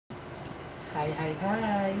Hi, hi,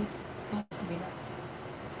 hi.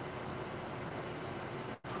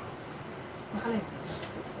 Nakalive.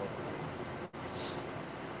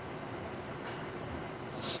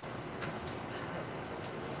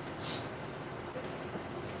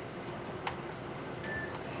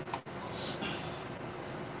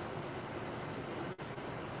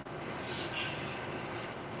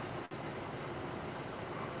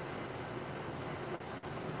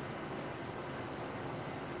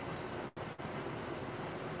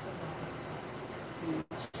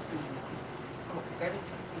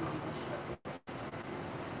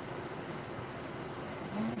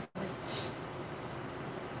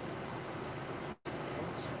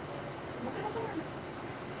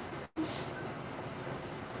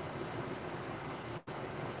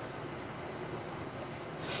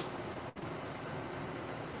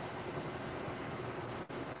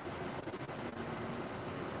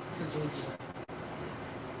 Sa JD.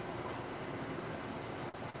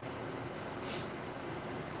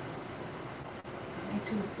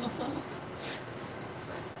 Ito, masama.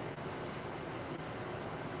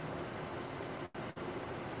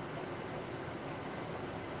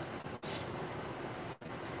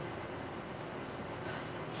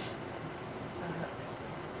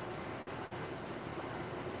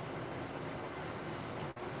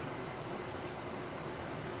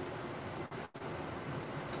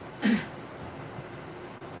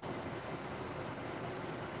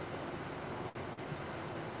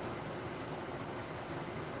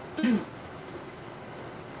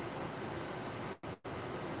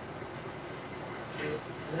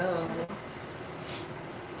 Hello.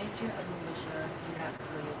 Medyo ano mo siya, inaano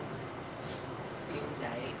yung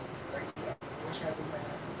light or masyado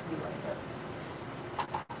maliwanag.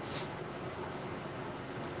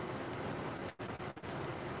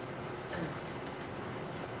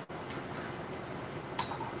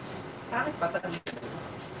 Bakit papagamitin mo?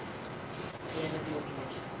 Kaya nag-movie na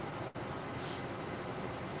siya.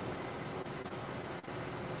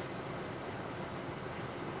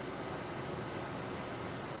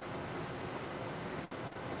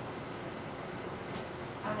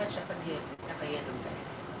 Bakit siya pag nakayanong light?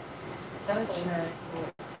 Sa phone,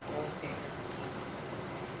 okay.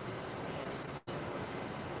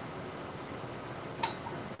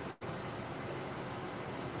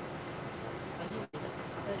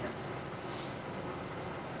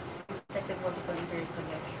 Detected multiple internet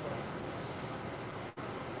connection.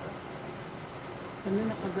 Ano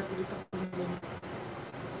nakagat dito ko din?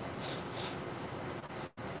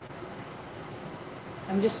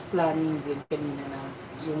 I'm just planning din kanina na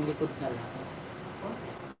yung likod na lang. Oh?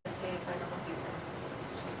 Kasi paano makita?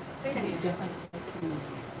 Kaya Hindi, lang diyan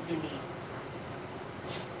delay.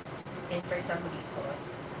 And for some reason,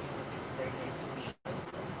 internet vision.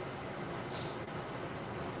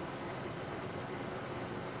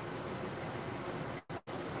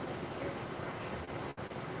 Just like here, it's actually.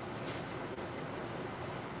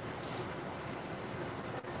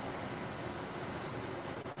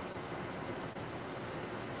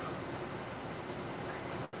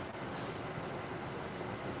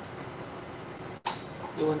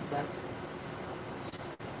 You want that?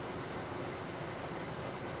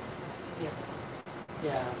 Yeah.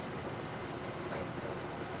 Yeah.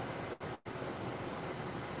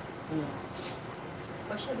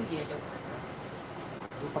 O siya yellow.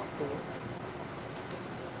 Ipak to.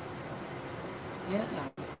 Yan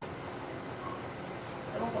lang.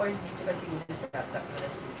 Ewan ko or dito kasi dito sa laptop yung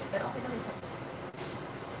resolution. Pero okay naman sa phone.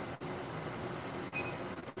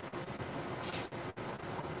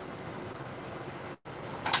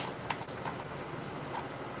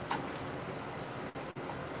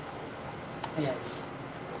 Ayan.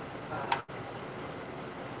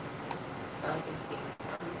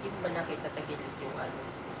 Hindi mo ba nakita tagilid yung ano?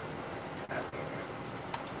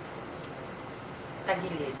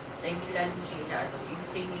 Tagilid. I mean, lalo mo siya inaano. Yung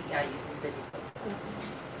frame yung iayos mo ganito.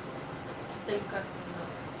 Ito yung kanina.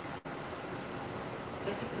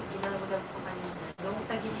 Kasi kung ginawa na po kanina, yung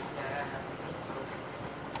tagilid na, it's good.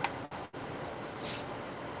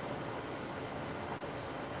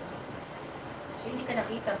 So, hindi ka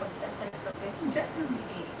nakita pag saan ka nagka-pwesto.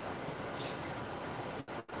 Sige.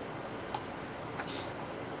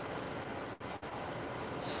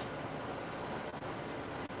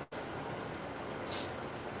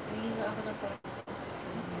 Hindi nga ako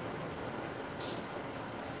nagpa-pwesto.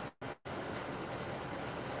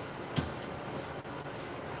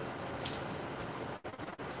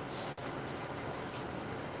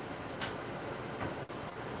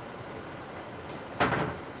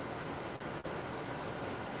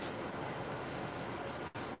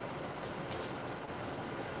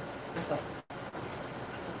 Ito.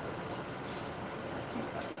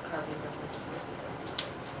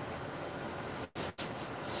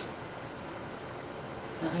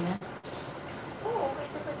 Okay na? Oo, okay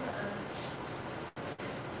naman na.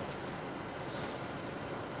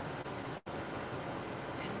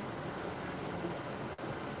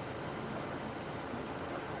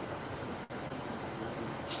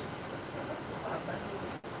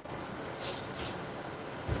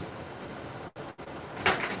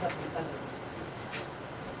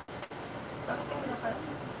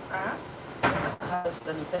 Halos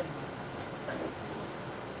gamitan.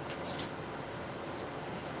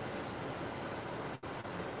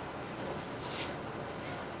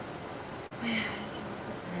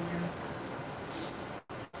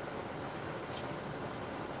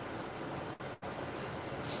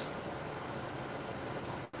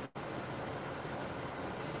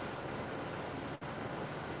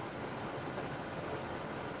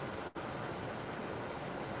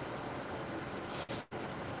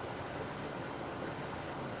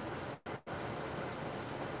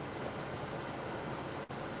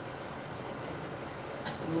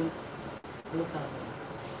 Luka.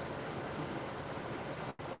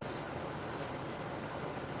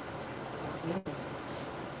 Okay.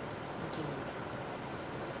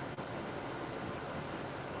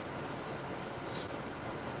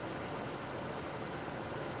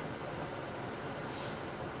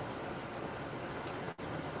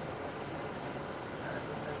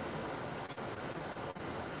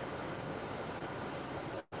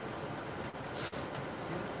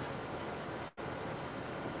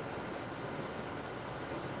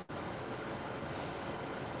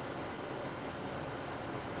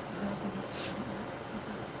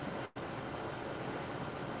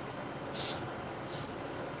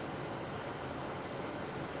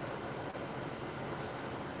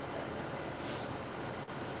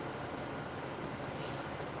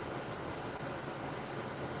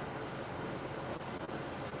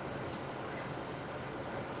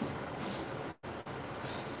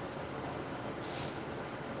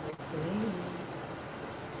 It's raining.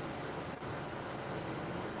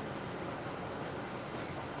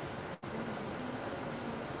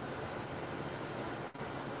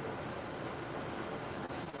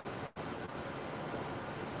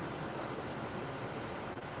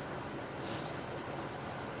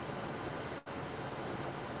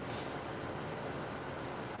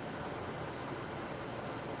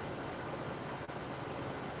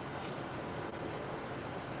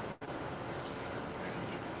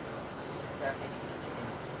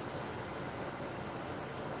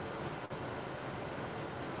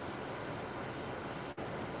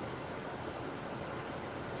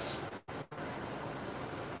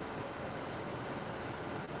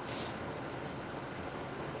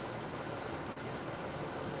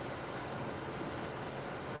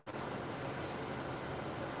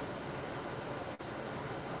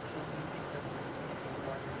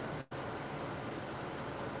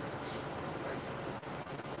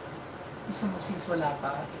 Gusto mo since wala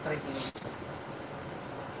pa, itry din.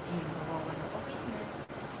 Mawawala. Okay na.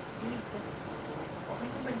 Delete kasi ito. Okay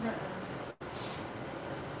naman na.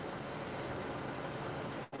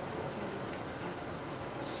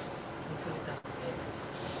 Magsalita.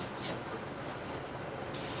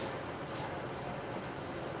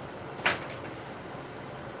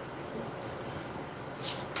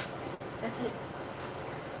 Kasi,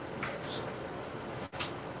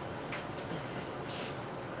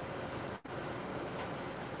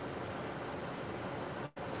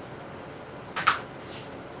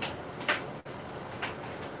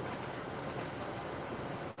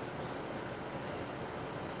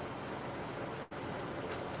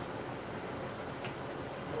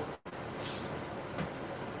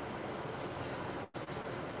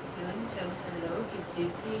 yun. So, hello. Good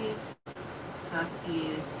evening.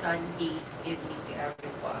 Happy Sunday evening to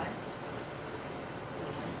everyone.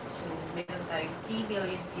 So, meron tayong 3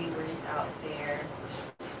 million viewers out there.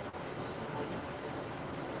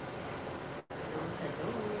 Hello,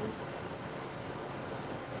 hello.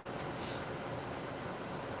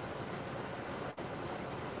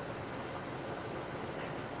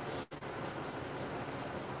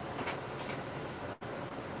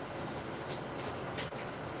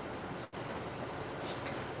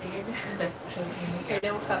 Ayan.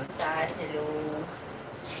 Hello, Kapsat. Hello.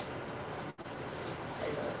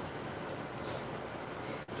 Hello.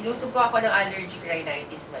 Sinusubo ako ng allergic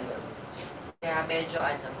rhinitis ngayon. Kaya medyo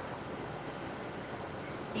ano.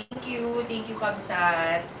 Thank you. Thank you,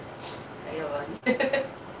 Kapsat. Ayun.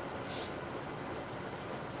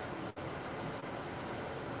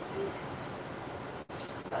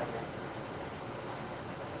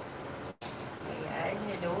 Ayan.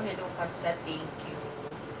 Hello. Hello, Kapsat. Thank you.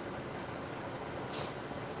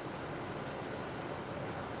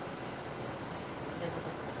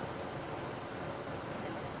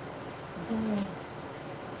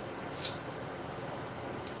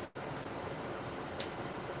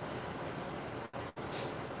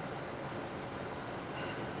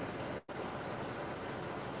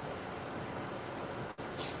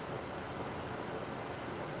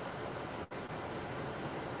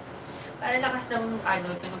 Para lakas ng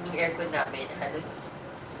tunog ng aircon namin. Halos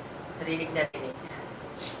narinig na rinig.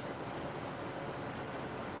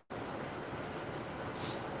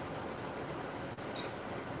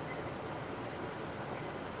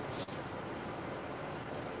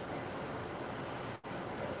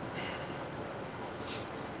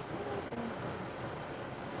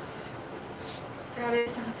 Grabe,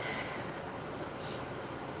 sakit.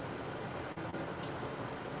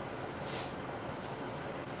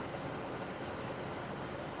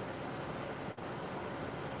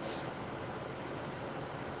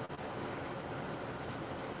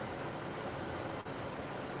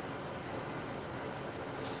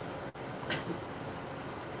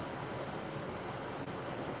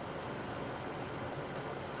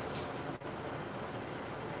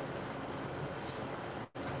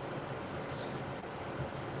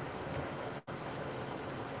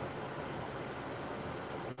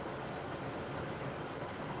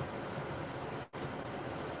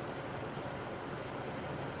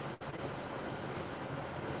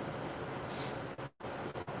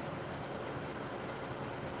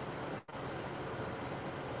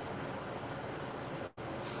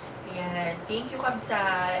 Ayan. Thank you,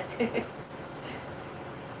 Kabsat.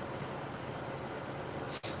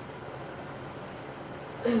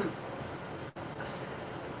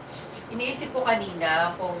 Iniisip ko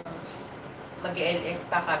kanina kung mag-LS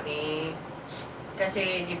pa kami.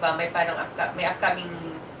 Kasi, di ba, may parang may upcoming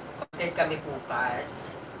content kami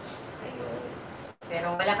bukas. Ayun.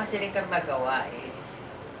 Pero wala kasi rin kami magawa eh.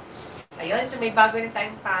 Ayun, so may bago rin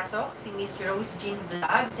tayong pasok. Si Miss Rose Jean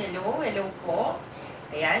Vlogs. Hello, hello po.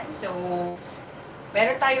 Ayan, so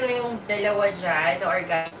meron tayo ngayong dalawa dyan, na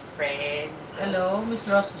organic friends. So, Hello, Miss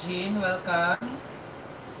Rose Jean. Welcome.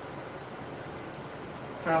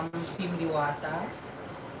 From Team Diwata.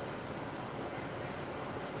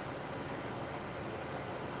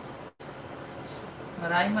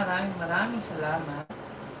 Maraming salamat.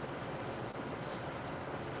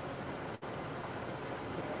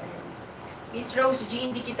 Miss Rose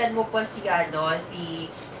Jean, dikitan mo po si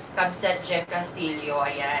Kabsat Jeff Castillo.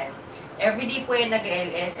 Ayan. Everyday po yan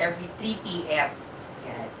nag-LS, every 3 p.m.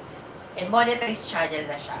 Ayan. And monetized channel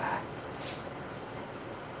na siya.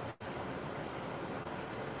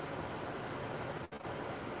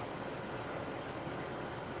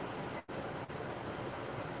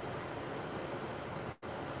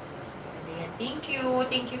 Ayan.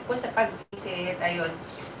 Thank you po sa pag-visit. Ayun.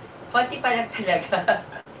 Konti pa lang talaga.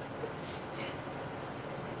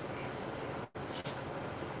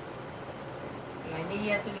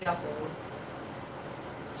 Nahiya tuloy ako.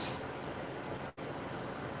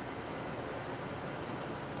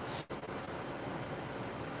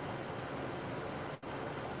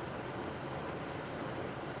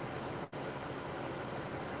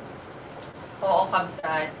 Oo,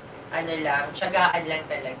 Kabsat. Ano lang, tiyagaan lang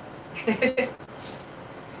talaga.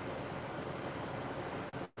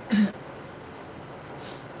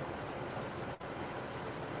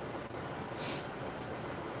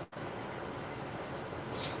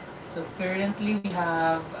 So currently we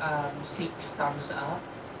have 6 thumbs up.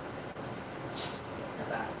 6 na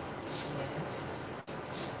ba? Yes.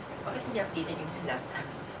 Bakit hindi updated yung sa laptop?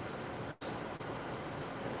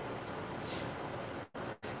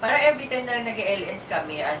 Parang every time na nag-LS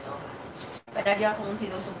kami, palagi akong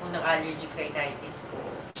sinusumpong ng allergic rhinitis ko.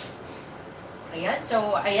 Ayan,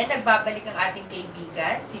 so, ayan, nagbabalik ang ating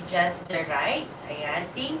kaibigan, si Just the Right. Ayan,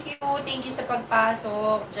 thank you sa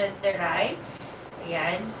pagpasok, Just the Right.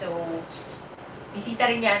 Ayan, so, bisita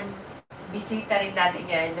rin natin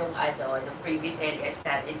yan nung previous LS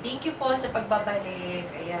natin. Thank you po sa pagbabalik.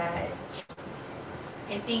 Ayan.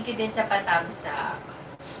 And thank you din sa patamsak.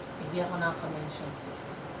 Hindi ako nakaka-mention.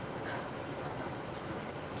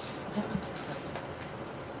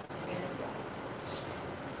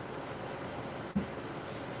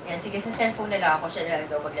 Ayan, sige, sa cellphone na lang ako. Siya na lang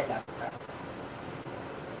daw maglalaptop.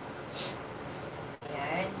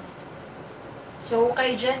 Ayan. So,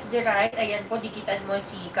 kay Just the Right, ayan po, dikitan mo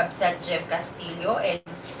si Kabsat Jem Castillo and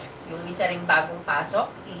yung isa ring bagong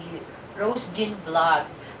pasok, si Rose Jean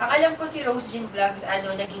Vlogs. Ang alam ko si Rose Jean Vlogs,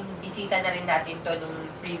 naging bisita na rin natin to nung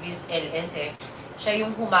previous LS eh. Siya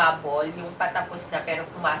yung humabol, yung patapos na pero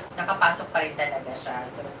nakapasok pa rin talaga siya.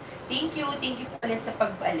 So, thank you po ulit sa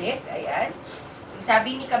pagbalik. Ayan. So,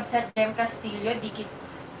 sabi ni Kabsat Jem Castillo, dikit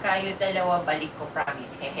kayo dalawa balik ko,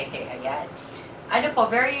 promise. Hehehe, ayan. ano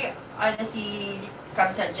po, very, si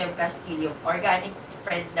Kamsat Jem Castillo, organic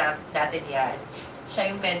friend natin yan.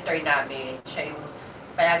 Siya yung mentor namin. Siya yung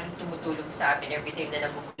palaging tumutulong sa amin every time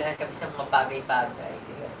na nagugulahan kami sa mga bagay-bagay.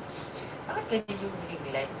 Ayan. Bakit ganyan yung ring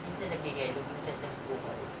light? Minsan nag-yellow, minsan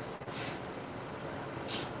nag-buhay.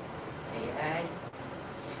 Ayan.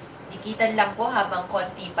 Dikitan lang po habang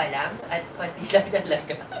konti pa lang at konti lang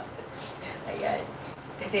talaga. Ayan.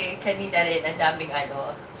 Kasi kanina rin, ang daming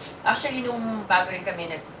actually, nung bago rin kami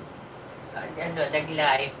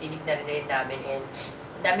nag-live, tinignan rin namin and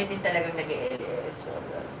dami din talagang nag-LS. So,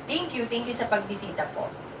 thank you sa pagbisita po.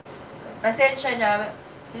 Pasensya na,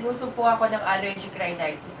 sinusumpo ako ng allergic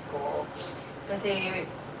rhinitis ko. Kasi,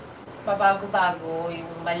 pabago-bago,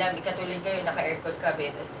 yung malamig, katulad kayo, naka-aircon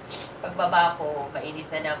kami, tapos pagbaba ko, mainit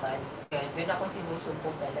na naman. Yun, doon ako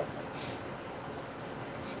sinusumpong talaga.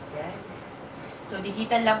 Yan. So,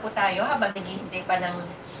 digitan lang po tayo habang naghihintay pa ng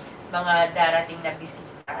mga darating na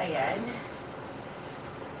bisita. Ayan.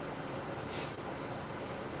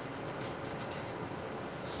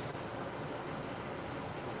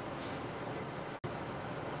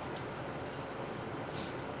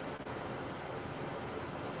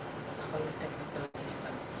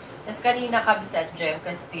 Tapos kanina kabisat Jem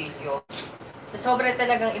Castillo. So, sobrang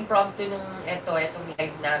talagang impromptu nung itong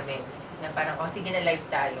live namin. Na parang, sige na live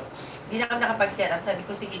tayo. Hindi na kami nakapag-set up. Sabi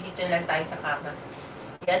ko, sige, dito lang tayo sa kama.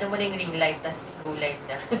 Yan mo na yung ring light, tapos go live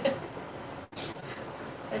na.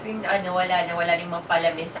 Kasi wala rin mga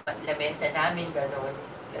lamesa namin, gano'n.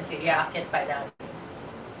 Kasi iaakit pa lang.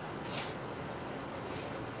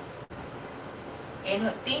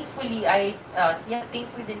 And thankfully,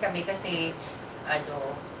 thankful din kami kasi,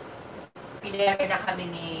 pinayagan na kami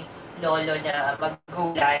ni Lolo na mag-go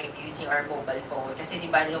live using our mobile phone. Kasi di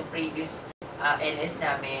ba nung previous LS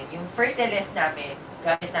namin, yung first LS namin,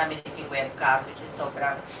 gamit namin is yung webcam, which is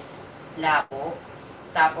sobrang labo.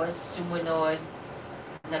 Tapos sumunod,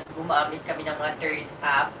 gumamit kami ng mga third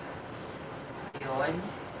app. Ayun.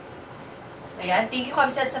 Ayan, thank you kami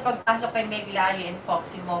sa pagpasok kay Meg Lahi and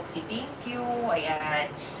Foxy Moxie. Thank you. Ayan.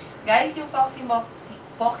 Guys, yung Foxy Moxie,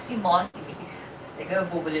 teka,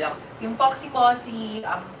 bubuli lang. Yung Foxy Moxie,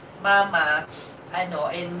 Mama,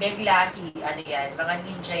 and Meg Lahi, yan, mga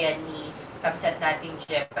ninja yan ni kabsat nating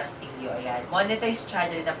Jem Castillo. Ayan. Monetized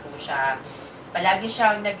channel na po siya. Palagi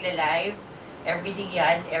siyang nagla-live. Everyday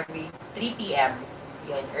yan, every 3 p.m.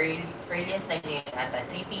 Yun, earliest na yun ata.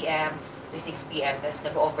 3 p.m. to 6 p.m. Tapos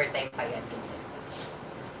nag-overtime pa yan.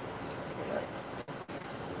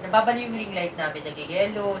 Nababali yung ring light namin.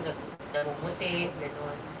 Nag-yellow, namumuti,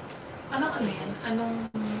 gano'n. Ano yan? Anong...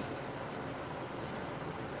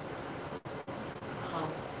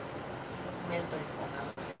 Mental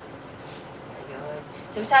box. Ayun.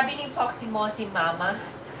 So, sabi ni Foxy mo, si Mama,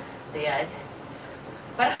 ayan,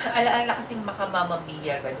 parang alaala kasing Makamama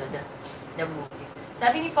Mia, gano'n na movie.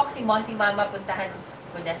 Sabi ni Foxy mo, si Mama, puntahan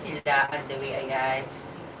ko na sila on the way, ayan.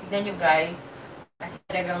 Tignan nyo guys, kasi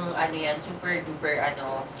talagang yan, super duper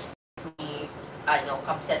ni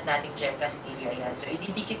kapsat nating Jem Castillo, ayan. So,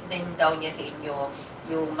 ididikit din daw niya sa inyo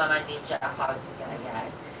yung mga ninja accounts niya,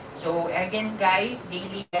 ayan. So, again guys,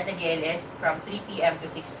 daily yan nag-LS from 3 p.m. to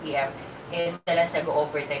 6 p.m. And madalas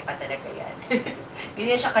nag-overtime pa talaga yan.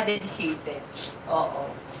 Hindi siya ka-dedicated.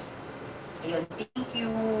 Oo. Ayun, thank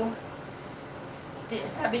you.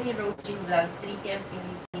 Sabi ni Rosine Vlogs, 3 p.m.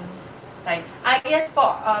 Philippines time. Yes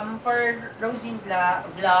po, for Rosine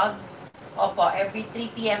Vlogs, opo, every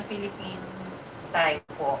 3 p.m. Philippine time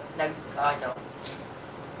po,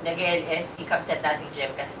 nag-LS si kapsat natin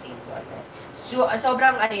Jem Castillo. So,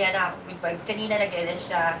 sobrang good vibes. Kanina nag-LS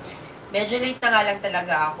siya. Medyo late na nga lang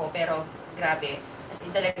talaga ako, pero grabe. Kasi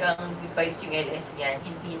talagang good vibes yung LS niyan.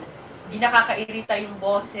 Hindi nakakairita yung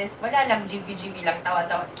boses. Wala lang, GV lang,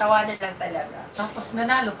 tawanan lang talaga. Tapos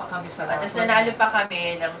nanalo pa kami sa Tapos nanalo pa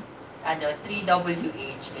kami ng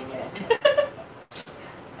 3WH, ganyan.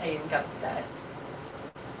 Ayun, kapsat.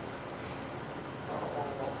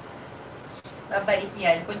 Mabait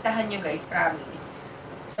yan. Puntahan nyo guys, promise.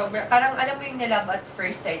 So, parang alam mo yung nilove at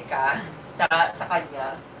first sight ka sa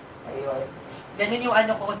kanya. Ayun. Ganun yung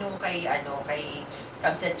ko nung kay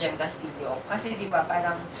Kamsat Jem Castillo. Kasi di ba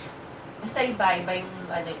parang basta iba-iba yung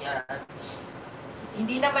niya.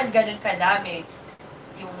 Hindi naman ganun kadami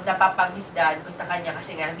yung napapangisdaan ko sa kanya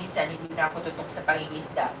kasi nga minsan hindi na ako tutok sa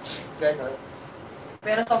pangingisda. Ganun.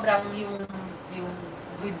 Pero sobrang yung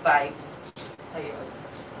good vibes. Ayun.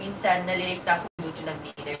 Minsan, nalilate na ako luto ng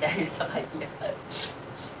dinner dahil sa kanya.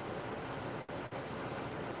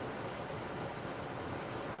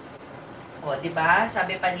 O, diba?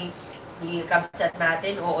 Sabi pa ni kapsat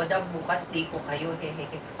natin, oo daw, bukas play ko kayo.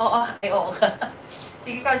 Oo ka.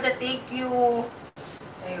 Sige, kapsat, thank you.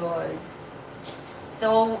 Ayun.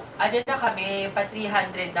 So, ano na kami, pa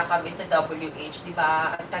 300 na kami sa WH, di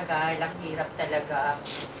ba? Ang tagal, ang hirap talaga.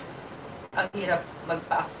 Ang hirap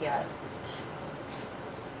magpaakyat.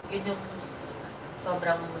 Yun yung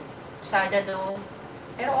sobrang sada no.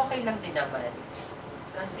 Pero okay lang din naman.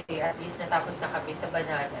 Kasi at least natapos na kami sa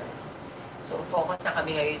bananas. So, focus na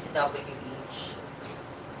kami ngayon sa WH.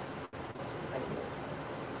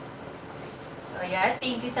 So, ayan.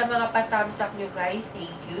 Thank you sa mga pa-thumbs up nyo, guys.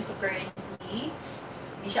 Thank you. So, currently,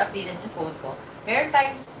 hindi siya updated sa phone ko. Meron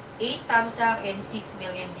times 8 thumbs up and 6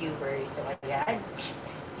 million viewers. So, ayan.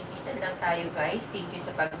 Nakikita lang tayo, guys. Thank you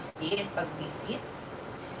sa pag-stay and pag-visit.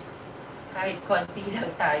 Kahit konti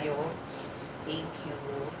lang tayo. Thank you.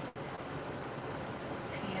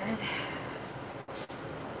 Ayan.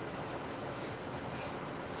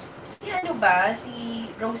 Si ano ba? Si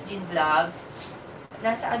Rose Jean Vlogs.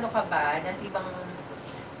 Nasa ano ka ba? Nasa ibang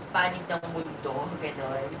panig ng mundo.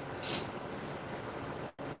 Ganon.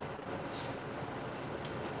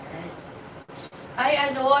 Ay,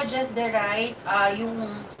 ano, just the right. Yung,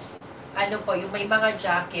 ano po, yung may mga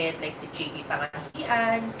jacket, like si JB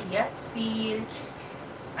Pangasian, si Yatsfield,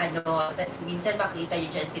 ano, tas minsan makita nyo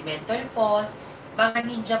dyan si Menthol LS. Mga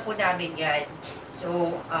ninja po namin yan.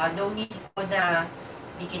 So, no need po na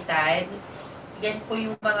dikitan. Yan po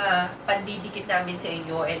yung mga pandidikit namin sa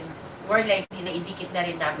inyo and more likely na idikit na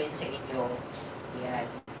rin namin sa inyo. Yan.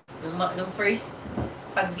 Nung first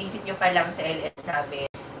pag-visit nyo pa lang sa LS namin,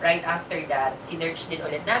 right after that, sinerch din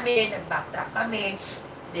ulit namin, nag-backtrack kami,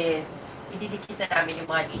 then ididikit na namin yung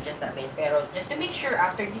mga ninjas namin. Pero just to make sure,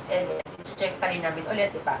 after this LS, i-check pa rin namin ulit,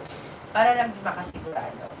 diba? Para lang di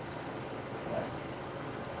makasigurado.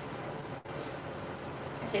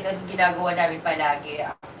 Kasi ganun ginagawa namin palagi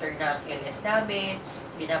after ng LS namin,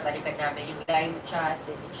 binabalikan namin yung live chat,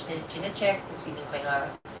 then chine-check kung sino yung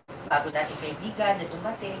mga bago nating kaibigan na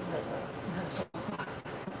dumating, gano'n.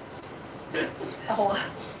 Ako nga,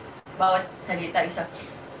 bawat salita isa.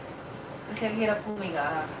 Kasi ang hirap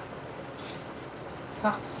huminga.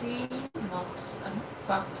 Foxy Mosima.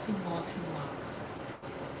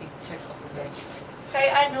 I-check ako ba? Kay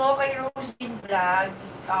Rose Jean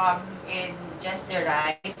Vlogs, and Just the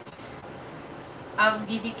Right, ang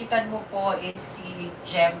didikitan mo po is si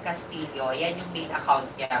Jem Castillo. Yan yung main account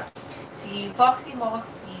niya. Si Foxy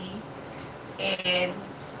Moxie and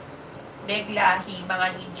Meg Lahi, mga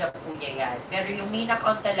ninja po niya yan. Pero yung main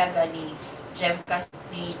account talaga ni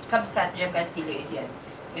Kabsat Jem Castillo is yan.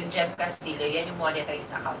 Yung Jem Castillo, yan yung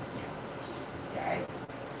monetized account niya. Right?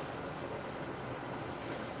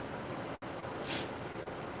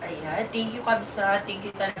 Ayan. Thank you, Kabsat. Thank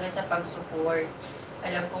you talaga sa pag-support.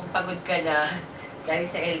 Alam kong pagod ka na dahil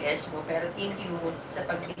sa LS mo. Pero thank you sa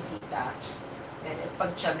pagbisita. At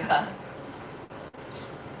pagtyaga.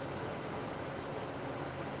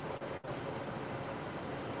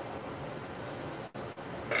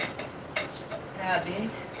 Grabe.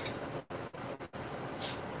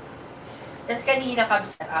 Tapos kanina,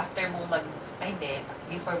 Kabsat, after mo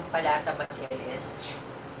before mo pala ata mag-LS,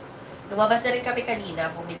 lumabas na rin kami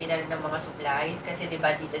kanina, bumili na rin ng mga supplies, kasi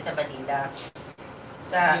diba dito sa Manila,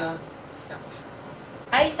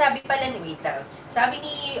 ay, sabi pala, wait lang, sabi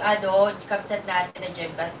ni, Kabsat natin na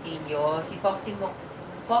Jem Castillo, si Foxy Mo,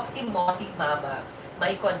 si Mama,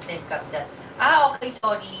 may content, Kabsat. Okay,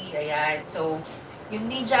 sorry, ayan, so,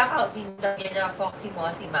 yung ninja account din daw yan na Foxy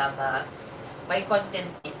Mo, si Mama, may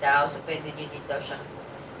content din daw, so pwede nyo din daw siyang,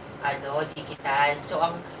 dikitan. So,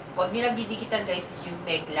 huwag nyo lang didikitan, guys, is yung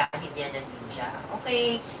meglahin yan ng ninja.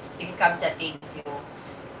 Okay, sige, Kabsat, thank you.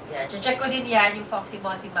 Yan, check ko din yan, yung Foxy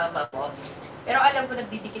Mo, si Mama mo. Pero alam ko,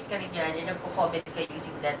 nagdidikit ka rin yan, yung nagko-comment ka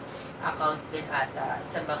using that account din ata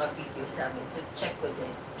sa mga videos namin. So, check ko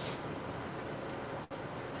din.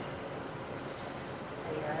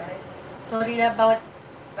 Ayan. Sorry na,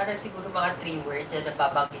 parang siguro mga 3 words na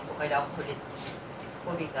nababanggit ko, kailangan ko ulit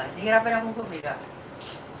humiga. Nahirapan akong humiga.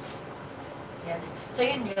 Yan. So,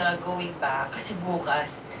 yun nga, going back, kasi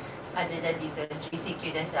bukas, na dito,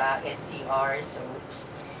 GCQ na sa NCR.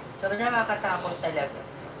 So nakakatakot talaga.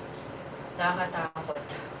 Nakakatakot.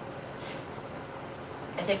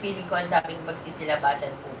 Kasi feeling ko ang daming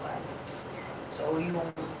magsisilabasan bukas. So, yung,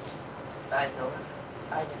 paano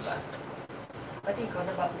ba? Pati ko,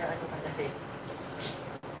 na ano ka na rin.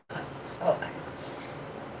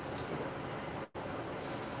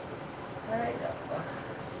 Ay, nako.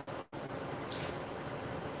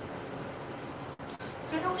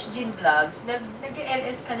 So, Rose Jean Vlogs,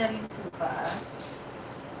 nag-LS ka na rin po ba?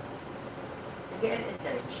 Nag-LS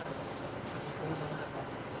na rin siya.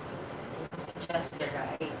 Just the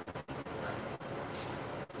right.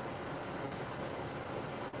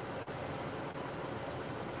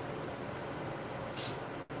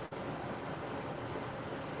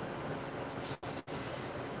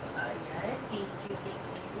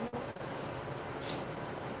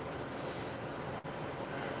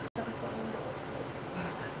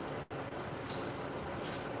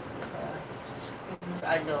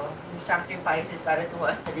 yung sacrifices para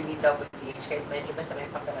tumaas na din yung WH kahit medyo masama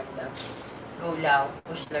yung pakiramdam. Go lang,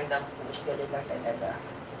 push lang ng push, ganun lang talaga.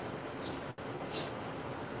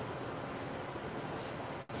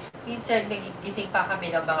 Minsan, nagigising pa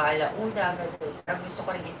kami ng mga alauna, ganun. Ang gusto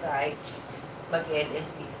ko rin i-try,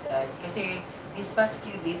 mag-LS minsan. Kasi, these past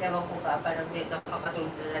few days, ewan ko pa, parang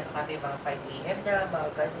nakakatulog na lang kami mga 5 AM na, mga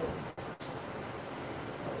ganun.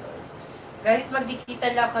 Guys,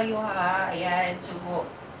 magdikita lang kayo ha. Ayan, so,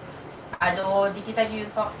 dikitan nyo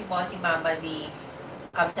yung Foxy mo si Mama ni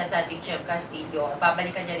Kapsat natin Jem Castillo.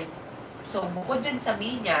 Babalikan niya rin. So, bukod dun sa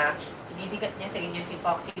main niya, ididikit niya sa inyo si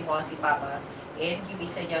Foxy mo si Mama. And yung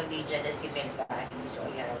isa niyang media na si MenThol. So,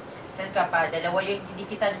 ayan. Saan ka pa? Dalawa yung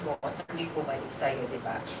didikitan mo, tatlo yung bumalik sa'yo, di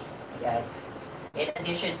ba? Ayan. In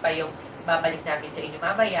addition pa yung babalik namin sa inyo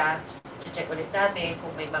mamaya, check ulit namin kung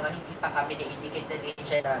may mga hindi pa kami na idikit na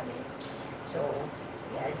media namin. So,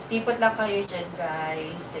 ayan. Stipot lang kayo dyan,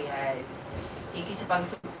 guys. Ayan. Thank you sa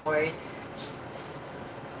pag-support.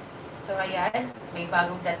 So, ayan. May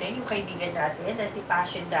bagong dating yung kaibigan natin na si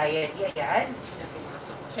Passion Diary. Ayan.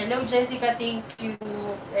 Hello, Jessica. Thank you.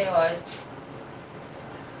 Ayun.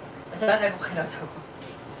 Masarap nagpakalata ko.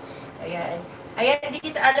 Ayan. Ayan, di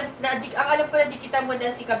kita alam, ang alam ko na di kita mo na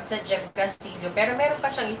si Kapsa Jem Castillo. Pero meron pa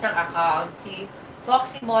siyang isang account. Si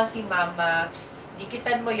Foxy mo, si Mama.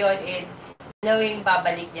 Dikitan mo yon and dalawing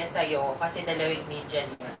babalik niya sa'yo. Kasi dalawing media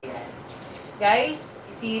niya. Ayan. Guys,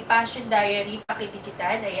 si Passion Diary,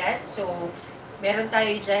 pakidikitan. Ayan. So, meron tayo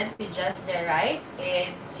dyan si Just the Right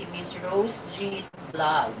and si Miss Rose Jean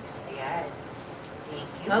Vlogs. Ayan. Thank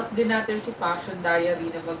you. Help din natin si Passion Diary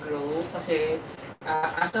na mag-grow kasi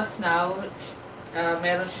as of now,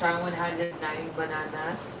 meron siyang 109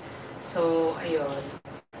 bananas. So, ayun.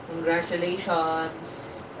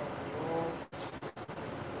 Congratulations.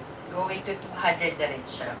 Going to 200 na rin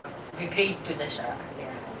siya. Grade 2 na siya.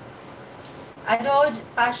 Ayan.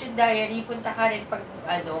 Passion Diary, punta ka rin pag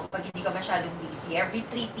hindi ka masyadong busy. Every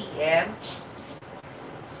 3 PM,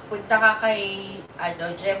 punta ka kay,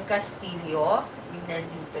 Jem Castillo. Yung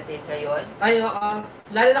nandito din ngayon.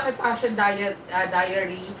 Lalo na kay Passion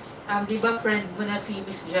Diary, di ba friend mo na si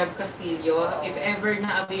Miss Jem Castillo? Oo. If ever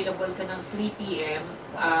na available ka ng 3 PM,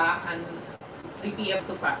 3 PM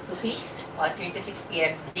to 6? 3 to 6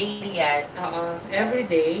 PM, daily yan. Every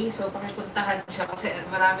day. So, pakipuntahan siya kasi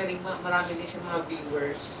marami din siya mga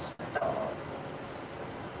viewers.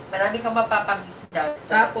 Marami kang mapapamiss dyan.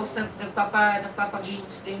 Tapos,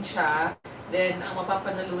 nagpapa-games din siya. Then, ang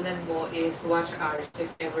mapapanalunan mo is watch hours if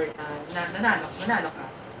ever na nanalo ka.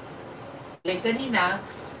 Like kanina,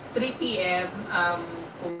 3 PM,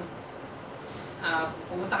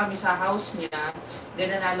 pumunta kami sa house niya. Then,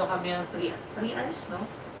 nanalo kami ng 3 hours, no?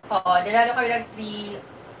 Oo, nanalo kami ng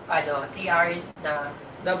 3 hours na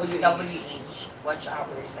WH. Watch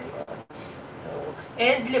hours. Ayun. So,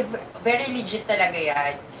 and very legit talaga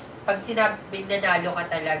yan. Pag sinabing nanalo ka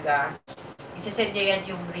talaga, isasend niya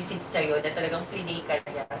yan yung receipt sa'yo na talagang plinay ka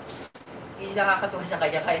niya. Hindi nakakatuwa sa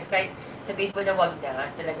kanya. Kahit sabihin mo na wag na,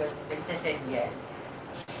 talagang nagsasend yan.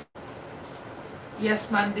 Yes,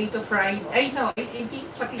 Monday to Friday. Ay, no. I think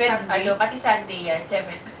pati Sunday. Pati Sunday yan.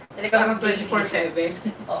 Talagang 24/7.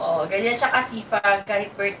 Oo, ganyan siya kasipag.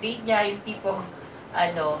 Kahit birthday niya, yung tipong,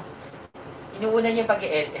 inuuna niya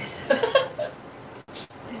pag-LS.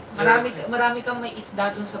 Marami kang may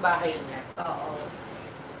isda dun sa bahay niya. Oo.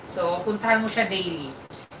 So, puntahan mo siya daily.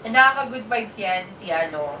 And nakaka-good vibes yan si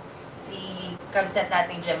Kamsat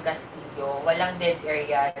nating Jem Castillo. Walang dead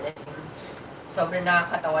area. Sobrang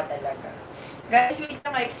nakakatawa talaga. Guys, wait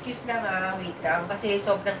lang. Excuse lang wait lang. Kasi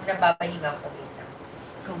sobrang nababahinga ko. Wait lang.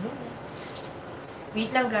 Come on.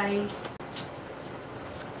 Wait lang, guys.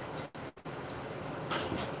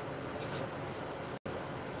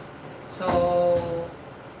 So,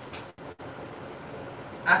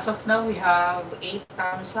 as of now, we have 8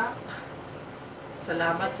 thumbs up.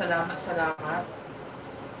 Salamat.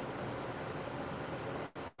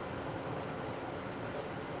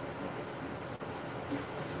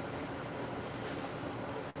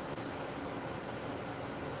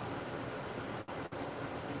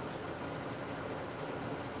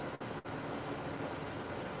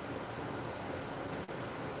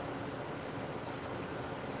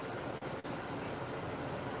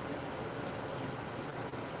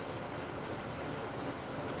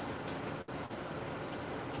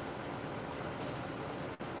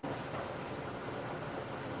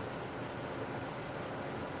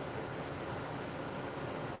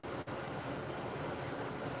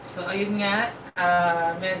 So, ayun nga,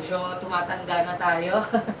 medyo tumatanda na tayo.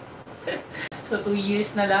 So, 2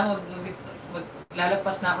 years na lang,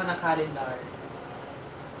 lalagpas na ako ng calendar.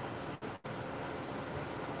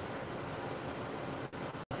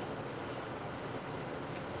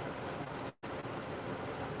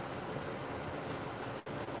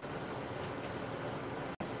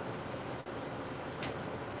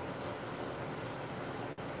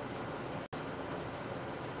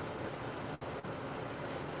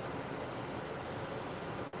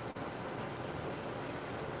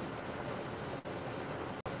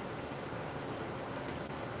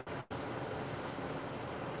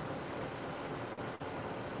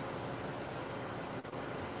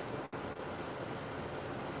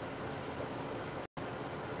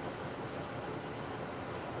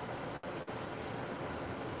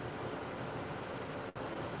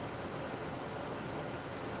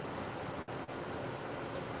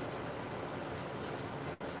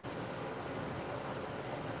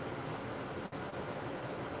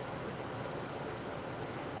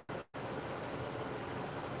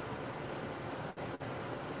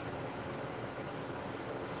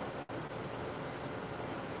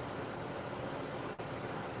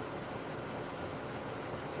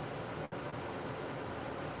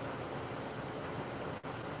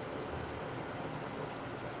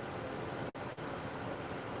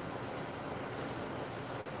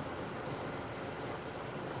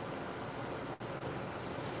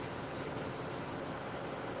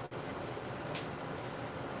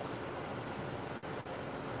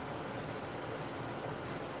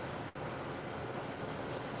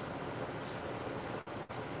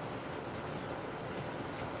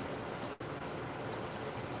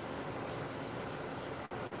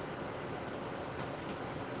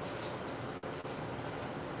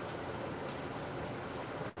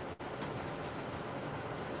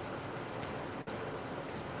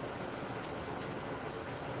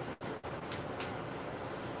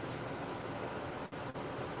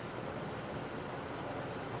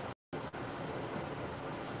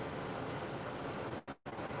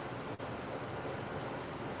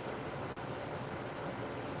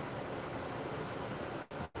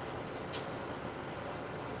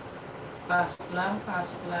 Pasok lang,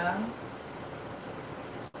 pasok lang.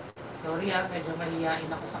 Sorry medyo mahihain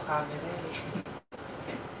ako sa camera eh.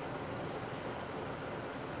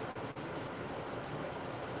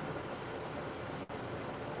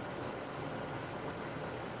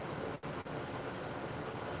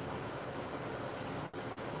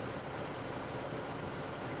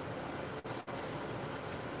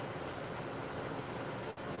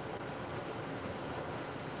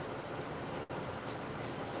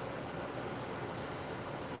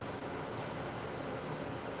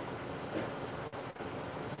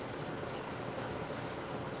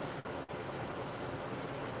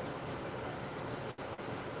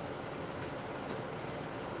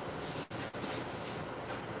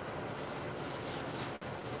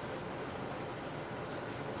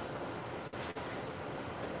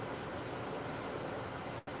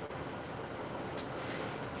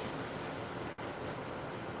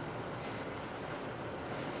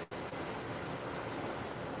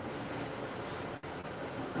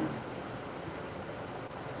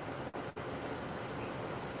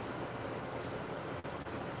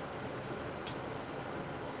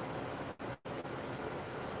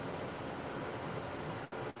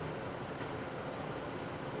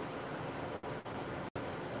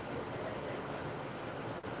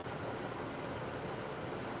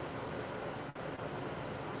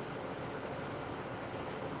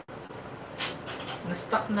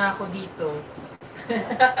 Na-stuck na ako dito.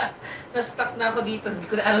 Na-stuck na ako dito. Hindi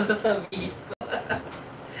ko na alam sasabihin ko.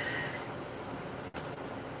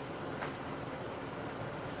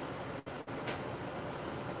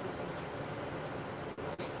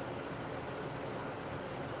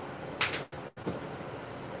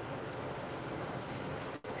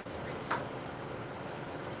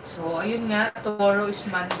 So, ayun nga. Tomorrow is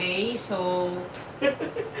Monday. So,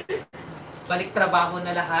 balik trabaho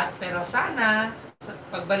na lahat. Pero sana,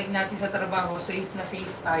 pagbalik natin sa trabaho, safe na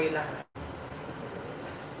safe tayo lahat.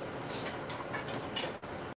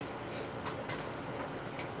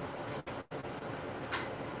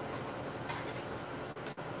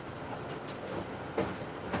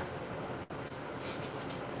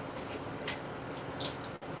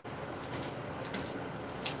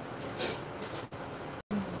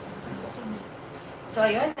 So,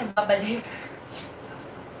 ayun, nagbabalik.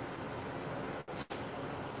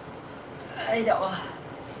 Ay, dako.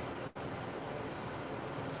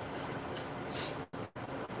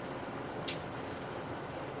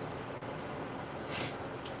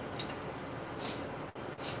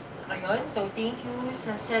 Ayun, so thank you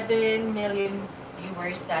sa 7 million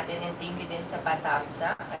viewers natin and thank you din sa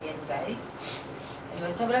patamsa. Ayan guys.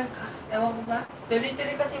 Ayun, sobrang, ewan ko ba?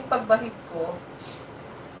 Tuloy-tuloy kasi yung pagbahid ko.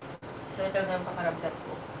 So, ito na yung pakaramdam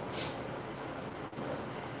ko.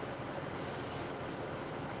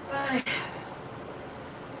 Ay.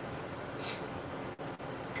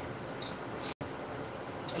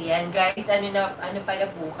 Ayan guys, ano pala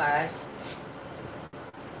bukas?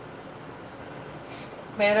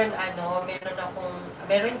 Meron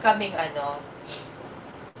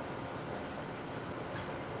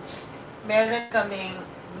kaming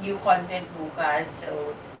new content bukas.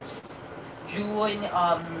 So, June,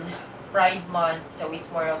 Pride Month. So, it's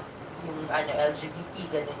more of yung LGBT,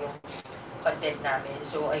 ganun yung content namin.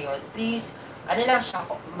 So, ayun. Please, lang siya,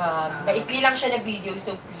 maikli lang siya na video.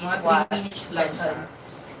 So, please watch. 3 minutes lang siya.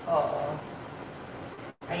 Oo.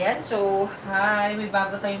 Ayan, so, Hi, may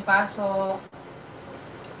bago tayong pasok.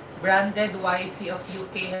 Branded Wifey of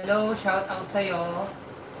UK. Hello, shout out sa'yo.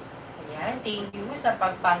 Ayan, thank you sa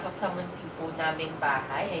pagpasok sa munti po naming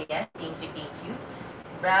bahay. Ayan, thank you.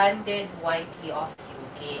 Branded Wifey of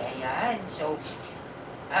UK. Ayan, so,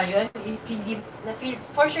 ayun,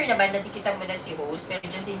 for sure naman, nadikitan mo na si host, pero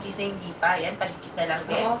just in case na hindi pa, ayan, padikit na lang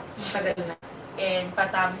din. Oo, tagal na. And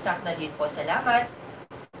patamsak na din po, salamat.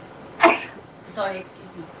 Sorry,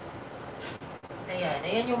 excuse me.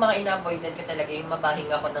 Ayan yung mga ina-avoidan ko talaga, yung mabahing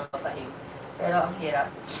ako ng mabahing. Pero ang hirap.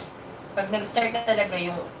 Pag nag-start na talaga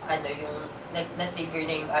yung, nag-trigger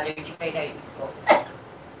na yung allergic rhinitis ko,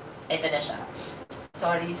 ito na siya.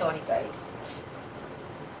 Sorry guys.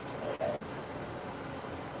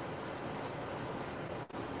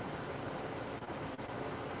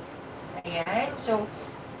 Ayan, so,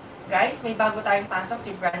 guys, may bago tayong pasok,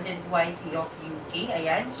 si Branded Wifey of UK.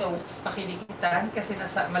 Ayan, so, Pakilikitan kasi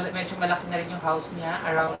medyo malaki na rin yung house niya,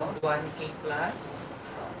 around 1K plus.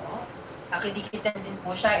 pakidikitan din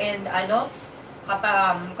po siya. And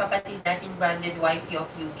kapatid natin Branded Wifey of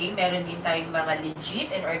UK, meron din tayong mga legit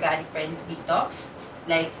and organic friends dito.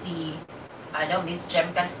 Like si Miss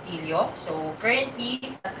Jem Castillo. So, currently,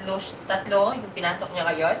 tatlo yung pinasok niya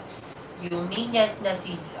ngayon. Yung main niya na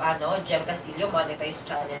si Jem Castillo, monetized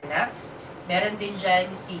channel na. Meron din dyan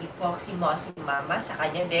si Foxy Mossy Mama. Sa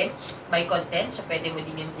kanya din, may content. So, pwede mo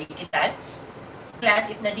din yung dikitan.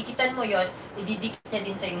 Plus, if nadikitan mo yon, ididikit niya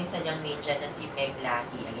din sa yung isa niyang ninja na si Meg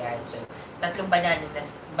Lahi. Ayan. So, 3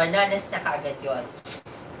 bananas na kaagad yon.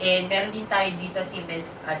 And meron din tayo dito si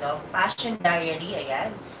Miss Passion Diary.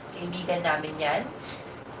 Ayan. Kaibigan namin yan.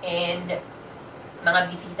 And mga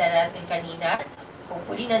bisita natin kanina.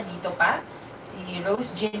 Hopefully, nandito pa. Si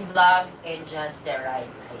Rose Jane Vlogs and Just the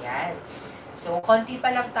Right. Ayan. So, konti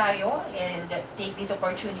pa lang tayo. And take this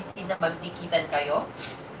opportunity na magdikitan kayo.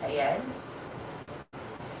 Ayan.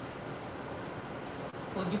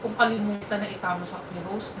 Huwag niyo pong kalimutan na itamusak si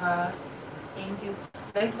Rose, ha? Thank you.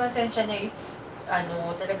 Guys, pasensya na if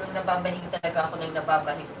talagang nababahing talaga ako ng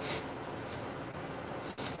nababahing.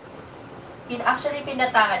 Actually,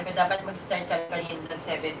 pinatahan ko. Dapat mag-start ka kanina ng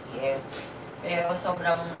 7 p.m. Pero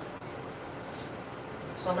sobrang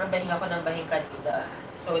bahing ako ng bahing kanina.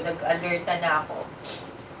 So, nag-alerta na ako.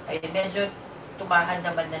 Ayun, medyo tumahan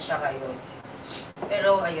naman na siya ngayon.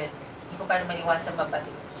 Pero, ayun, hindi ko pa naman iwasan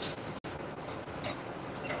mabahing.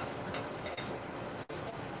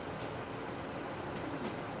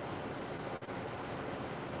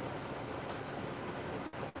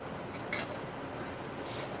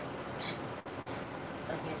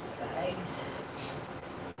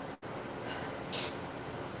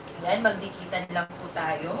 Yan, magdikitan lang po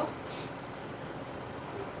tayo.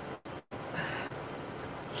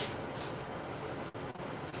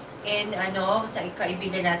 And sa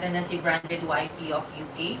kaibigan natin na si Branded Wifey of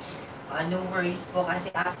UK, no worries po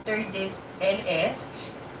kasi after this LS,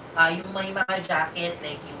 yung may mga jacket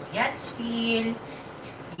like yung Yachts Feel,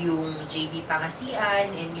 yung JB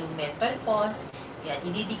Pangasian, and yung Menthol LS, yan,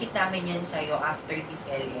 ididikit namin yan sa'yo after this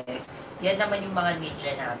LS. Yan naman yung mga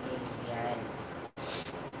ninja namin. Yan.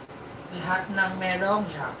 Lahat ng merong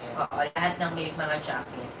jacket. Oo, lahat ng may mga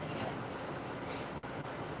jacket. Ayan.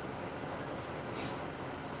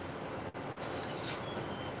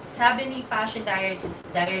 Sabi ni Passion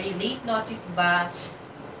Diary, late notif ba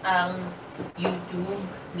ang YouTube?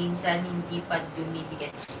 Minsan hindi pa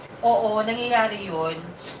dumidikit. Oo, nangyayari yun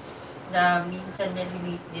na minsan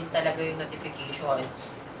nalilate din talaga yung notification.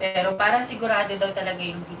 Pero parang sigurado daw talaga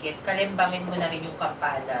yung dikit, kalimbangin mo na rin yung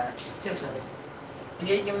kampana. Seriously.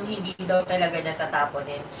 Yun yung hindi daw talaga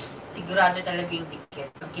natataponin. Sigurado talaga yung dikit.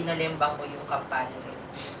 Pag kinalimbang mo yung kampana rin.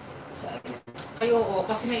 So, ayun. Ay, oo,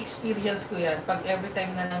 kasi na-experience ko yan. Pag every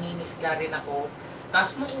time na nanginisga rin ako.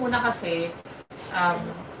 Tapos nung una kasi,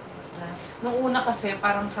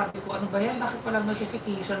 parang sabi ko, ano ba yan? Bakit palang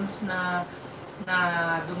notifications na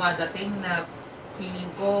dumadating na feeling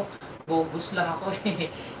ko, bogus lang ako eh.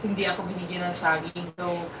 Hindi ako binigyan ng saging.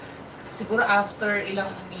 So, siguro after ilang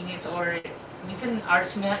minutes or minsan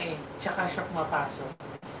hours nga eh, tsaka siya pumapasok.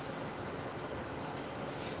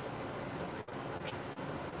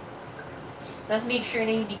 Tapos make sure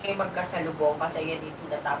na hindi kayo magkasalubong kasi yan yung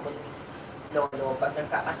tinatapon ni Lolo. Pag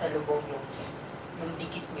nagkakasalubong yung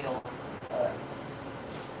dikit nyo.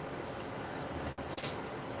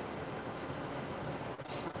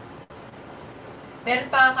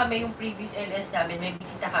 Meron pa kami yung previous LS namin, may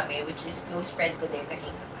bisita kami, which is close friend ko din,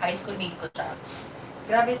 naging high school mate ko siya.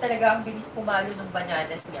 Grabe talaga ang bilis pumalo ng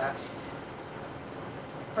bananas niya.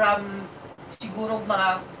 From siguro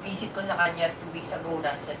mga visit ko sa kanya 2 weeks ago,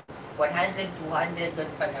 nasa 100, 200,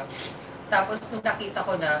 doon pa lang. Tapos nung nakita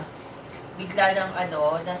ko na, bigla ng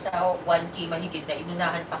nasa 1K mahigit na,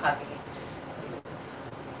 inunahan pa kami.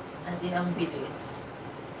 As in, ang bilis.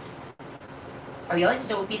 Ayun,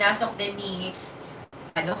 so pinasok din ni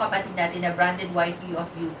kapatid natin na Branded Wifey of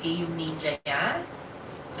UK yung ninja niya.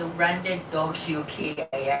 So, Branded Dog UK.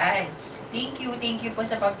 Ayan. Thank you po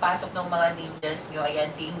sa pagpasok ng mga ninjas nyo. Ayan,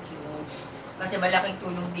 thank you. Kasi malaking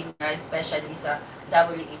tulong din yan, especially sa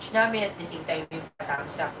WH namin at the same time yung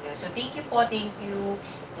patamsak nyo. So, thank you po, thank you.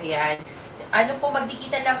 Ayan.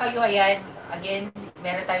 Magdikitan lang kayo. Ayan. Again,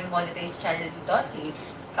 meron tayong monetized channel dito. Si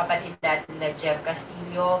kapatid natin na Jem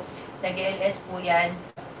Castillo. Nag-LS po yan.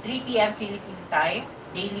 3 p.m. Philippine time.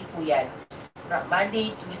 Daily po yan. From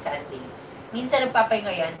Monday to Sunday. Minsan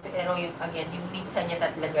nagpapahinga yan, pero yung minsan niya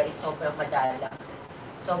talaga is sobrang madala.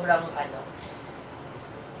 Sobrang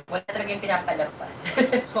wala talaga yung pinapalampas.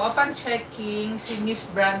 So, upon checking, si Miss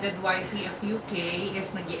Branded Wifey of UK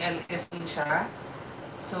is nag-LS din siya.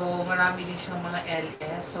 So, marami din siyang mga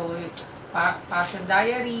LS. So, Passion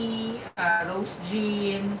Diary, Rose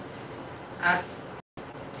Jean, at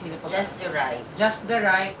sino pa? Just the Right. Just the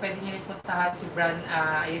Right. Pwede niyo rin puntahan si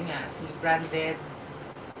si Branded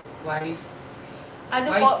Wife.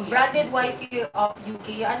 Branded Wifey of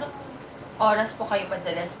UK, anong oras po kayo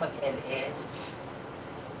madalas mag-LS?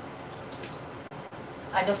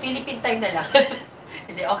 Philippine time na lang.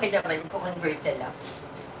 Hindi, okay naman. I-convert na lang.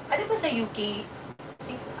 Ano ba sa UK?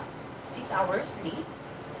 6 hours late?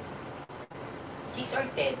 6 or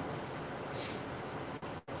 10?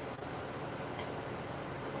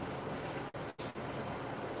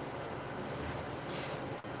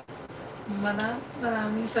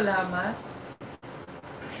 Maraming salamat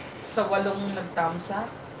sa 8 nag-thumbs up.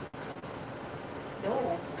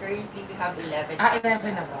 No, currently we have 11.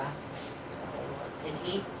 11 na ba? And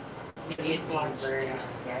 8 million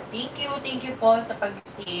viewers. Yeah. Thank you po sa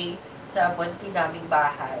pag-stay sa bunti naming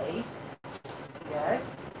bahay. Yan.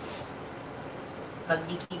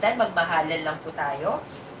 Magdikitan, magmahalan lang po tayo.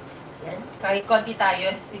 Yan. Kahit konti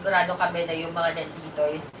tayo, sigurado kami na yung mga nandito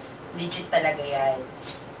is legit talaga yan.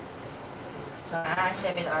 7 hours.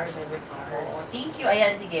 7 hours. Oo, thank you.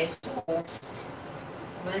 Ayan, sige. So,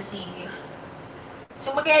 we'll see.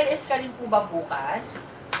 So, mag-LS ka rin po ba bukas?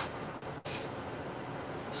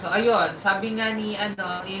 So, ayun. Sabi nga ni,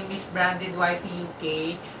 yung Miss Branded Wife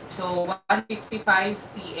UK, so, 1:55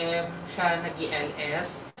 PM siya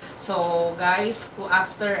nag-LS. So, guys,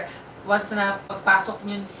 once na pagpasok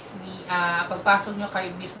nyo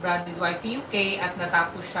kay Miss Branded Wife UK at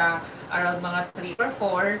natapos siya around mga 3 or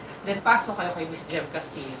 4, then pasok kayo kay Miss Jem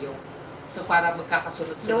Castillo. So, para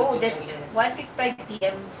magkakasunod-sunod No, that's LS. 1:55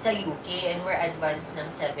 PM sa UK and we're advanced ng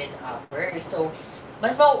 7 hours. So,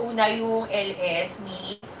 mas mauuna yung LS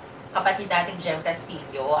ni kapatid nating Jem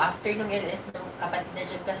Castillo. After nung LS ng kapatid na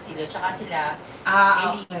Jem Castillo, tsaka sila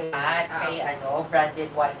ilipat kay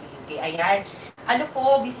Branded Wife UK. Ayan.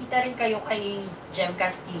 Bisita rin kayo kay Jem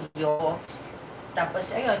Castillo.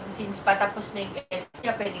 Tapos, ayun, since patapos na yung LS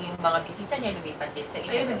niya, pwede yung mga bisita niya lumipat din sa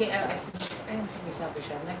Ayun, nag-LS. Ayun, sabi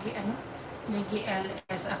siya.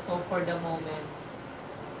 Nag-LS ako for the moment.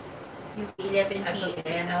 Yung 11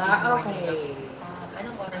 PM. Okay.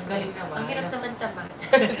 Anong oras Ang galing naman. Ang hirap naman sa math.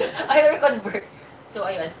 I convert. So,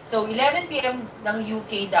 ayun. So, 11 PM ng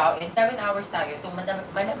UK daw and 7 hours tayo. So,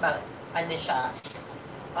 malamang, siya,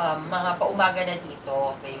 mga paumaga na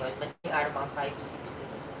dito. Ngayon, madaling araw, mga 5, 6,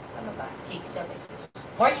 ano ba? 6, 7.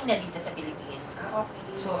 Morning na dito sa Philippines. Okay.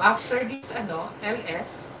 So, after this,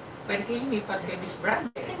 LS, pwede kayo lumipat kay Miss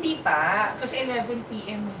Branded. Hindi pa. Kasi 11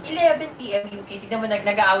 PM. 11 PM UK. Tignan mo,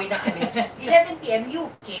 nag-aaway na kami. 11 PM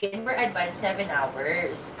UK and we're advanced 7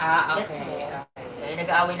 hours. Okay. That's more. Okay.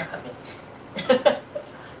 Nag-aaway na kami.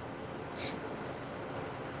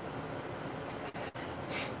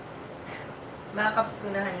 Mga kaps,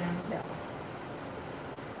 tunahan lang daw.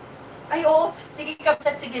 Ay, oo. Sige,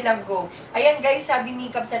 Kapsat, sige lang, go. Ayan, guys, sabi ni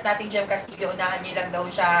Kapsat nating Jem Castillo, unahan niyo lang daw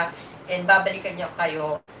siya and babalikan niyo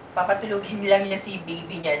kayo. Papatulugin lang niya si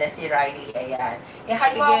baby niya na si Riley. Ayan.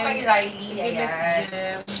 Hi mo ako kay Riley. Sige, ayan. Miss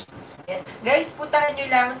Jem. Ayan. Guys, putahan niyo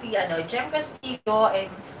lang si Jem Castillo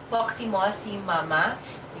and Foxy mo, si Mama.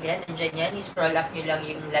 Ayan, nandyan yan. I-scroll up niyo lang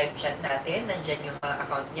yung live chat natin. Nandyan yung mga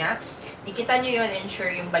account niya. Dikitan niyo yun,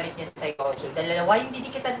 ensure yung balik niya sa'yo. So, dalawa yung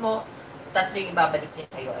didikitan mo, 3 yung ibabalik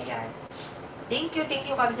niya sa'yo. Ayan. Thank you,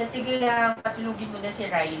 Kamsa. Sige lang, patulugin mo na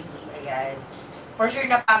si Riley. Ayan. For sure,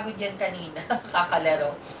 napagod yan kanina.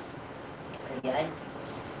 Kakalaro. Ayan.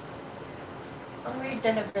 Ang weird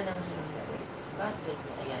talaga ng hinari. Bakit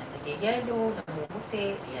ganyan? Ayan, nag-yellow,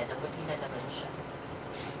 namumuti. Ayan, namuti na naman siya.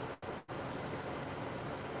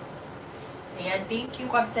 Ayan, thank you,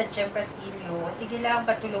 Kamsa Jem Castillo. Sige lang,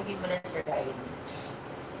 patulogin mo na si Riley.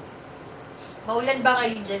 Maulan ba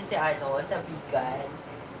ngayon dyan sa vegan?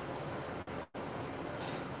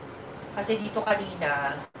 Kasi dito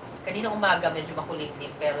kanina umaga medyo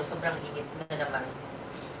makulimlim, pero sobrang init na naman.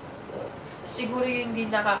 Siguro yun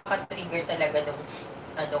din nakaka-trigger talaga ng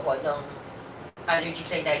ng allergic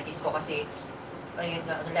rhinitis ko kasi ayun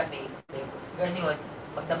nga, ang lamig. Ganyan,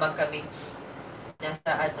 magdamag kami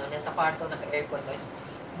nasa kwarto, naka-aircon,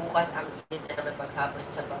 bukas ang init na naman maghapon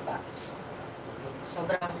sa baba.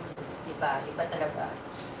 Sobrang iba talaga.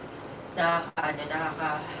 Nakaka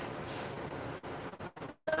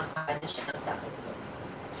siya ng sakit ko.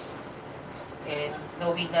 And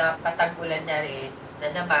knowing na patag-ulan na rin,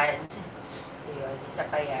 na naman, yun, isa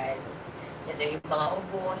pa yan. Yan na yung mga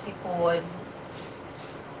ubo, sipon.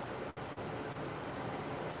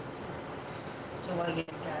 So,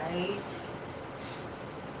 again guys.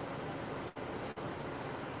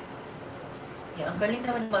 Yan, ang galing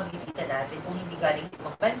naman ng mga bisita natin kung hindi galing sa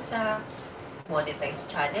ibang bansa, monetize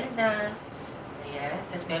channel na. Ayan.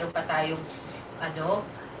 Tapos meron pa tayong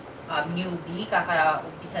newbie,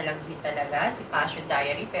 kaka-umpisa lang din talaga, si Passion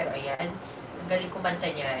Diary, pero ayan, ang galing kumanta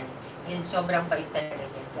niyan. Yan, sobrang bait talaga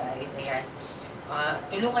niyan, guys. Ayan.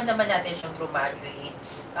 Tulungan naman natin siyang graduate.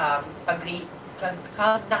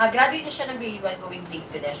 Nakagraduate na siya ng grade 1, going grade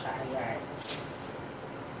 2 na siya. Ayan.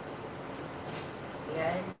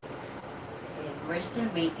 Ayan. And we're still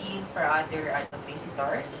waiting for other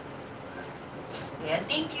visitors. Ayan.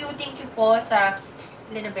 Thank you po sa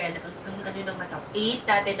ilan na ba yan? Ano ng mata? 8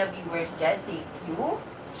 natin na viewers dyan. Thank you.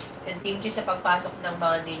 And thank you sa pagpasok ng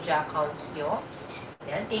mga ninja accounts nyo.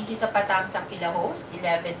 Ayan. Thank you sa patamsak kila host.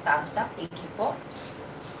 11 tamsak. Thank you po.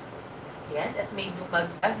 Ayan. At may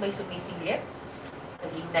dumagdag, may sumisilip.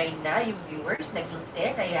 Naging 9 na yung viewers. Naging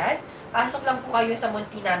 10. Ayan. Pasok lang po kayo sa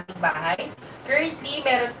munti naming bahay. Currently,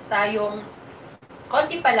 meron tayong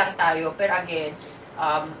konti pa lang tayo. Pero again,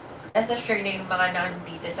 as assure na yung mga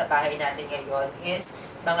nandito sa bahay natin ngayon is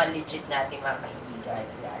mga legit nating mga kaibigan.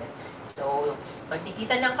 Ayan. So,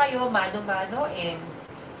 magdikita lang kayo, mano-mano, and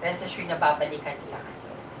rest assured na babalikan nila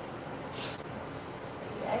kayo.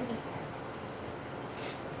 Ayan.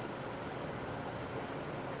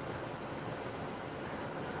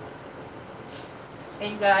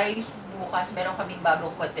 And guys, bukas meron kaming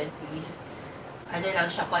bagong content, please. Ano lang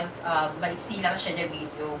siya, maiksi lang siya na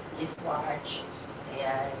video. Please watch.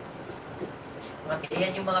 Ayan.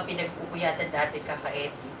 Ayan yung mga pinagpupuyatan natin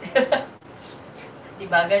kaka-edit.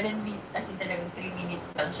 Diba? Ganun, as in talagang 3 minutes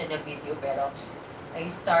lang siya na video. Pero, I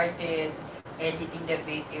started editing the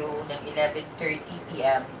video ng 11:30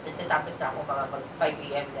 p.m. Kasi tapos na ako mga mag 5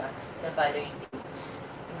 a.m. na the following day.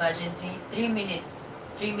 Imagine,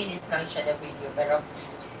 3 minutes lang siya na video. Pero,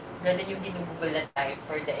 ganun yung ginugugol na time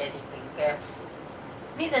for the editing. Kaya,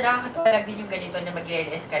 minsan nakakatawa lang din yung ganito na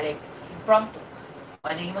mag-LS ka, like, impromptu.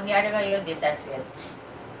 Ano yung mangyari ngayon, then that's it.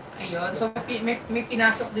 Ayun. So, may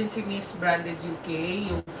pinasok din si Miss Branded UK,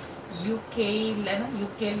 yung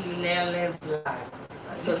ukulele vlog.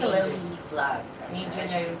 So, Ukulele vlog. Ninja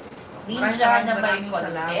niya yun. Ninja na may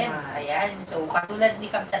content. Salamat. Ayan. So, katulad ni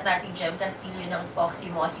Kamsat natin, Jem Castillo ng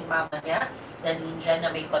Foxy Mossy Mama niya, na ninja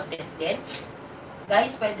na may content din.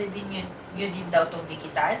 Guys, pwede din yun din daw itong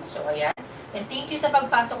dikitan. So, ayan. And thank you sa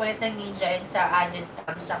pagpasok ulit ng Ninja and sa added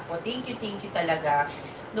thumbs up po. Thank you talaga.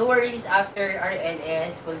 No worries, after our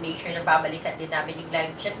LS, we'll make sure na babalikan din namin yung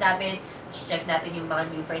live chat namin. Check natin yung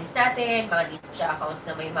mga new friends natin, mga Ninja account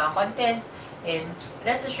na may mga contents. And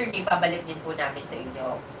rest assured, ibabalik din po namin sa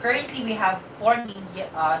inyo. Currently, we have 3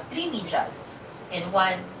 ninjas. And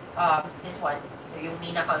this one, yung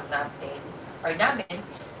main account natin, or namin,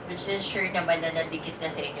 which is sure naman na nadikit na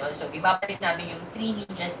sa inyo. So, ibabalik namin yung 3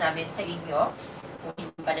 ninjas namin sa inyo, kung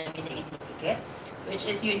hindi pa namin na ididikit. Which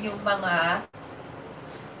is yun yung mga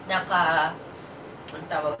ang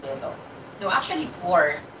tawag dito? No, actually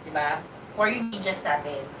 4, di ba? 4 yung ninjas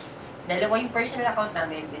natin. 2 yung personal account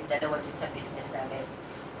namin, then 2 din sa business namin.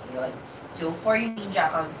 Ayun. So, 4 yung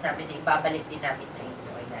ninja accounts namin na ibabalik din namin sa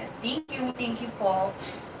inyo. Ayan. Thank you po.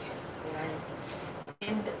 Ayan.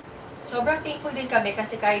 And, sobrang thankful din kami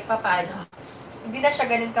kasi kahit papaano, hindi na siya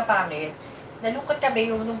ganun kapangit. Nalungkot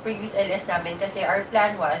kami yung nung previous LS namin kasi our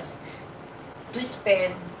plan was to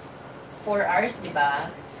spend 4 hours, di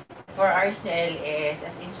ba? 4 hours na LS,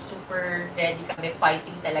 as in super ready kami,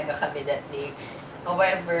 fighting talaga kami that day.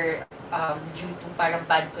 However, due to parang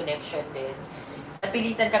bad connection din,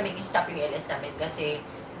 napilitan kami i-stop yung LS namin kasi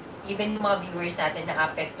even yung mga viewers natin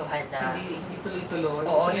naapektuhan na Hindi tuloy-tuloy.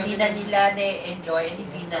 oo, So, hindi na nila na-enjoy,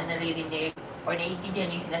 hindi na naririnig or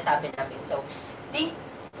naiintindihan yung sinasabi namin. So,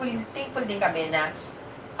 thankful din kami na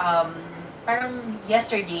parang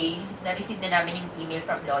yesterday, na-receive na namin yung email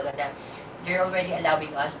from Lolo na they're already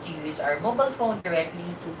allowing us to use our mobile phone directly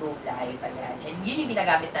to go live. Ayan. And yun yung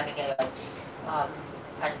ginagamit namin ngayon.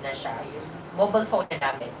 Ano na siya, yung mobile phone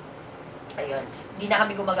na namin. Ayun. Hindi na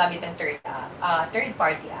kami gumagamit ng third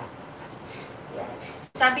party app. Ayan.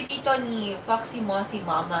 Sabi dito ni Foxy Mossy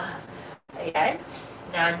Mama, ayan,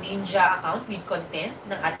 na ninja account with content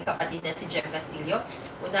ng ating kapatid na si Jem Castillo.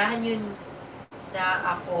 Unahan yun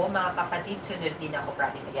na ako, mga kapatid, sunod din ako,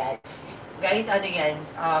 promise. Ayan. Guys, ano yan,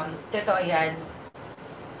 totoo yan,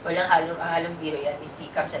 walang halong biro yan,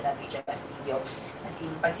 isikap sa dati Jem Castillo. As in,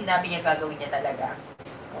 pag sinabi niya, gagawin niya talaga.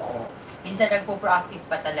 Oo. Minsan nagpo-proactive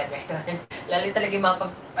pa talaga yan. Lalo talaga yung mga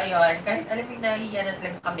ayun, kahit alam mo, nahihiya na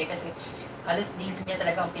talaga kami kasi halos daily niya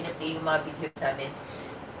talaga ang pinaplay yung mga videos namin.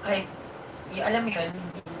 Kahit, alam mo yun,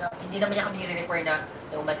 hindi naman niya kami nire-require na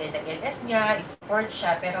umattend ng LS niya, i-support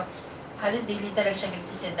siya, pero halos daily talaga siya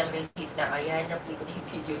nagsisend ng receipt na, ayan, na-play ko na yung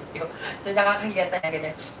videos niyo. So, nakakahiya talaga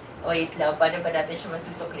na, wait lang, paano ba natin siya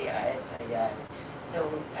masusuklian? So, ayan. So,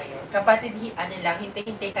 ayan. Kapatid,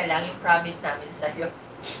 hintay-hintay ka lang yung promise namin sa'yo.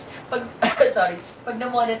 Pag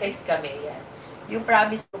na-monetize kami, yan. Yung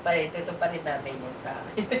promise ko pa rin, ito pa rin namin yung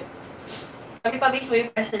promise. Kami pa mismo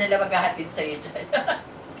yung personal na maghahatid sa'yo dyan.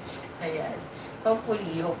 Ayan.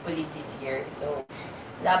 Hopefully this year. So,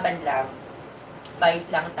 laban lang. Fight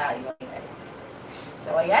lang tayo. Ayan.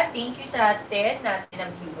 So, ayan, thank you sa 10 natin na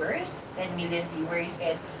viewers, 10 million viewers,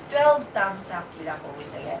 and 12 thumbs up kila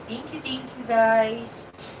host. Ayan, thank you guys.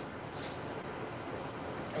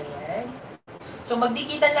 Ayan. So,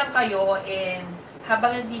 magdikitan lang kayo, and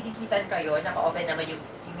habang nagdidikitan kayo, naka-open naman yung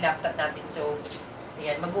laptop namin. So,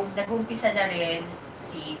 ayan, nag-umpisa na rin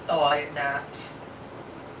si Tol na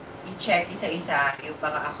i-check isa-isa yung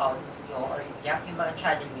mga accounts nyo or yung mga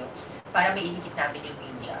channel nyo para maidikit namin yung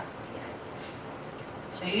ninja. Ayan.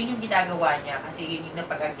 So, yun yung ginagawa niya kasi yun yung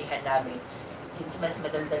napag-aglihan namin. Since mas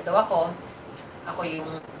madaldal daw ako yung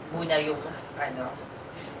muna yung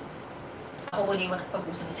ako muna yung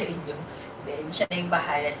makapag-usap sa inyo. Then, siya na yung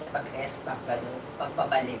bahala sa pag-S-back, sa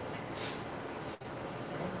pagpabalik.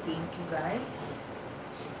 Thank you, guys.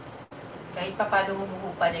 Kahit pa paano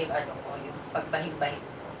humuhupa na yung yung pagbahing-bahing ko.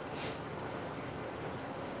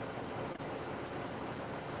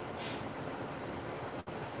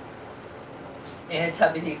 Ayan,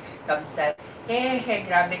 sabi ni Kamsat,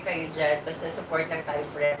 grabe kayo dyan. Basta support lang tayo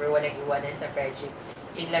forever. Walang iwanan sa friendship.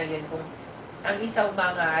 Yun lang yun. Kung ang isang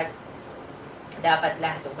mga dapat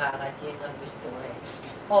lahat umangat, yun ang gusto eh.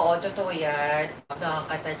 Oo, totoo yan.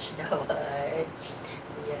 Nakaka-touch naman.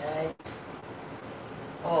 Yan.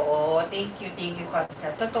 Oo, thank you,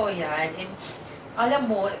 Kamsat. Totoo yan. And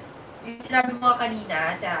alam mo, sinabi mo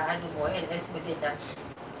kanina sa LS mo din na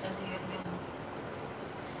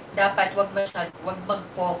dapat wag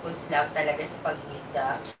mag-focus lang talaga sa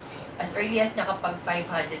pag-iisda. As early as nakapag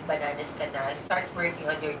 500 bananas ka na, start working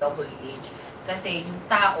on your WH. Kasi yung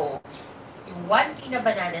tao, yung 1K na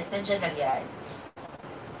bananas, nandiyan lang yan.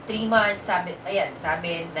 3 months, sa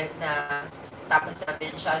amin, tapos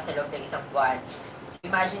namin siya sa loob ng isang buwan. So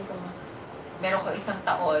imagine kung meron ka isang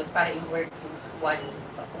taon para i-work yung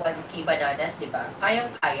 1K bananas, di ba?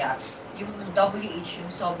 Kayang-kaya. Yung WH,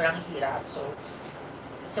 yung sobrang hirap. So,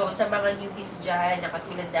 sa mga newbies dyan, na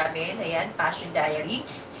katulad namin, ayan, Passion Diary.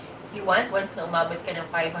 If you want, once na umabot ka ng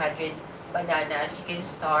 500 bananas, you can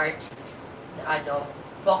start,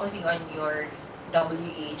 focusing on your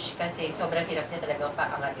WH kasi sobrang hirap niya talagang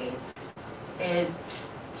paangatin. And,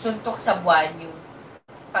 suntok sa buwan yung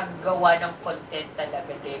paggawa ng content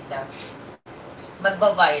talaga din na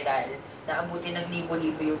magba-viral, na abutin ng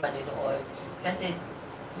libo-libo yung manonood. Kasi,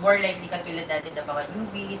 more likely katulad natin ng mga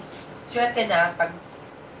newbies, swerte na pag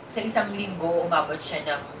sa isang linggo, umabot siya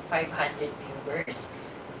ng 500 viewers.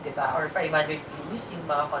 Diba? Or 500 views yung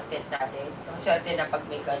mga content natin. Ang swerte na pag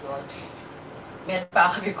may ganun. Meron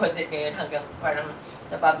pa kami content ngayon hanggang parang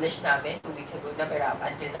na-publish namin 2 weeks ago na pero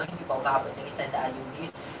until now hindi pa umabot ng 100 yung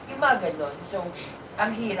views. Yung mga ganun. So,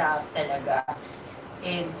 ang hirap talaga.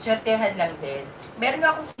 And swertehan lang din. Meron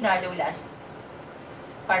nga akong sinalo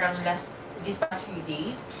this past few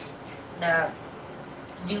days na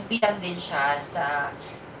yung bilang din siya sa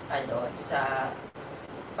sa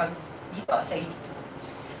YouTube.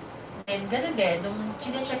 And gano'n din, nung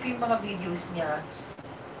chinecheck ko yung mga videos niya,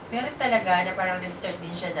 meron talaga na parang nag-start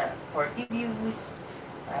din siya na 40 views,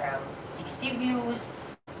 parang 60 views,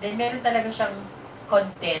 then meron talaga siyang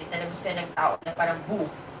content na nagustuhan ng tao na parang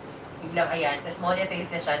boom, biglang ayan, tapos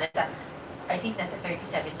monetize na siya, I think nasa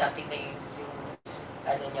 37 something na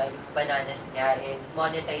yung bananas niya, and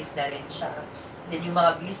monetize na rin siya. Then yung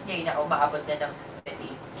mga views niya, umaabot na ng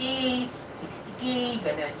 28K, 60K,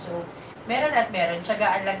 ganun. So, meron at meron.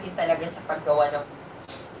 Tiyagaan lang din talaga sa paggawa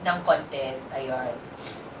ng content. Ayun.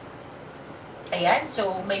 Ayan.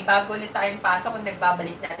 So, may bago ulit tayong pasok kung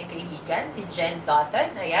nagbabalik natin kaibigan, si Jen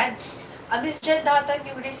Dotton. Ayan. Miss Jen Dotton,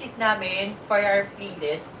 yung receipt namin for your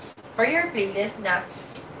playlist na,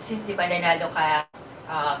 since di ba nanalo ka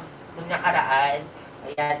nung nakaraan.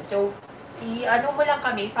 Ayan. So, follow mo lang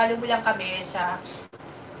kami sa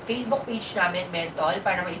Facebook page namin, MenThol,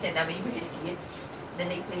 para ma-send namin yung receipt. Then,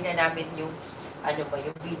 i-play na namin yung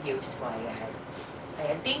videos mo. Ayan.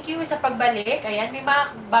 Ayan. Thank you sa pagbalik. Ayan. May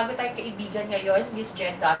mga bago tayong kaibigan ngayon, Miss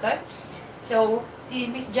Jen Dotton. So, si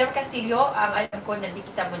Miss Jem Casillo, ang alam ko,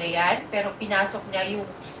 nandikita mo na yan, pero pinasok niya yung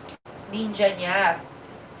ninja niya.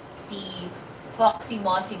 Si Foxy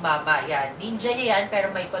Mossy Mama. Ayan. Ninja niya yan, pero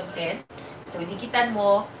may content. So, dikitan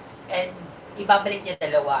mo, and ibabalik niya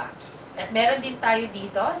dalawa. At meron din tayo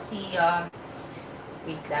dito,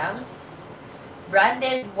 wait lang,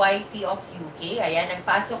 Branded Wifey of UK. Ayan,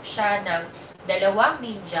 nagpasok siya ng 2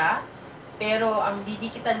 ninja, pero ang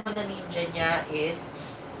didikitan mo na ninja niya is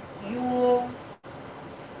yung,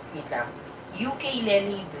 wait lang, UK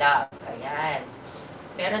Lely Vlog. Ayan.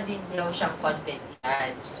 Meron din daw siyang content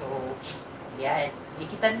yan. So, ayan.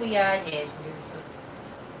 Dikitan mo yan, and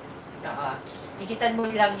dikitan mo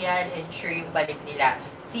lang yan, and sure yung balik nila.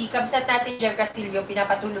 Si Kamsat natin, Jem Castillo,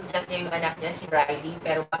 pinapatulog lang niya yung anak niya, si Riley,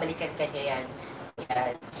 pero babalikan ka niya yan.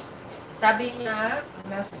 Ayan. Sabi niya,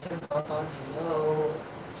 Nasa dyan po, hello.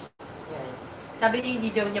 yan. Sabi niya, hindi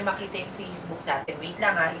daw niya makita yung Facebook natin. Wait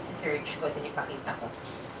lang ha, isi-search ko, din ipakita ko.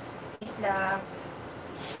 Wait lang.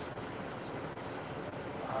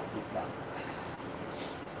 Wait lang.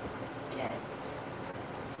 Ayan.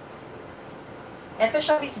 Ito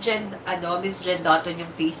siya, Miss Jen Dotton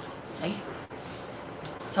yung Facebook. Ay.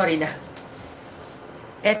 Sorry na.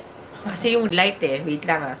 Kasi yung light wait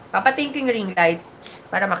lang ha. Papating ko yung ring light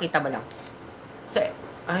para makita mo lang. So,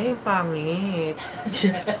 ay, pangit.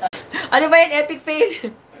 Ano ba yan? Epic fail.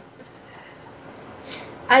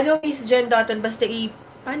 Ano, Miss Jen Dotton? Basta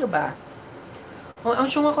paano ba? Oh, ang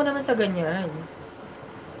syunga ko naman sa ganyan.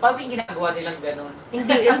 Paano yung ginagawa nilang gano'n?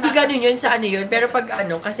 Hindi ganun yun sa ano yun. Pero pag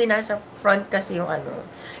kasi nasa front kasi yung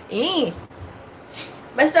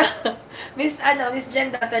Basta, Miss Jen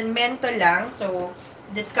Dotton, MenThol lang. So,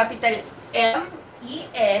 that's capital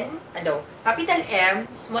M-E-N, capital M,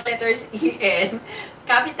 small letters E-N,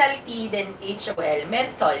 capital T, then H-O-L,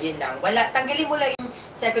 MenThol, yun lang. Tanggalin mo lang yung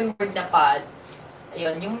second word na pod.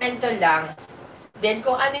 Ayun, yung MenThol lang. Then,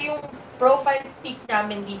 kung ano yung profile pic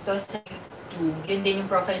namin dito sa YouTube, yun din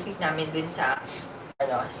yung profile pic namin dun sa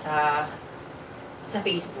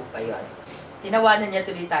Facebook, ayun. Tinawanan niya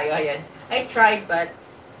tuloy tayo, ayun. I tried, but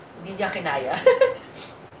hindi niya kinaya.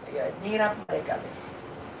 Ayun, nahirapan pa rin kami.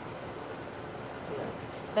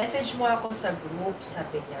 Message mo ako sa group,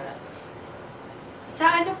 sabi niya.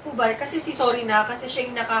 Sa ano po ba? Kasi sorry na, kasi siya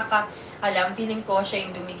yung nakakaalam. Feeling ko siya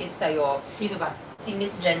yung dumikit sa'yo. Sino ba? Si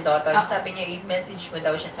Miss Jen Dotton. Sabi niya, i-message mo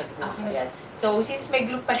daw siya sa group. Okay. Ayan. So, since may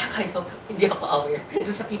group pala kayo, hindi ako aware.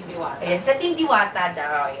 Ito sa Team Diwata. Ayan, sa Team Diwata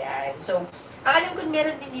daw. Ayan. So, ang alam ko,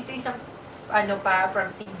 meron din dito isang, from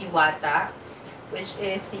Team Diwata, which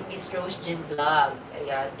is si Miss Rose Jen Vlogs.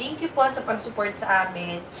 Ayan. Thank you po sa pag-support sa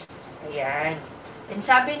amin. Ayan. And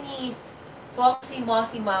sabi ni Foxy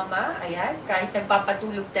Mossy Mama, ayan, kahit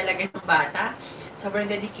nagpapatulog talaga ng bata, sobrang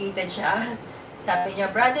dedicated siya. Sabi niya,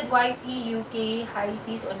 branded wifey, UK, high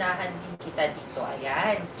seas, unahan din kita dito.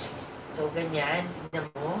 Ayan. So, ganyan. Tignan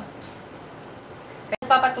mo. Kahit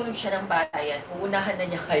nagpapatulog siya ng bata, ayan, uunahan na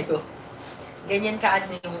niya kayo. Ganyan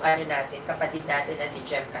yung natin, kapatid natin na si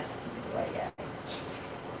Jem Castillo. Ayan.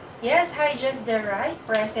 Yes, hi, just the right.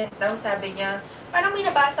 Present daw, sabi niya. Parang may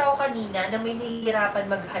nabasa ko kanina na may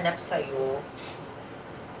nahihirapan maghanap sa'yo.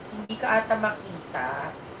 Hindi ka ata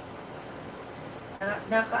makita.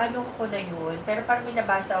 Nakaano ko na yun. Pero parang may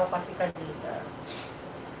nabasa ko kasi kanina.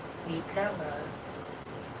 Wait lang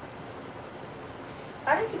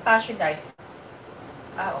Parang si Passion Dai.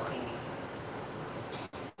 Okay.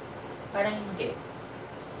 Parang hindi.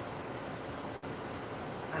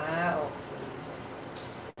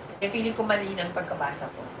 Okay. Feeling ko mali ng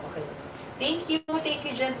pagkabasa ko. Okay. Thank you,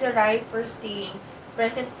 Just the Right, for staying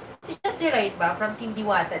present. Si Just the Right ba? From Team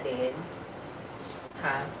Diwata din?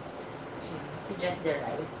 Ha? Si Just the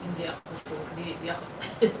Right? Hindi ako sure. Hindi ako.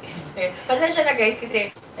 Pasensya na guys, kasi,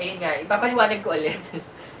 ayun nga, ipapaliwanag ko ulit.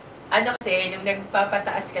 Kasi, nung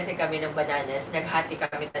nagpapataas kasi kami ng bananas, naghati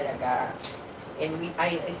kami talaga. And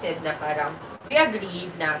I said na parang, we agreed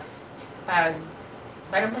na parang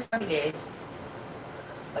mas mabilis,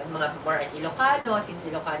 pag mga more Ilocano, since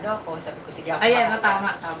Ilocano ako, sabi ko, sige ako. Ayan,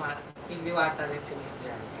 tama. Team Diwata rin si Miss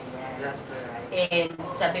Jazz. Just the right. And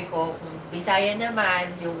sabi ko, kung Bisaya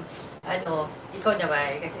naman, yung, ikaw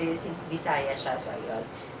naman, kasi since Bisaya siya, so ayun,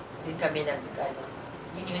 din kami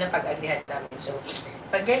yun yung napag-agrihan namin. So,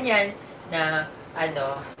 pag ganyan, na,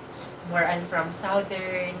 more from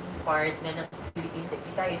southern part na ng Philippines,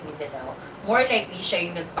 Visayas, Mindanao, more likely siya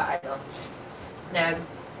yung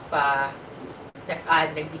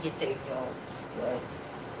nagdikit sa inyo. Yun.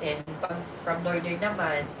 And pag from northern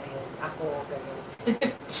naman, ayun, ako, ganun.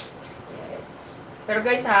 Yan. Pero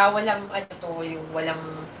guys walang yung walang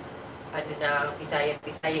Bisaya,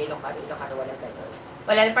 Ilocano, walang ganun.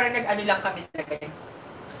 Wala, parang lang kami talaga.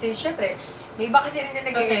 Kasi syempre, may iba kasi rin na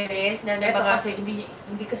nag-LS na mga... kasi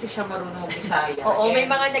hindi kasi siya marunong Bisaya. Oo, may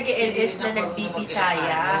mga nag-LS na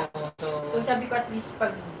nagbibisaya. So sabi ko at least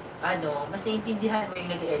pag mas naiintindihan mo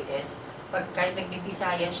yung nag-LS, pag kahit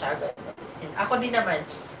nagbibisaya siya, gano'n. Ako din naman,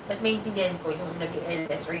 mas maintindihan ko yung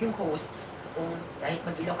nag-LS or yung host, kung kahit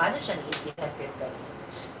mag-Ilocano siya, naiintindihan ko yung gano'n.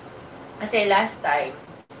 Kasi last time,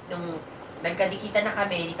 nung nagkadikita na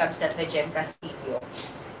kami ni Kabsat na Jem Castillo,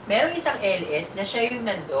 merong isang LS na siya yung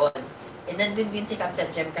nandun. And nandun din si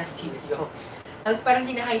Kabsat Jem Castillo. Tapos parang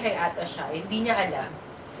hinahay-hay ata siya, hindi niya alam.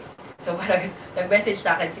 So parang nag-message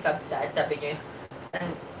sa akin si Kabsat, sabi niya,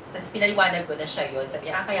 tapos pinaliwanag ko na siya yun.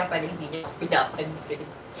 Sabi niya, kaya pala hindi niya ako pinapansin.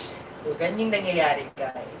 So, ganyan nangyayari,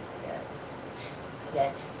 guys.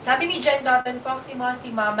 Ayan. Sabi ni Jen Dotton Fox, si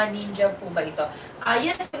Mama Ninja po ba ito?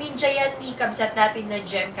 Yes, ninja yan ni kabsat natin na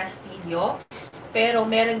Gem Castillo. Pero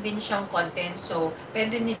meron din siyang content, so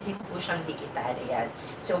pwede din po siyang dikitan. Ayan.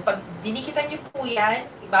 So pag dinikitan niyo po yan,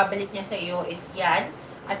 ibabalik niya sa iyo is yan.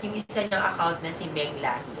 At yung isa niyang account na si Meng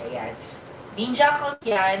Lahi. Ayan. Ninja account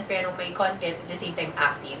yan, pero may content at the same time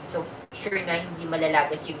active. So sure na hindi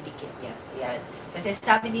malalagas yung dikit niya. Ayan. Kasi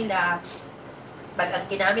sabi nila, pag ang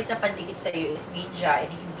ginamit na pandikit sa iyo is ninja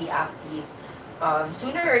and hindi active,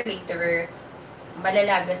 sooner or later,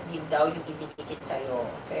 malalagas din daw yung ididikit sa iyo.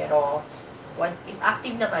 Pero, if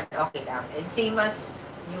active naman, okay lang. And same as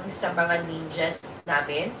yung sa mga ninjas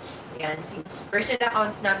namin, yan, since personal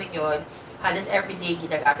accounts namin yon, halos everyday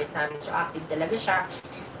ginagamit namin. So, active talaga siya.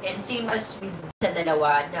 And same as with sa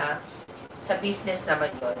dalawa na sa business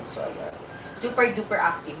naman yon. So, yun. Super duper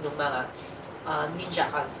active ng mga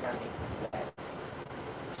ninja accounts namin.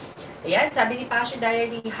 Ayan, sabi ni Passion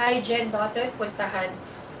Diary, hi Jen, daughter,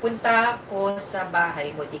 punta ko sa bahay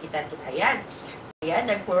mo, dikitan kita. Ayan,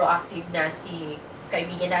 nag-proactive na si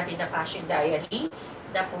kaibigan natin na Passion Diary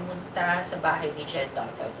na pumunta sa bahay ni Jen,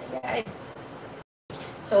 daughter. Ayan.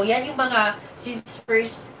 So, yan yung mga, since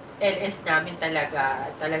first LS namin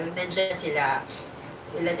talagang nandiyan sila.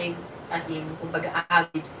 Sila na yung, as in, kumbaga,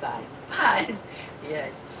 avid fan. Ayan.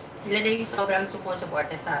 Sila na yung sobrang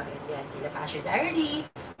sumusuporta sa amin. Yan, sila Passion Diary,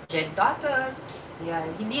 Jen Dotton. Yan.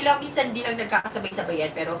 Hindi lang nagkakasabay-sabay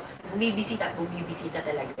yan, pero bumibisita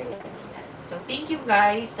talaga yan. Yan. So, thank you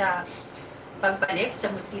guys sa pagbalik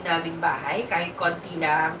sa munti naming bahay. Kahit konti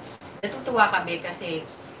lang. Natutuwa kami kasi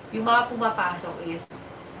yung mga pumapasok is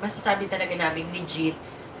masasabi talaga namin legit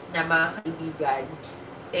na mga kaibigan.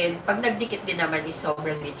 And pag nagdikit din naman is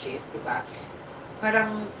sobrang legit, diba?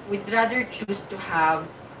 Parang we'd rather choose to have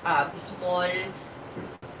small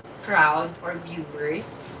crowd or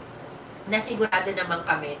viewers na sigurado naman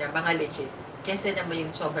kami na mga legit. Kasi naman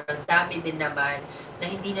yung sobrang dami din naman na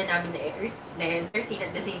hindi na namin na-entertain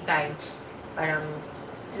at the same time. Parang,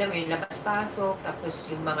 alam mo yun, labas-pasok, tapos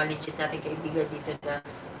yung mga legit natin kaibigan dito na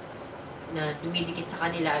dumidikit sa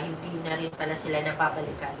kanila, hindi na rin pala sila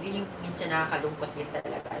napapalikan. Yun yung minsan nakakalungkot din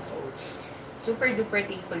talaga. So, super duper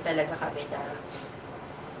thankful talaga kami na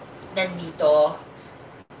nandito.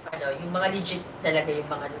 Yung mga legit talaga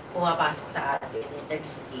yung mga pumapasok sa atin and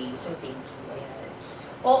nag-stay. So, thank you. Ayan.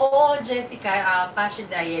 Oo, Jessica, Passion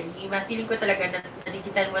Diary. Feeling ko talaga na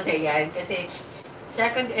nadikitan mo na yan. Kasi,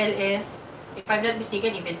 second LS, if I'm not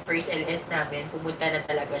mistaken, even first LS namin, pumunta na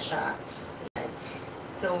talaga siya. Ayan.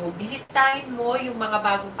 So, bisitahin mo yung mga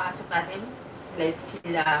bagong pasok natin. Like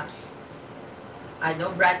sila,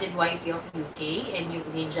 Brandon Wifey of UK and yung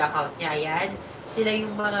Ninja account niya. Ayan. Sila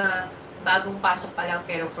yung mga bagong pasok pa lang,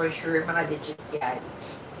 pero for sure, mga legit yan.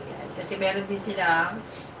 Ayan. Kasi meron din silang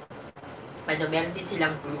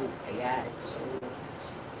group. Ayan. So,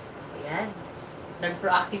 ayan.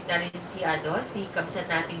 Nag-proactive na rin si kabsat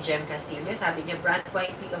nating Gem Castillo. Sabi niya, Brand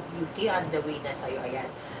Wifey of UK on the way na sa'yo. Ayan.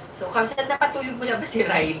 So, kabsat, napatulog mo na ba si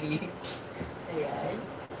Riley? Ayan.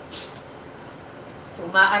 So,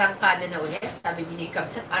 maarangkada na ulit. Sabi ni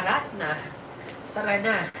kabsat, arat na. Tara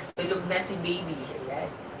na. Tulog na si baby.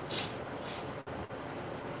 Ayan.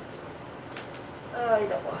 Ay,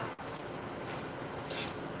 nako.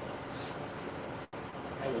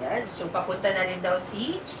 Ayan. So, papunta na rin daw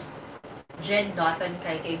si Jen Dotton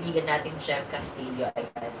kay kaibigan nating Gem Castillo.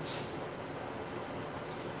 Ayan.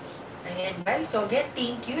 Ayan, guys. So, again,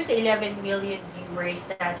 thank you sa 11 million viewers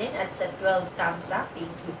natin at sa 12 thumbs up.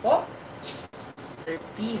 Thank you po.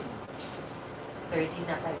 13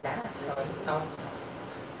 na pala. 12 thumbs up.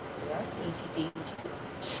 Ayan. Thank you.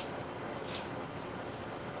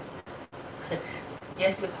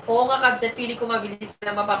 Yes, oo nga, Kabs, at feeling ko mabilis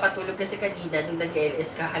na mapapatulog kasi kanina nung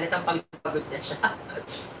nag-LS ka, halatang pagod na siya.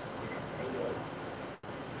 Ayun.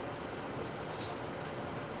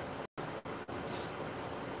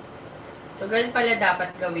 So, ganun pala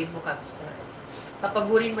dapat gawin mo, Kabs.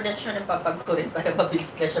 Papagurin mo na siya ng papagurin para mabilis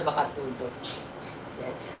na siya makatulog.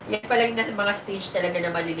 Yan. Yan pala yung mga stage talaga na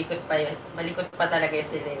malikot pa talaga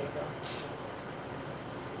sila. No?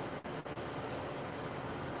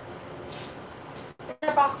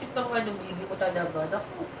 Napakakit ng baby ko talaga.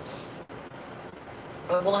 Naku.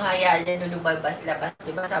 Huwag mong hayaan yan nung lumabas-labas.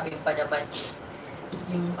 Diba sabi pa naman,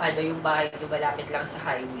 yung bahay nyo malapit lang sa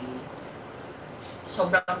highway.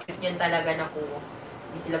 Sobrang cute yan talaga na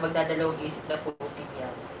hindi sila magdadalawang isip na puputin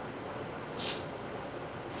yan.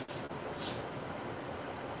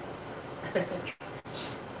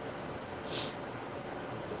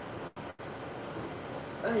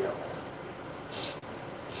 Ay, ako.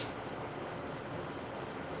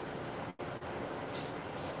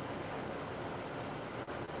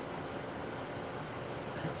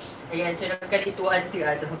 Ayan, so nagkalituan si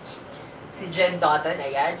Jen Dotton,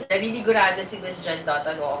 ayan. So naninigurado si Miss Jen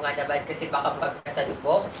Dotton, oo nga naman, kasi baka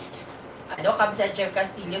pagkasalubong. Kamsa Jem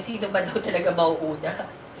Castillo, sino ba daw talaga mauuna?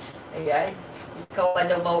 Ayan. Ikaw ba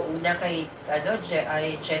daw mauuna kay,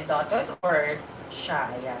 Jen Dotton or siya?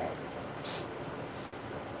 Ayan.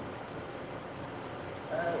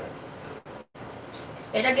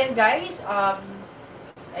 And again, guys,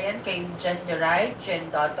 ayan, kay Just the Right, Jen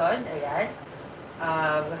Dotton, ayan.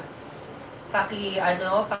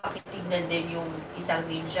 Pakitignan din yung isang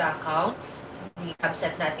ninja account ni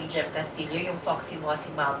Kamsat natin Jem Castillo, yung Foxy Mo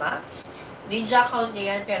si Mama. Ninja account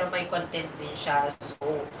niya yan, pero may content din siya.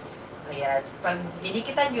 So, ayan. Pag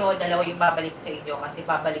dinikitan nyo, dalawa yung babalik sa inyo kasi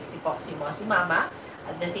babalik si Foxy Mo si Mama.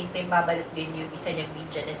 At the same time, babalik din yung isa niyang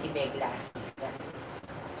ninja na si Megla.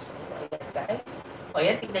 So, ayan guys. O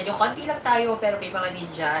yan, tignan nyo. Konti lang tayo, pero may mga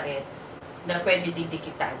ninja na pwede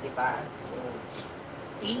didikitan, di ba? So,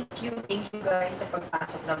 thank you guys sa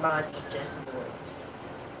pagpasok ng mga ninjas mo.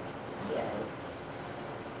 Ayan.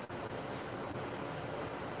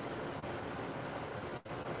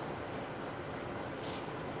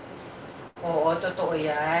 Oo, totoo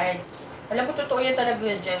yan. Alam mo, totoo yan talaga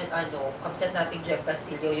yun, Kamsat natin Jem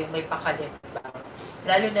Castillo, yung may pakalimbang.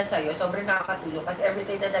 Lalo na sa'yo, sobrang nakakatulong kasi every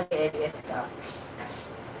time na nag-LS ka.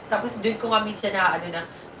 Tapos doon ko nga minsan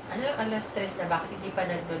stress na bakit hindi pa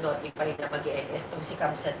nag-notify na mag-LS nung si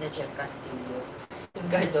Kamsat na Jem Castillo. Yung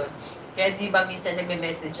gano'n. Kaya di ba minsan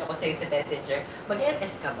nagme-message ako sa'yo sa messenger,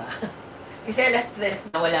 mag-LS ka ba? Kasi alas stress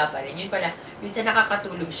na wala pa rin. Yun pala, minsan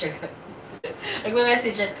nakakatulog siya.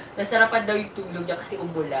 Nagme-message siya, nasarapan daw yung tulog niya kasi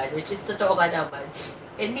umulan, which is totoo ka naman.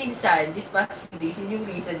 And minsan, this past few days, yun yung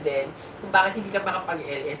reason din kung bakit hindi ka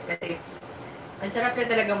makapag-LS. Kasi, ang sarap na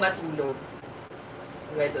talaga matulog.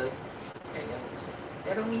 Gano'n. Ayun. So,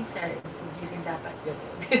 pero minsan, hindi rin dapat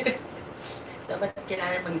gano'n. Dapat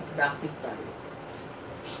kailangan maging productive tayo.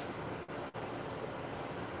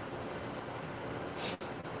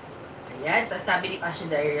 Ayan, tapos sabi ni Passion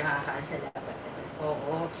Diary, salamat.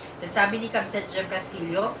 Oo. Tapos sabi ni Kamsat Jem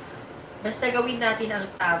Castillo, basta gawin natin ang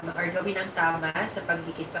tama or gawin ang tama sa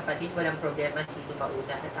pagdikit kapatid, walang problema sino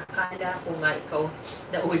mauna. At akala ko nga ikaw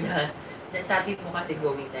nauna. Nasabi mo kasi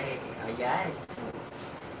gawin na Ayan. So,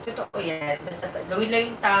 totoo yan. Basta gawin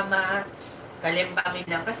lang yung tama, kalembangin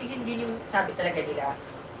lang. Kasi yun din yung sabi talaga nila.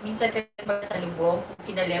 Minsan kapag sa lubong,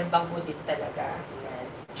 kinalembang mo din talaga. Ayan.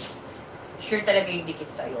 Sure talaga yung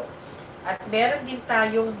dikit sa'yo. At meron din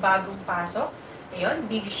tayong bagong pasok. Ayun,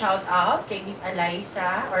 big shout out kay Miss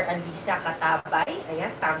Alisa Katabay.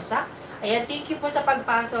 Ayan, Kamsa. Ayan, thank you po sa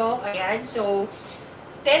pagpasok. Ayan, so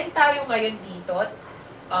 10 tayo ngayon dito.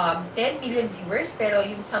 10 million viewers, pero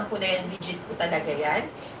yung 10 na yan, legit po talaga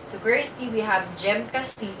yan. So currently, we have Jem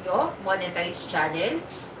Castillo, monetized channel.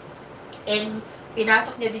 And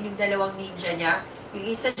pinasok niya din yung dalawang ninja niya. Yung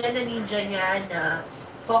isa dyan na ninja niya na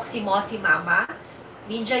Foxy Mossy Mama.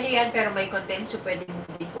 Ninja niya yan, pero may content, so pwede mo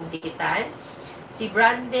din pong dikitan. Si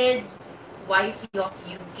Branded Wifey of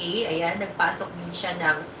UK, ayan, nagpasok din siya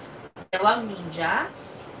ng dalawang ninja.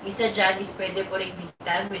 Isa dyan is pwede mo rin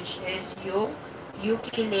dikitan, which is yung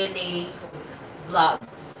Ukulele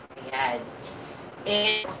Vlogs. Ayan.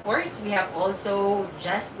 And of course, we have also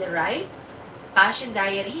Just the Right, Passion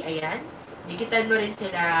Diary, ayan. Dikitan mo rin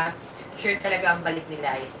sila, sure talaga ang balik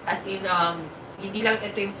nila. As in, hindi lang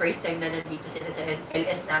ito yung first time na nandito sila sa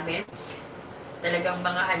LS namin. Talagang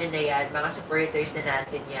mga na yan, mga supporters na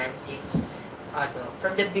natin yan since,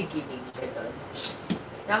 from the beginning.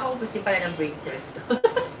 Nakakaubos din pala ng brain cells to.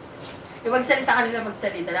 Yung magsalita ka nila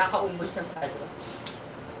magsalita, nakakaubos ng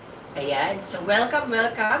Ayan, so welcome.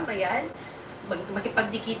 Ayan,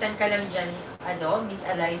 makipagdikitan ka lang dyan, Miss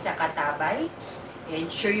Alisa Katabay. And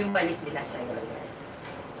sure yung balik nila sa'yo. Ayan.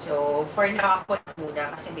 So, for now, ako muna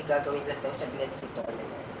kasi may gagawin lang daw sa Glens ito.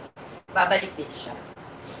 Babalik din siya.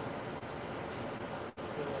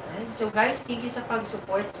 So guys, thank you sa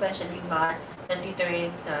pag-support, especially yung mga nandito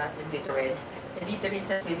rin sa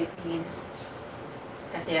Philippines.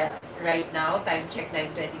 Kasi right now, time check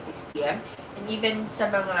 9:26 p.m. And even sa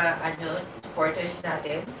mga supporters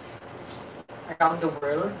natin around the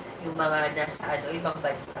world, yung mga nasa ibang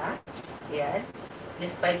bansa. Yan.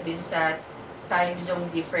 Despite dun sa time zone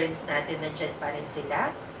difference natin, nandyan pa rin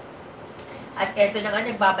sila. At eto na nga,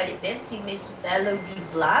 nagbabalik din si Miss Melody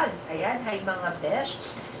Vlogs. Ayan, hi mga besh.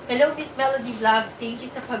 Hello, Miss Melody Vlogs. Thank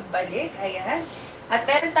you sa pagbalik. Ayan. At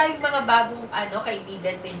meron tayong mga bagong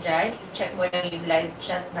kaibigan din dyan. I-check mo lang yung live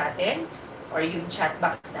chat natin or yung chat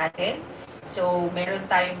box natin. So, meron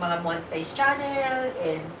tayong mga monetized channel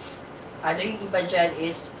and yung iba dyan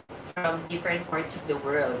is from different parts of the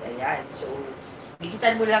world. Ayan. So,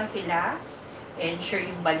 dikitan mo lang sila ensure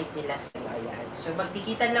yung balik nila sa'yo. Ayan. So,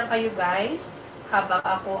 magdikitan lang kayo guys habang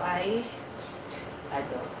ako ay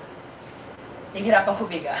nahihirapan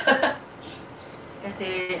humiga.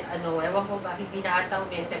 Kasi, ewan ko ba, hindi na ata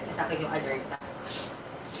umenter sa akin yung alerta.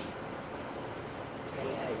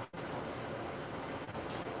 Ayan.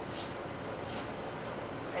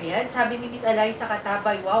 Ayan, sabi ni Miss Alay sa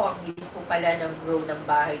Katabay, wow, ang bilis po pala ng grow ng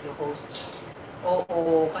bahay yung host.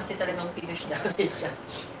 Oo, kasi talagang pinush namin siya.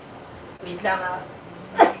 Wait lang ah.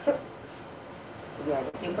 Ayan,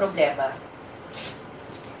 ito yung problema.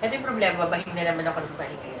 Ito yung problema, bahing na naman ako ng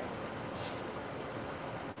bahing ngayon.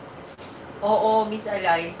 Oo, Miss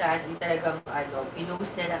Alay, sabi talagang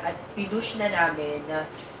pinush na namin na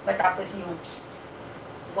matapos yung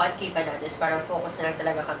 1K bananas, parang focus na lang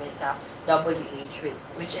talaga kami sa WH,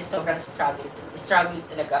 which is sobrang struggling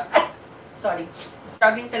talaga.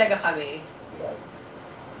 Struggling talaga kami.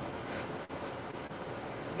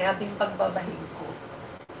 Grabe yung pagbabahing ko.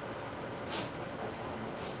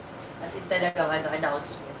 As in talagang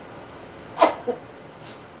announcement.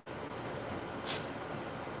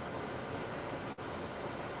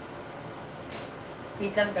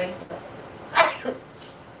 Wait lang guys.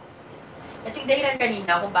 Ito yung dahilan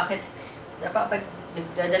kanina kung bakit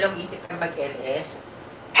nagdadalawang isip ka mag-LS.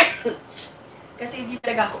 Kasi hindi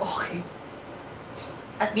talaga ako okay.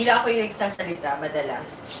 At bila ako yung nagsasalita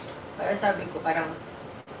madalas, parang sabi ko, parang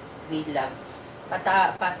wait lang,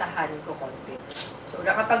 patahanin ko konti. So,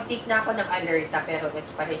 nakapag-take na ako ng alerta, pero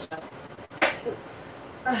ito pa rin siya.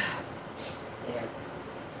 Ayan.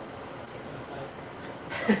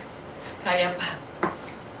 Kaya pa.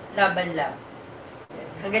 Laban lang.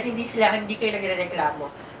 Hanggat hindi kayo nagre-reklamo.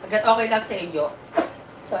 Hanggat okay lang sa inyo.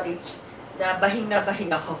 Sorry. Nabahing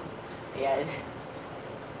ako. Ayan.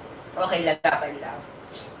 Okay lang, laban lang.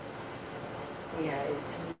 Ayan.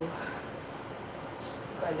 So, hindi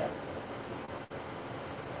ko alam.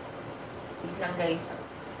 Wait lang guys.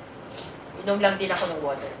 Inom lang din ako ng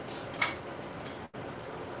water.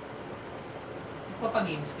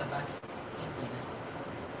 Papag-games ka ba? Hindi na.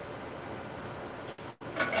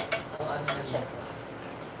 O ano na siya?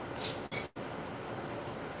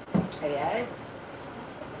 Ayan.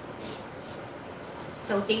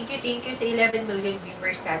 So, thank you sa 11 million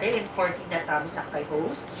viewers natin and 14 na thumbs up kay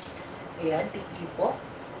host. Ayan, thank you po.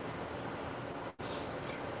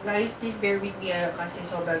 Guys, please bear with me kasi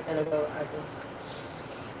sobrang talaga,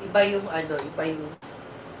 iba yung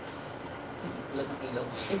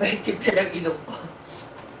timpla ng ilong ko.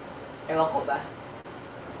 Ewan ko ba?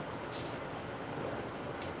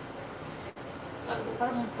 Sabi ko,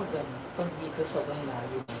 parang pag dito sobrang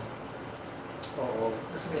layo. Oo.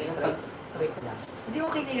 Gusto ko yung pag-trip lang. Hindi,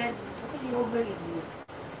 okay na yan. Okay na, huwag mali mo.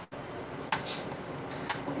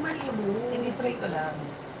 Huwag mali mo. Hindi, try ko lang.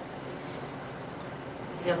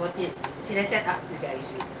 Tignan mo, sinaset up ko guys.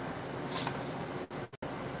 Wait.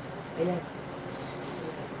 Ayan.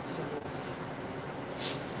 So,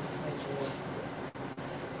 Medyo...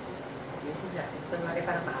 yes na. Ito nga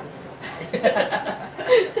parang maalis lang.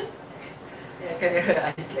 Kaya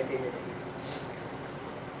maalis lang ganyan.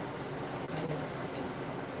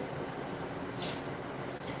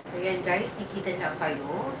 Ayan guys, nakita na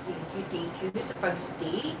kayo. Thank you sa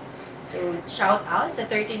pag-stay. So, shout out sa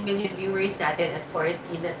 13 million viewers natin at 14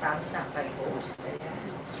 na thumbs up kay host.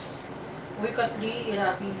 Ayan. Uy, Katli,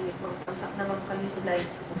 mag-thumbs up naman kayo sa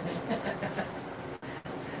live.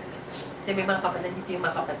 Kasi may mga kapatid, nandito yung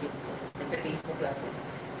mga kapatid ko. Nagka-Facebook lang sila.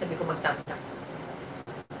 Sabi ko mag-thumbs up.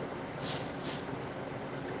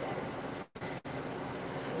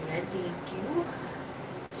 Ayan, thank you.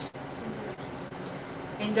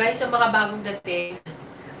 And guys, sa mga bagong dating,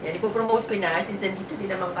 yan, ipopromote ko na since nandito din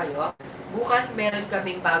naman kayo. Bukas meron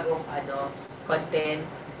kaming bagong content.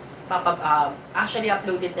 Actually,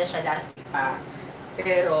 uploaded na siya last week pa.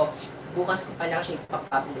 Pero, bukas ko pa lang siya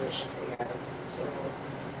ipapublish. Ayan. So,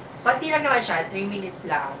 pati lang naman siya, 3 minutes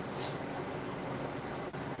lang.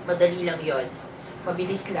 Madali lang yon.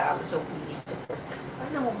 Mabilis lang. So, please support.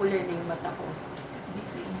 Parang namumula na yung mata ko. Hindi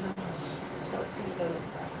sa inyo. So, sige lang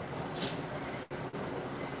pa.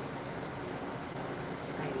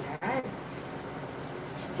 Ayan.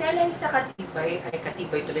 Si Alay sa Katabay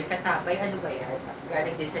ano ba yan?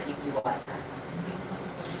 Galing din sa Tibiwata. Hindi ko kasi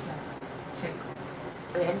pag sa check.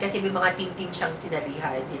 Ayan, kasi may mga ting-ting siyang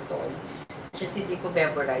sinalihan, si Tol. Just hindi ko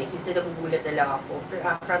memorize. Minsan nagugulat na lang ako.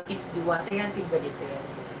 From Tibiwata yan, Tibalito yan.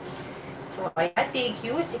 So, ayan, thank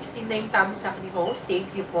you. 69 thumbs up ni host.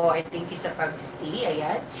 Thank you po and thank you sa pag-stay.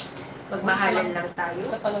 Ayan. Magmahalan lang tayo.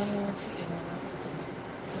 Isa pa lang yung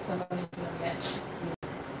yan.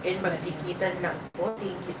 And magdikitan lang po.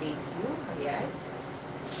 Thank you. Ayan.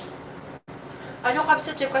 Ano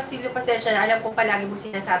Kapsa Chip Castillo, pasensya na. Alam ko palagi mo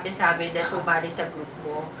sinasabi sa amin na sumali sa group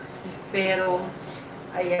mo. Pero,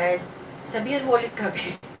 ayan, sabihan mo ulit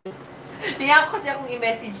kami. Tingnan ko kasi akong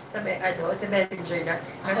i-message sa, sa messenger na.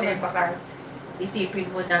 Kasi baka isipin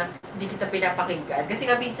mo na hindi kita pinapakinggan. Kasi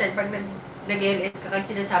nga minsan, pag nag-LS ka, kahit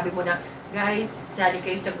sinasabi mo na, guys, sali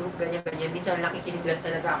kayo sa group, ganyan-ganyan. Minsan nakikinig lang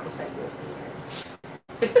talaga ako sa iyo.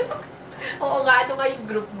 Oo nga, ano nga yung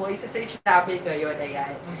group mo? Isa-search namin ngayon,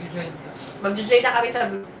 ayan. Mag-join ka. Mag-join na kami sa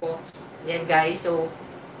group ko. Ayan guys, so,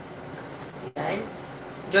 ayan.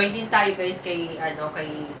 Join din tayo guys kay, kay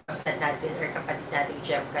kapsat natin or kapatid natin,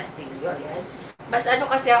 Jem Castillo, ayan. Mas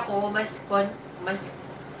kasi ako, mas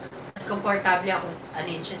komportable ako,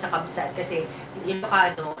 siya sa kapsat kasi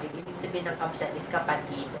Ilocano, ibig sabihin ng kapsat is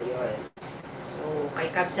kapatid, ayun. So, kay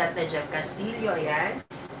kapsat na Jem Castillo, ayan.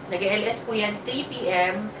 Nag-LS po yan 3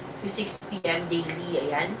 p.m. to 6 p.m. daily,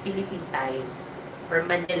 ayan, Philippine time or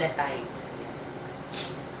Manila time.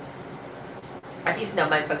 As if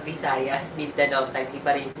naman pag Visayas, Mindanao time,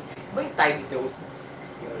 iba rin. Iba yung time zone.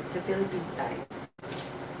 Yun, so Philippine time.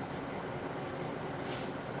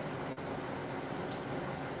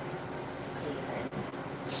 Ayan.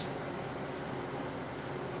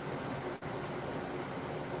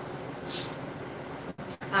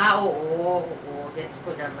 Oo. Gets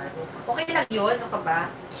ko naman. Okay lang yun, ano ka ba?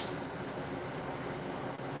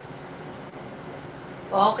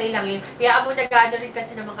 Okay lang yun. Kaya mo nag-ano rin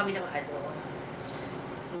kasi naman kami ng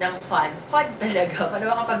ng fun. Fun talaga. Para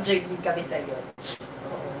makapag-join din kami sa iyo.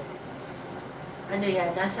 Oo. Ano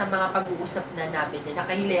yan, nasa mga pag-uusap na namin.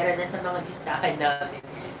 Nakahilera na sa mga listahan namin.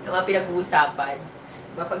 Ng mga pinag-uusapan.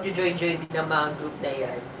 Mapag-join-join din ng mga group na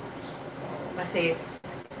yan. Kasi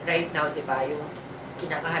right now, di ba, yung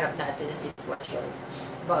kinakaharap natin na sitwasyon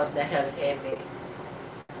about the health eme.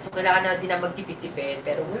 So, kailangan na din na magtipid-tipid.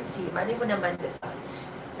 Pero we'll see. Mali mo naman, di ba?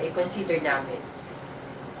 May consider namin.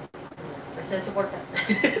 Basta support na.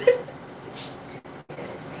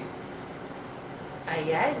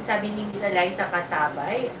 Ayan. Sabi ni Miss Eliza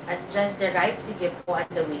Katabay, at just the right, sige po at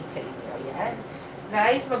the wait sa inyo. Ayan.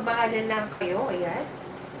 Guys, magmahalan lang kayo. Ayan.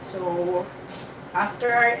 So, after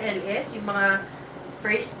our LS, yung mga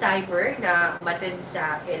first timer na umattend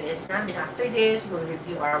sa LS namin, after this, we'll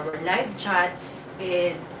review our live chat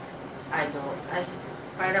and as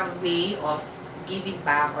parang way of giving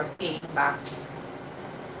back or paying back.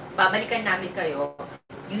 Babalikan namin kayo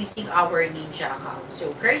using our Ninja account.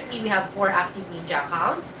 So, currently, we have 4 active Ninja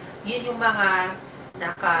accounts. Yun yung mga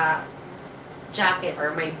naka-jacket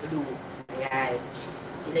or may blue. Ayan.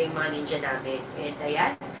 Sila yung mga Ninja namin. And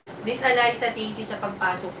ayan. Miss Eliza, thank you sa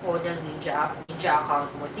pagpasok po ng Ninja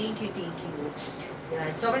account mo. Thank you.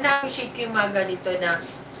 Ayan. So, na-appreciate ko yung mga ganito na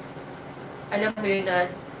alam mo yun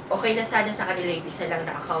na okay na sana sa kanila yung isa lang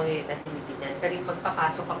na account na tinitignan. Pero yung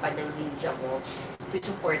magpapasok ka pa ng Ninja mo to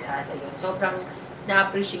support us. Ayun. Sobrang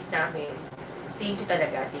na-appreciate namin. Thank you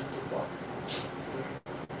talaga. Thank you po.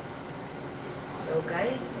 So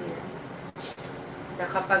guys,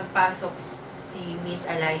 nakapagpasok si Miss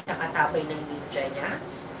Eliza Katabay ng Ninja niya.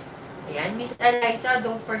 Ayan. Miss Eliza,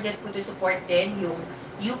 don't forget po to support din yung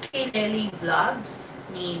UK Nelly Vlogs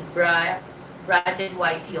ni Brad and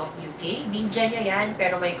Wifey of UK. Ninja niya yan,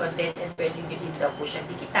 pero may content and pwede nyo din daw po siyang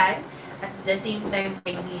dikitan. At the same time,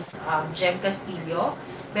 kay Miss Jem Castillo,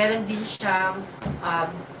 meron din siyang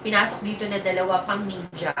pinasok dito na 2 pang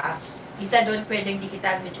Ninja. Isa doon pwedeng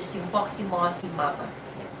dikitan, which is yung Foxy Mossy Mama.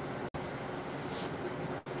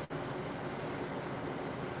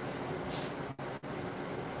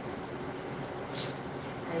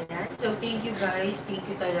 Ayan. So, thank you guys. Thank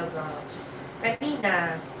you talaga.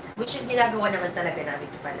 Kanina, which is ginagawa naman talaga namin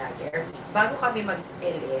ito palagi. Bago kami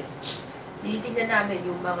mag-LS, tinitingnan namin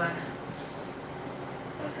yung mga,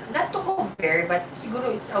 not to compare, but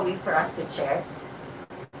siguro it's a way for us to check,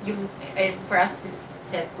 and for us to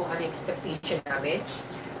set kung ano yung expectation namin.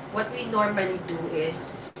 What we normally do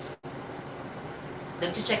is,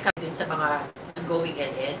 nag-check kami dun sa mga ongoing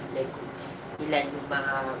LS, like ilan yung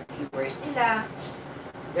mga viewers nila,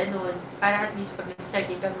 ganun, para at least pag nag-start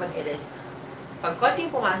din kami mag-LS, pag konti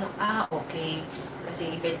pumasok, okay.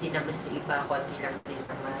 Kasi event din naman sa iba, konti lang din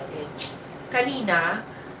naman. And kanina,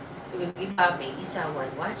 yung iba may isa,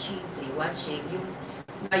 1 watching, 3 watching. Yung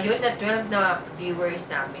ngayon na 12 na viewers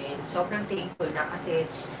namin, sobrang thankful na kasi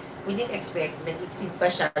we didn't expect, nag-exceed pa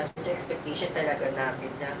siya sa expectation talaga namin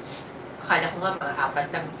na akala ko nga mga 4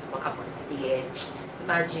 lang makapag-stay.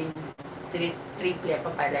 Imagine, triple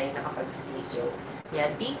pa pala yung nakapag-stay. So,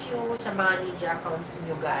 yan, thank you sa mga Ninja accounts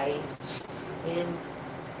nyo guys. And,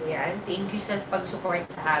 ayan, thank you sa pag-support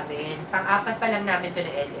sa amin. Pang-4 pa lang namin to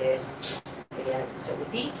na LS. Ayan, so,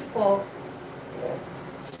 thank you po. Ayan.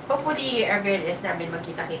 hopefully, every LS namin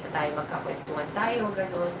magkita-kita tayo, magkakwentuhan tayo,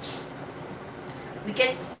 ganun. We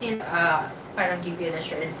can still, parang give you an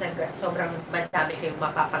assurance na sobrang madami kayong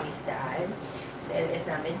mapapangistaan sa LS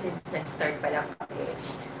namin since nag-start pa lang kami.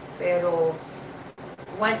 Pero,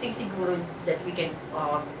 one thing siguro that we can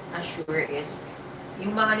assure is,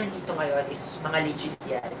 yung mga nandito ngayon is mga legit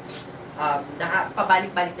yan.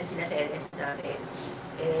 Pabalik-balik na sila sa LS namin.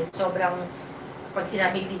 And sobrang, pag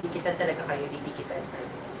sinabing didikitan talaga kayo, didikitan tayo.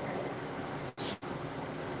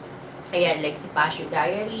 Ayan, like si Passion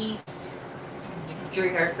Diary,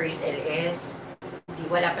 during our first LS,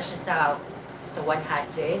 wala pa siya sa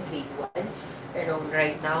 100, grade 1. Pero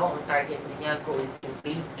right now, ang target niya going to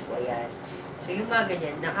grade 2. Ayan. So yung mga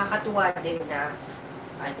ganyan, nakakatuwa din na,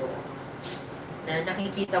 na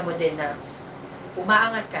nakikita mo din na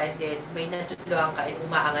umaangat ka and then may natutulungan ka and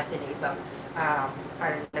umaangat din ng ibang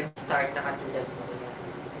parang nag-start na katulad mo. Ayan.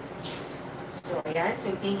 So, ayan.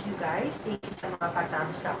 So, thank you guys. Thank you sa mga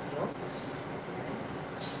patamsak nyo.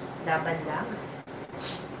 Laban lang.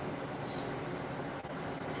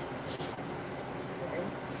 Ayan.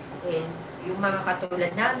 And yung mga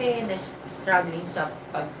katulad namin na struggling sa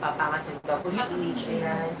pagpapangat ng WH,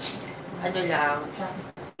 ayan.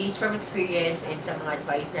 Based from experience and sa mga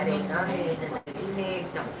advice na rin namin na narinig,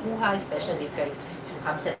 nakukuha, especially kay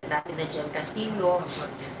kamsat natin na Jem Castillo,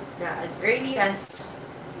 na as early as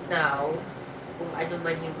now, kung ano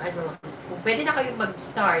man yung kung pwede na kayong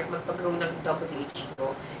mag-start, magpag-grow ng WH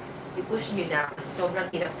nyo, i-push nyo na kasi sobrang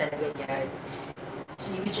hirap talaga yan. So,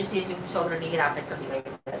 which is yun yung sobrang nahihirapan kami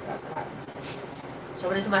ngayon talaga.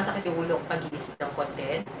 Sobrang sumasakit yung ulo kung pag-iisip ng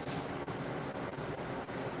content.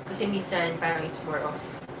 Kasi minsan, parang it's more of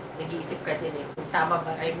nag-iisip ka din eh. Kung tama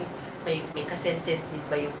ba, may kasense din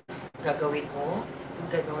ba yung gagawin mo? Yung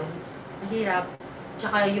ganon. Mahirap.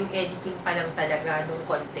 Tsaka yung editing pa lang talaga ng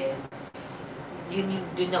content, yun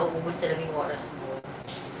na uubos talaga yung oras mo.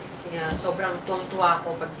 Kaya sobrang tuwang-tuwa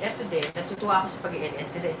ako pag eto din, natutuwa ako sa pag-LS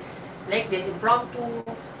kasi like this, impromptu,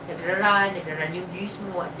 nagra-run yung views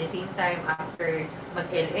mo at the same time after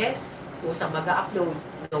mag-LS, kusang mag-upload,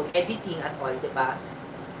 no editing at all, diba?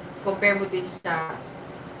 Compare mo din sa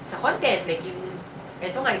content, like yung,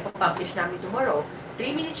 eto nga, ipapublish namin tomorrow,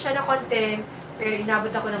 3 minutes siya na content, pero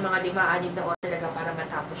inabot ako ng mga 5-6 na oras talaga para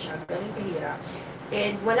matapos siya. Ganun kahirap.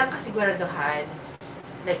 And walang kasiguraduhan,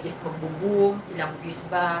 like if magbo-boom, ilang views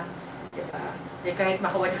ba, diba? Like kahit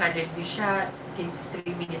maka 100 views siya, since 3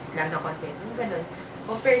 minutes lang na content, yung ganun.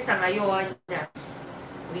 Compare sa ngayon na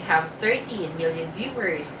we have 13 million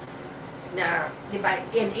viewers na, diba,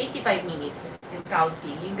 in 85 minutes and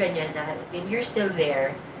counting, yung ganyan na, and you're still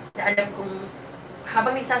there, na alam kong,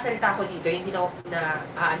 habang nagsasalita ako dito, hindi na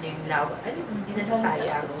yung lawa, hindi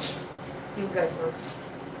nasasayang, yung gano'n.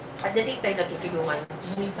 At the same time, natutulungan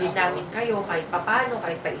din namin kayo kahit papano,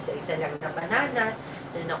 kahit pa isa-isa lang na bananas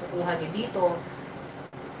na nakukuha nyo dito.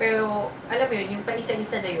 Pero, alam mo yun, yung pa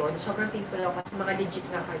isa-isa na yun, sobrang thankful ako kasi mga legit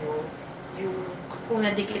na kayo. Yung, kung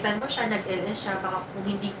nadikitan mo siya, nag-LS siya, baka kung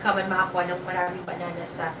hindi ka man makakuha ng maraming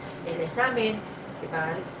bananas sa LS namin,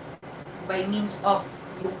 diba? By means of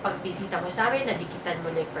yung pagbisita mo sa amin, nadikitan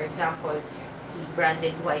mo, like for example, si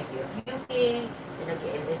Brandon Wifey of UK, na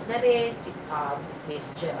nag-LS na rin, si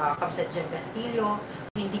Miss Kamsat Jem Castillo,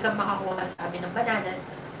 hindi ka makakuha sa amin ng bananas,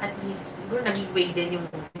 at least, siguro naging way din yung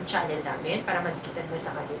channel namin para madikitan mo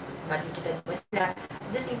sa kanila, madikitan mo sila.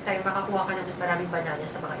 At the same time, makakuha ka na mas maraming bananas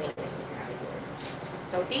sa mga LS nila.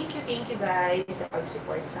 So, thank you guys sa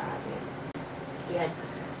pag-support sa amin. Ayan.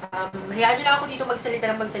 Hayaan nyo lang ako dito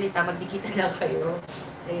magsalita, magdikitan lang kayo.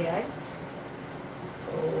 Ayan.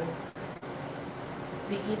 So,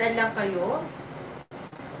 dikitan lang kayo.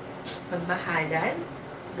 Magmahalan.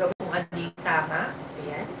 Gawin kung ano yung tama.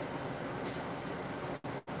 Ayan.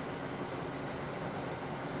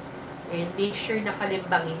 And make sure na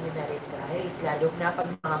kalimbangin nyo na rin guys. Lalo na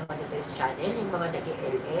pag mga monetized channel, yung mga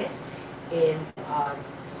nag-LS. And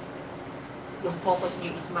yung focus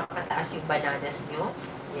nyo is makataas yung bananas nyo.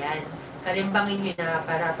 Ayan. Kalimbangin nyo na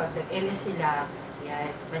para pag nag-LS sila,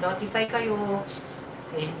 ayan, ma-notify kayo.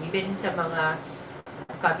 And even sa mga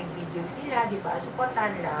upcoming videos nila, di ba?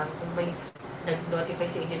 Supportan lang. Kung may nag-notify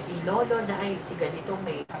sa inyo si Lolo na ay si ganito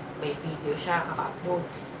may video siya, kaka-upload.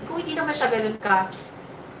 Kung hindi naman siya ganun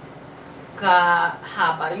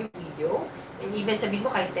kahaba yung video, and even sabihin mo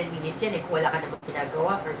kahit 10 minutes yan, kung wala ka naman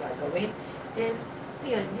ginagawa or gagawin, then,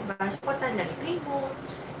 yun, di ba? Supportan lang, i-play mo.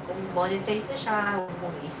 Kung monetize na siya, huwag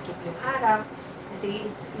mong i-skip yung harap. Kasi,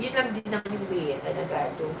 yun lang din naman yung way, talaga,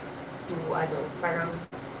 to parang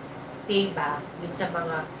payback dun sa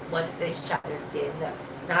mga monetized channels din na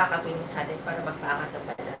nakakatulong sa atin para magpaangat ng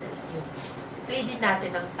bananas. Yung i-play din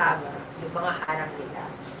natin ng tama yung mga harang nila.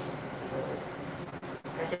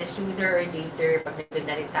 Kasi sooner or later, pag nandun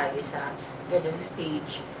na rin tayo sa ganung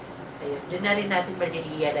stage, ayun, doon na rin natin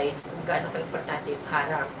ma-realize kung gaano ka-importante yung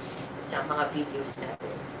harang sa mga videos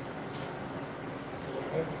natin.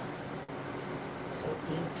 Ayan. So,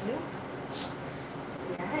 thank you.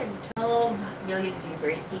 Ayan, 12 million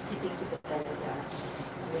viewers. Thank you po talaga.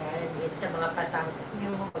 Ayan, yun sa mga patangsak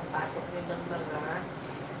nyo, pagpasok nyo ng mga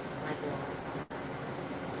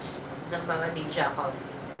ng mga ninja account.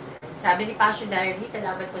 Sabi ni Passion Diary,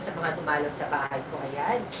 salamat po sa mga dumalaw sa bahay ko.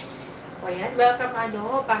 Ayan. O ayan, welcome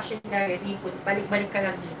Passion Diary. Balik-balik ka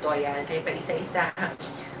lang dito. Ayan, kayo pa isa-isa.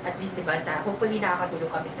 At least, diba, hopefully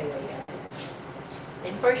nakakatulong kami sa'yo. Ayan.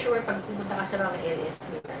 And for sure, pag pumunta ka sa mga LS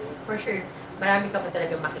nila, for sure, marami ka pa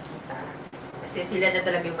talagang makikita. Kasi sila na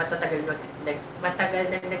talaga yung matagal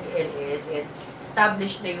na nag-LS and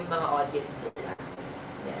established na yung mga audience nila.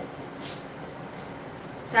 Ayan.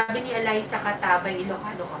 Sabi ni Eliza Katabay,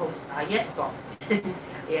 Ilocano ka-host. Yes po.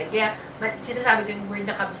 Ayan. Kaya, sinasabi ko yung word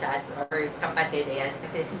na kamsat or kapatid. Ayan.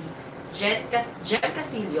 Kasi si Jen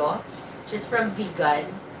Castillo, she's from Vegan.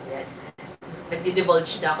 Ayan.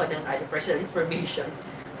 Nagdi-divulge na ako ng personal information.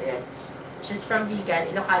 Ayan. She's from Vegan.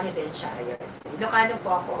 Ilocano din siya. Ayan. So, Ilocano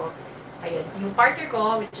po ako. Ayan. So, yung partner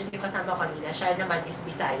ko, which is yung kasama ko kanina, siya naman is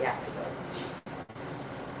Bisaya. Ayan.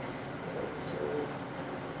 So,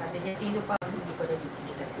 sabi niya, sino pa hindi ko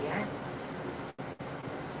nagtitikita? Ayan.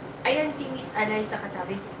 Ayan, si Miss Anay sa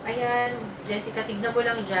katabi. Ayan, Jessica, tignan mo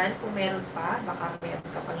lang dyan kung meron pa. Baka meron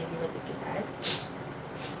ka pang hindi natikitan.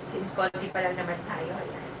 Since konti pa lang naman tayo.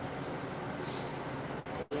 Ayan.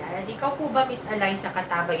 Ayan. Ikaw po ba, Miss Alay sa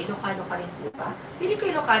Katabay? Ilocano ka rin po ba? Feeling ko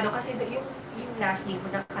Ilocano kasi yung last name mo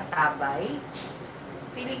ng Katabay.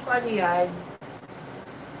 Feeling ko yan,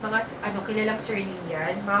 mga kilalang surname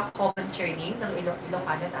yan, mga common surname ng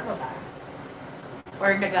Ilocano. Tama ba?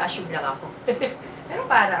 Or nag-a-assume lang ako. Pero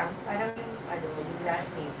parang yung last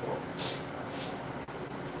name po.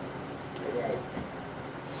 Ayan.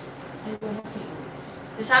 Ay, ano si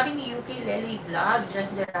so, sabi ni UK Lely Vlog,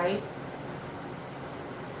 just the right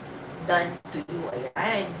done to you.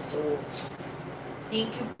 Ayan. So,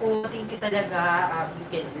 thank you po. Thank you talaga.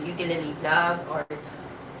 Ukulele Vlog or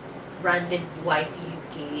Branded Wifey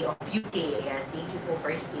UK of UK. Ayan. Thank you po for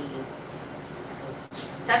staying.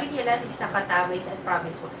 Sabi niya lang sa Katabay sa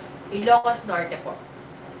province po. Ilocos Norte po.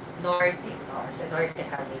 Norte. Sa Norte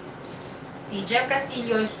kami. Si Jem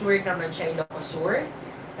Castillo Sur naman siya Ilocos Sur.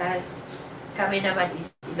 Tapos kami naman is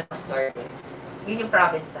Ilocos Norte. Yun yung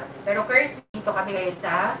province namin. Pero currently, dito kami ngayon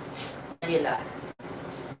sa Manila.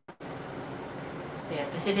 Ayan,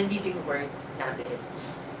 kasi nandito yung work namin.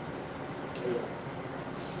 Ayan.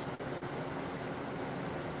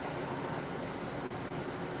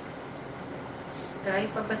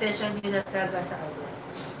 Guys, pagpasensya nyo na talaga sa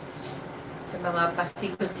sa mga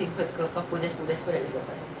pasingkot-singkot ko, papunas-punas ko na dito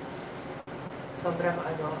kasi sobrang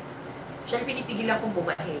siya pinipigilan kong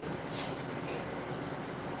bumahin.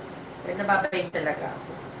 Pero nababayin talaga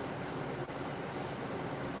ako.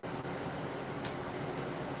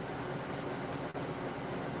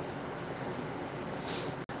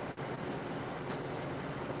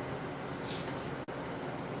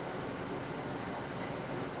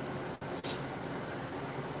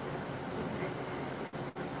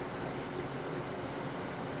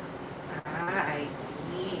 I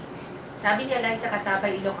see. Sabi ni Alay sa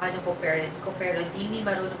Katabay, Ilocano po parents ko, pero di ni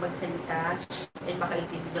marunong magsalita and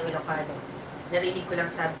makaintindi ng Ilocano. Narinig ko lang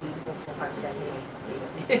sabi ko po kapsali.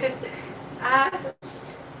 So,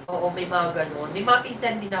 oo, may mga ganun. May mga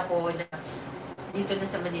pinsan din ako na dito na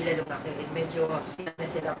sa Manila lumaki. Medyo na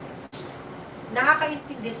sila.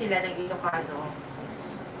 Nakakaintindi sila ng Ilocano.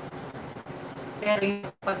 Pero yung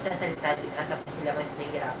pagsasalita din at tapos sila mas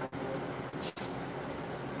nahihirapan.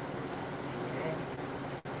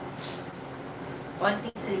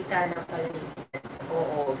 Konting salita lang pala nila.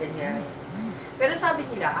 Oo, ganyan. Pero sabi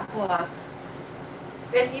nila, ako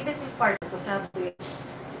and even yung part ko, sabi,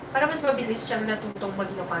 parang mas mabilis siyang natutong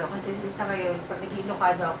mag-Ilocano kasi sa ngayon, pag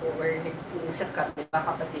nag-Ilocano ako or nag-uusap kami, mga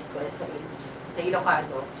kapatid ko na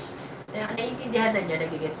Ilocano, naiintindihan na niya,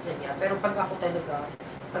 nagigets na niya. Pero pag ako talaga,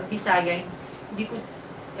 pag Bisaya, hindi ko,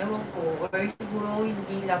 ewan ko, or siguro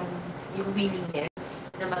hindi lang yung willingness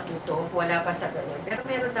na matuto, wala pa sa ganun. Pero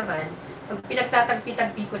meron naman, pag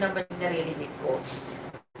pinagtatagpi-tagpi ko naman yung naririnig ko,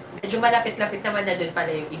 medyo malapit-lapit naman na doon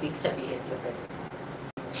pala yung ibig sabihin sa ganun.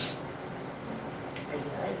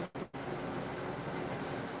 Ayan.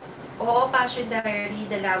 Oo, Passion Diary,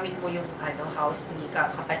 dalawin mo yung house ni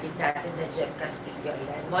kapatid natin na Jem Castillo.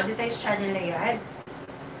 Ayan. Monetize channel na yan.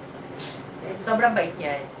 Ayan, sobrang bait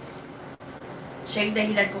yan. Siya yung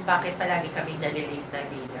dahilan kung bakit palagi kami nalilate na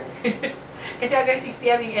dinner. Kasi hanggang 6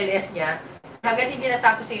 p.m. yung LS niya, hanggang hindi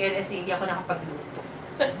natapos yung LS niya, hindi ako nakapagluto.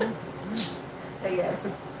 Ayan.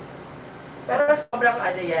 Pero sobrang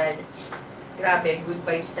ano yan, grabe, good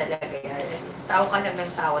vibes talaga yan. Tao ka lang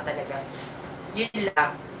ng tao talaga. Yun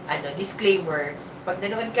lang, disclaimer, pag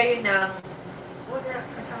nanood kayo ng,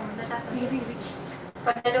 kasama, sige.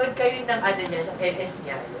 Pag nanood kayo ng niya, ng LS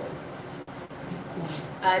niya, yun,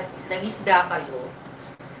 at nangisda kayo,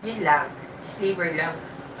 yun lang, disclaimer lang,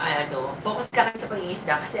 focus ka kayo sa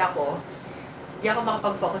pangingisda kasi ako, hindi ako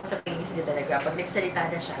makapag-focus sa pangingisda talaga. Pag nagsalita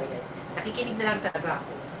na siya, yan, nakikinig na lang talaga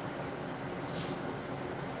ako.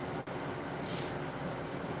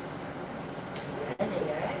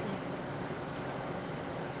 Ayan.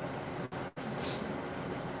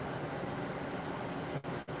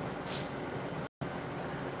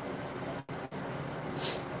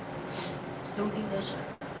 Loading na siya.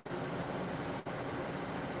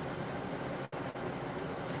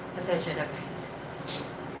 Pasensya na guys.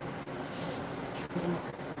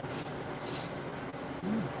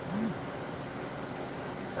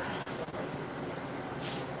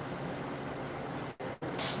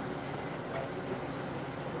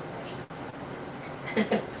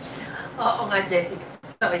 Oo nga, Jessica.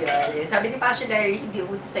 So, yun. Sabi ni Passion Diary, hindi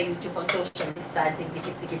uso sa YouTube ang social distancing.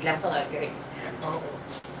 Dikit-dikit lang mga guys. Oo.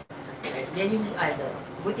 Yan yung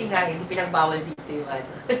buti nga, hindi pinagbawal dito yung Ayan.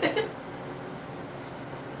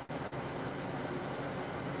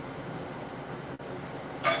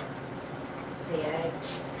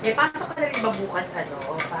 May pasok ka na rin ba bukas,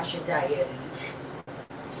 Passion Diary?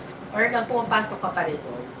 Or nang pumapasok ka pa rin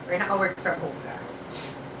doon? Or naka-work from home ka?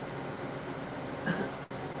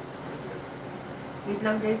 Wait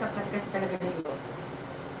lang guys, ang kasi talaga na ilo.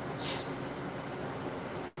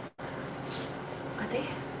 Kate,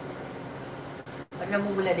 pag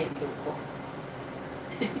namumula na ilo ko.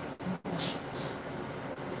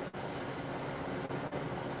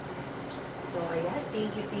 So, ayan,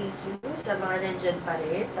 thank you sa mga nandyan pa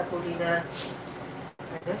rin. Patuloy na,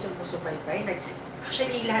 sumusubaybay.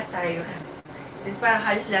 Actually, lahat tayo. Since parang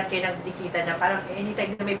halos lahat kayo nagdikita na parang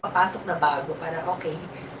anytime na may papasok na bago, parang okay,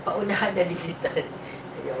 paunahan na dikitan.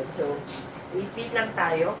 Ayun, so, wait lang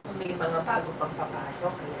tayo kung may mga bago pang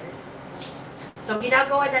papasok. Ayan. So,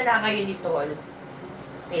 ginagawa na lang ngayon ni Tol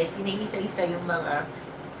is iniisa-isa yung mga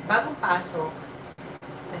bagong pasok.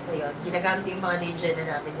 Kasi yun, ginagamit yung mga ninja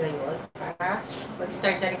na namin ngayon para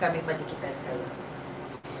mag-start na rin kami madikitan kayo.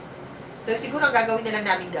 So, siguro ang gagawin na lang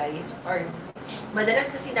namin guys, or madalas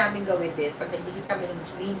kasi namin gawin din, pag nagdikit kami ng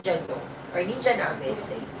ninja or ninja namin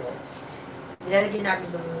sa ito, nilalagyan namin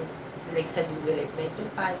ng like sa dulo, like mental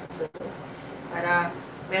pad, para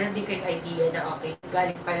meron din kayong idea na okay,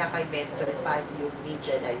 galing pala kay mental pad yung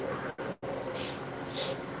ninja na yun.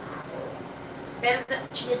 Pero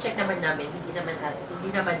check naman namin,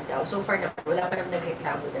 hindi naman daw. So far naman, wala pa naman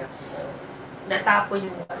nagreklamo na natapon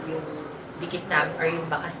yung dikit namin or yung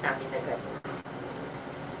bakas namin na gano'n.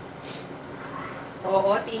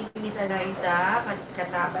 Oo, thank you Miss Anaisa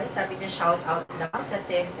Katabay. Sabi niya shout out lang sa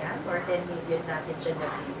 10 yan or 10 million natin dyan na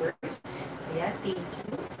viewers. Ayan, thank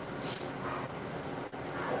you.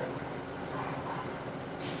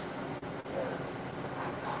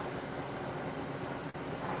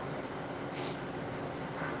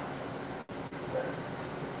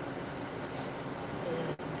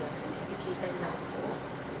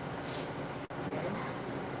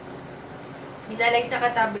 Isa lang sa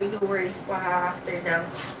katabi viewers pa after ng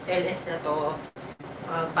LS na to,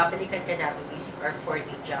 babalikan ka namin using our 4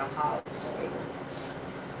 ninja account. So,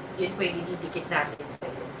 yun po yung didikit namin sa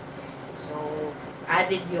yun. So,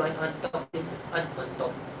 added yun on top dun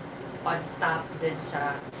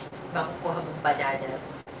sa makukuha mong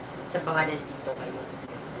bananas sa mga nandito kayo.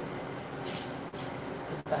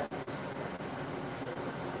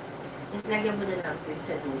 Just lagyan mo na lang dun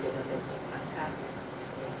sa dulo ng ganyan pagkakas.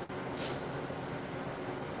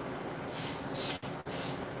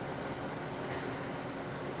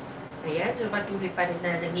 Ayan, so patuloy pa rin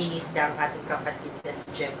na nangingisda ang ating kapatid na si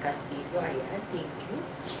Jem Castillo. Ayan, thank you.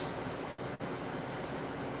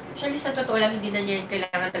 Actually, sa totoo lang, hindi na niya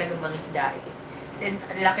kailangan talagang mangisda. Kasi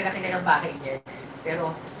laki-laki na ng bahay niya.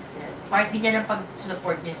 Pero, part din niya ng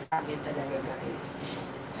pag-support niya sa amin talaga, guys.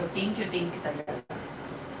 So, thank you talaga.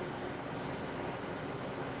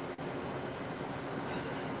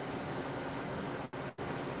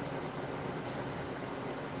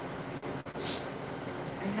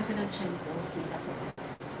 Laki ng tiyan ko, kita ko.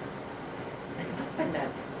 Nagtakpan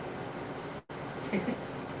natin.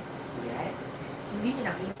 Yan. So, hindi niyo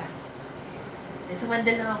nakita.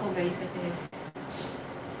 Sumandal lang ako guys kasi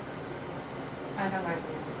parang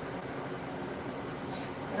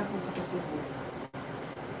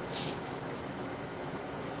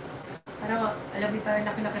Alam mo, parang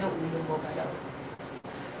laki-laki ng ulo mo. Parang,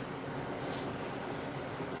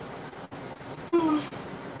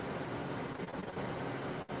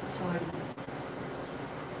 sorry.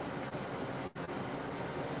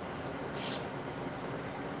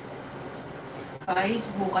 Guys,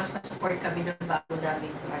 bukas pa-support kami ng bago namin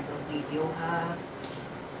video, ha?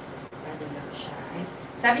 Ano lang siya.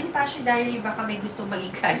 Sabi ni Passion Diary, baka may gusto maging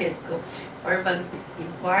client ko or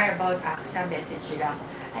mag-inquire about AXA, message nila ako.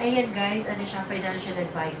 Ayan guys, ano siya, financial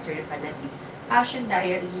advisor pala si Passion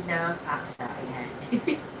Diary ng AXA. Ayan.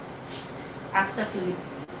 AXA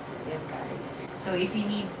Philippines. Ayan guys. So if you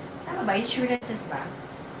need, tama ba? Insurances ba?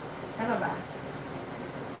 Tama ba?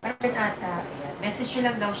 Parang ata. Ayan. Message nyo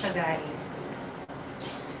lang daw siya guys.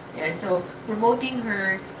 Ayan. So, promoting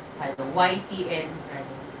her YT and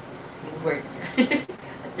yung work niya.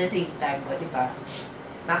 At the same time, o diba?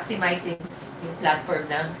 Maximizing yung platform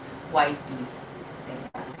ng YT.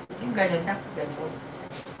 Diba? Yung ganun, ganun.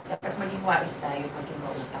 Dapat maging wise tayo, maging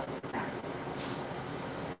mautang-utang.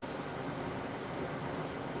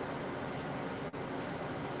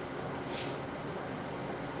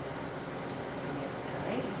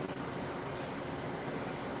 Guys.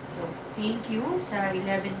 So, thank you sa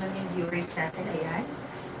 11 million viewers natin. Ayan.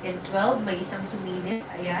 And 12, may isang sumilip.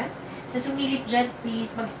 Ayan. Sa sumilip dyan,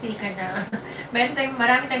 please, magstay ka na. Marami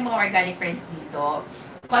tayong mga organic friends dito.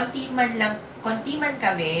 Konti man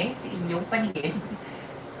kami sa inyong paningin.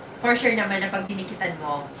 For sure naman na pag binikitan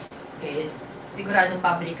mo is siguradong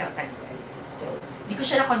public ang kanila. So, di ko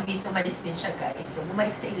siya na-convince, umalis din siya guys. So,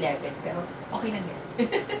 bumalik sa 11, pero okay lang yan.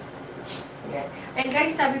 Yan. And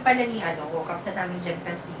guys, sabi pala ni kapsa namin dyan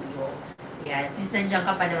Castillo, yan, since nandiyan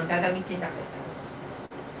ka pa naman, gagamitin na kita.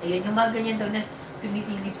 Ayan, yung mga ganyan daw na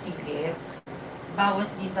sumisilip-silip,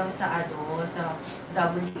 bawas din daw sa sa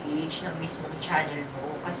WH ng mismong channel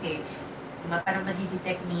mo. Kasi, parang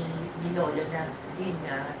madidetect ni Lolo na, din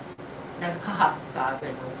na, nag-hack ka,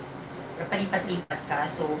 gano'n. Or palipat-lipat ka.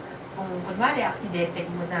 So, kung kunwari, aksidente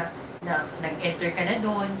mo na nag-enter ka na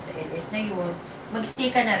doon, sa LS na yun,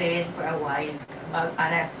 mag-stay ka na rin for a while.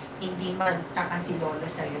 Para hindi magtaka si Lolo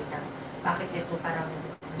sa'yo na, bakit ito parang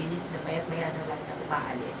bilis na maya na lang na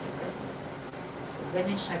umaalis. So,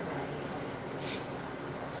 ganun siya, guys.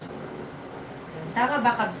 So, tama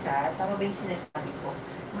ba, Kabsa? Tama ba yung sinasabi ko?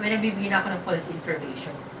 May nagbibigyan ako ng false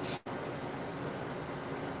information.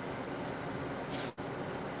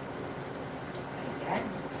 Ayan.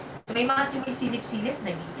 So, may mga sumisilip-silip,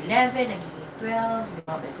 naging 11, naging 12,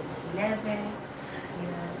 lumabal ko sa 11.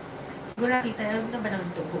 Ayan. Siguro nakita, alam na ba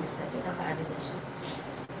naman itong host na ito? Nakaano na siya.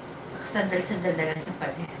 Nakasandal-sandal na lang sa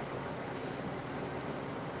panin.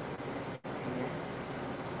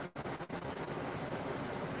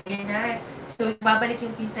 Ayan na. So, babalik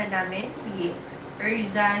yung pinsan namin, si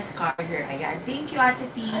Erza Scarler. Ayan. Thank you, Ate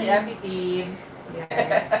T. Hi, Ate T. Ayan.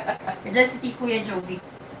 Nandiyan si T. Kuya Jovi.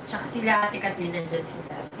 Tsaka sila, Ate Kathleen, nandiyan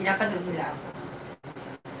sila. Pinapanood nila ako.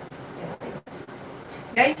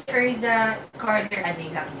 Guys, si Erza Scarler,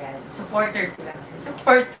 lang yan. Supporter ko lang.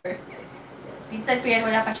 Supporter. Pinsan ko yan,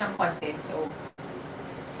 wala pa siyang content. So,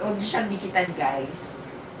 huwag niyo siyang dikitan, guys.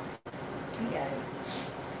 Ayan.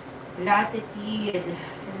 Ate T.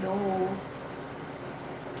 Hello.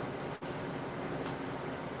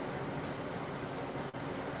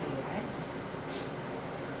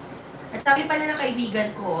 At sabi pala ng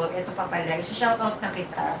kaibigan ko, ito pa pala, isa-shoutout na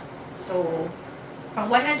kita. So,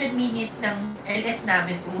 pang 100 minutes ng LS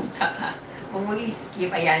namin, pumunta ka. Kung mo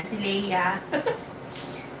i-skip, ayan, si Leia.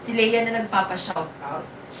 Si Leia na nagpapa-shoutout.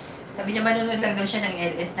 Sabi niya, manunod lang daw siya ng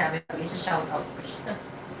LS namin pag isa-shoutout ko siya.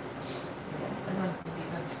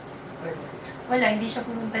 Wala, hindi siya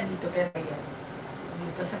pumunta dito, pero ayan. So,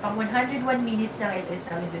 dito, sa pang 101 minutes ng LS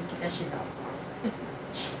namin, doon kita shoutout.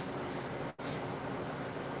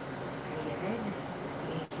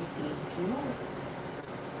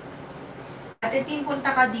 Ate Tin,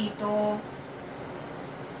 punta ka dito.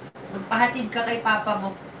 Magpahatid ka kay papa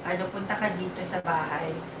mo. Punta ka dito sa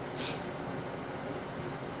bahay.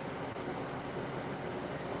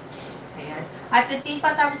 Ayan. Ate Tin,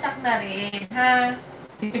 patamsak na rin, ha?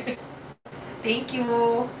 Thank you.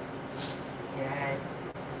 Ayan.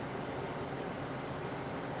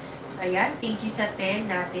 So, ayan. Thank you sa 10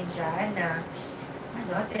 natin dyan na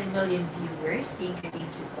 10 million viewers. Thank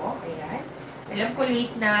you po. Ayan. Alam ko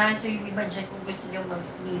late na, so yung iba dyan kung gusto nyo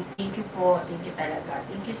mag-sleep, thank you po, thank you talaga.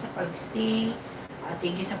 Thank you sa pag-stay,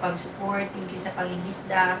 thank you sa pag-support, thank you sa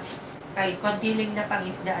pangingisda. Kahit konti lang na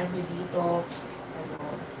pangisdaan nyo dito,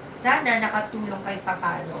 sana nakatulong kahit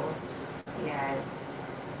papano. Ayan.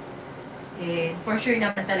 And for sure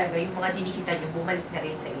naman talaga, yung mga dinikita nyo, bumalik na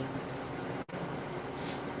rin sa inyo.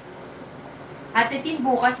 Ate Tin,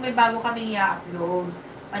 bukas may bago kami i-upload.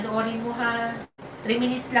 Panoorin mo ha. 3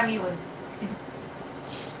 minutes lang yun.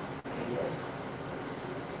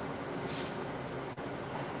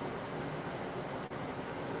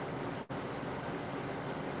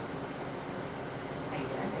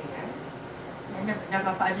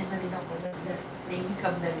 Napapaano na rin ako,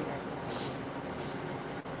 nahihikab na rin ako.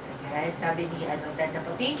 Ayan, sabi ni Dan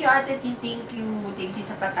po, thank you ate, thank you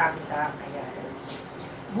sa patamsak. Ayan.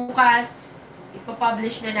 Bukas,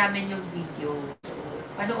 ipapublish na namin yung video. So,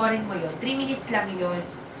 panoorin mo yun. 3 minutes lang yun.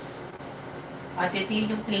 Ate,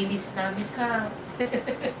 yun yung playlist namin ha.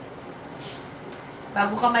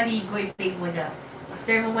 Bago ka maligo, i-play mo na.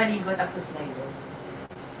 After mo maligo, tapos na yun.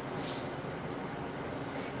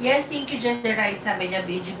 Yes, thank you, Just the Right. Sabi niya,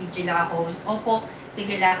 BG lang ako host. Opo,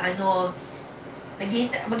 sige lang,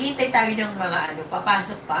 maghihintay tayo ng mga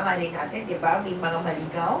papasok pa, mali natin, di ba? May mga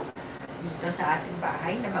maligaw dito sa ating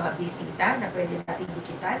bahay na mga bisita na pwede natin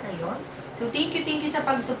dikitan na yun. So, thank you sa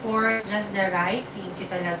pag-support, Just the Right. Thank you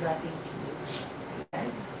talaga, thank you. Ayan.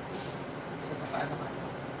 So, paano ka?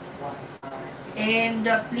 And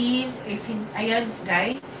please, ayan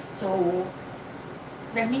guys, so,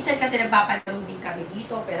 minsan kasi nagpapalaro din kami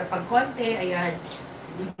dito, pero pag konti, ayan,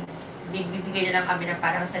 bibigay na lang kami ng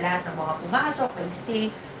parang sa lahat ng mga pumasok,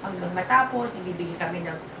 nag-stay hanggang matapos, ibibigay kami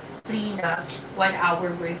ng free na 1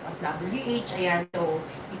 hour worth of WH. Ayan, so,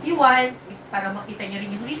 if you want, para makita nyo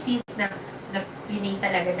rin yung receipt na pinay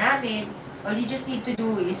talaga namin, all you just need to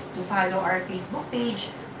do is to follow our Facebook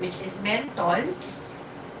page, which is MenThol.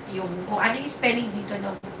 Yung, kung ano yung spelling dito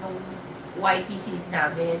ng YTC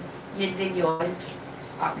namin, yun din yun.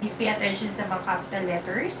 Please pay attention sa mga capital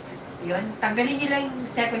letters. Yun. Tanggalin nyo lang yung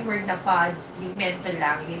second word na pod, yung mental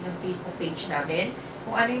lang, yun yung Facebook page namin.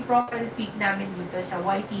 Kung ano yung profile pic namin dito sa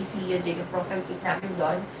YTC, yun din yung profile pic namin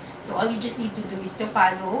doon. So, all you just need to do is to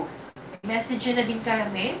follow. Message nyo na din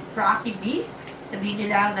kami, proactively. Sabihin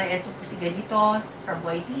nyo lang na eto po si ganito, from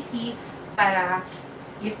YTC, para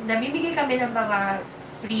if namimigay kami ng mga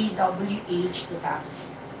free WH, diba?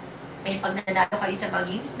 And pag nanalo kayo sa mga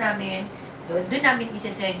games namin, doon namin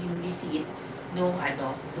isa-send yung receipt nung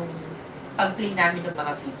pag-play namin ng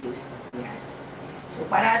mga videos. Yan. So,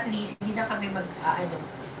 para at least, hindi na kami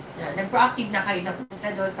nag-proactive na kayo na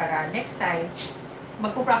punta doon para next time,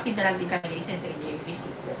 magpo-proactive na lang din kami na isend sa inyo yung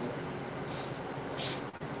receipt doon.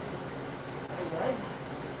 Ayun.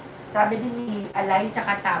 Sabi din ni Alay sa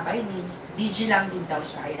Katabay, ni DJ lang din daw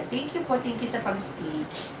siya. Ayan. Thank you sa pag-stay.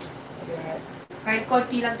 Kahit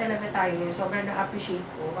konti lang talaga tayo, sobrang na-appreciate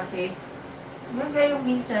ko kasi yung gayong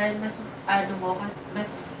minsan, mas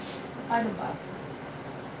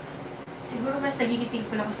siguro mas nagiging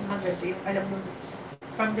thankful ako sa mga ganito, yung alam mo,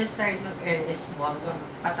 from the start ng LS mo, hanggang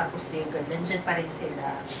patapos na yung ganito, nandyan pa rin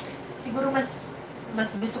sila. Siguro mas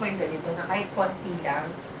gusto ko yung ganito, na kahit konti lang,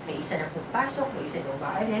 may isa na pupasok, may isa na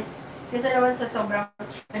umaalis. Kasi naman sa sobrang,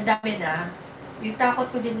 ang dami na, yung takot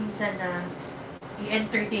ko din minsan na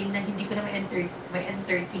i-entertain na hindi ko na may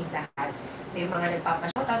entertain lahat. May mga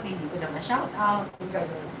nagpapa-shoutout, hindi ko na ma-shoutout, yung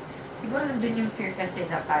gano'n. Siguro nandun yung fear kasi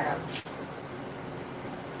na parang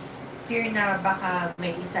fear na baka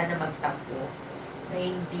may isa na magtampo na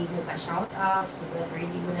hindi mo ma-shoutout, or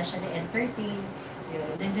hindi mo na siya na-entertain.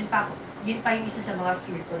 Yun pa ako. Yun pa yung isa sa mga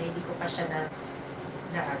fear ko na hindi ko pa siya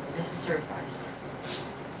nasa-surpass.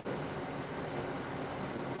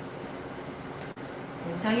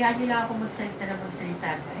 So, hayaan nyo lang ako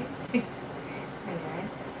magsalita guys. Ayan.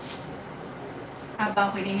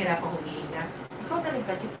 Habang ako hinihirap ako humihinga. Ikaw na rin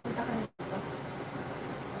kasi, punta ka na dito.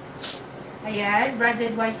 Ayan,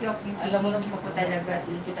 branded wifey of beauty. Alam mo lang po talaga,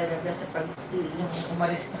 thank you talaga sa pag-stay. Nung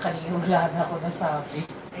umalis ka kanina, wala na ako nasabi.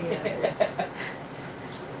 Ayan.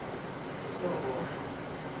 So,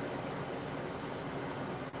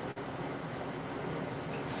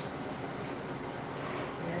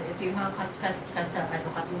 ito yung mga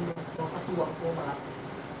katulong ko, katuwang ko, mga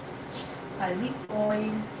calming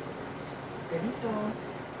oil, ganito,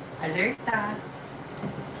 alerta,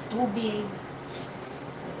 tubig.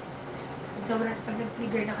 Sobrang, pag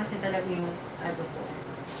nag-trigger na kasi talaga yung,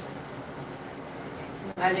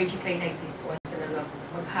 yung allergic rhinitis po, talaga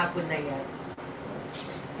maghapon na yan.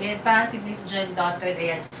 Ayan pa, si Miss Jen Daughter,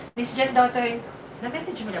 ayan. Miss Jen Daughter,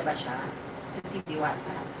 na-message mo na ba siya? Sa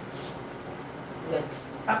Tiwata. Good.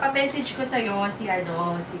 Papa-message ko sa'yo si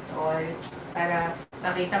Tol, para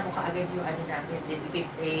makita mo kaagad yung namin, then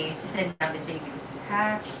sisend namin sa inyo,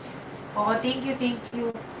 ha? Oo, thank you.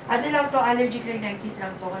 Lang to, allergic rhinitis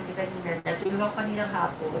lang to, kasi kanina, natulog ako kaninang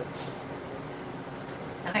hapon.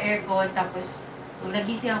 Naka-aircon, tapos, nung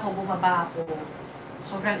nagising ako, bumaba ako,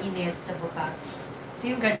 sobrang init sa baba. So,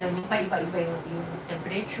 yung gano'n, yung paiba-iba yung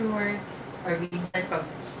temperature, Or minsan pag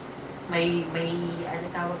may ano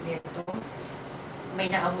tawag nito, may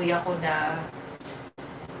naamoy ako na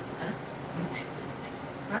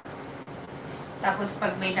ha? Tapos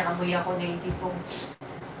pag may naamoy ako na yung tipong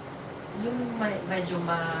yung medyo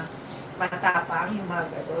matapang, yung mga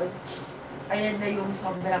gadon, ayan na yung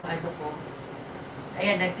sobrang ano ko,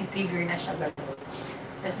 ayan, nagtitrigger na siya gadon.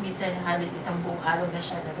 Tapos minsan halos isang buong araw na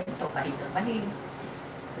siya na ganito, kahit na pahin.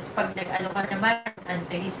 Tapos pag nag-ano ka naman,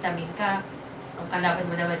 antihistamine ka, ang kalaban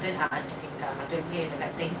mo naman doon, aantukin ka. Katulad ngayon,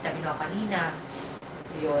 nag-antihistamine ako kanina.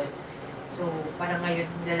 Yun. So, parang ngayon,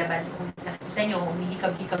 lalaban, kung nakita nyo,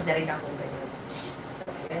 humihikab-hikab na rin ako ganyan. So,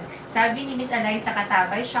 ayan. Sabi ni Miss Anay sa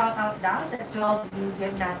Katabay, shout out daw sa 12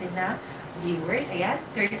 million natin na viewers. Ayan,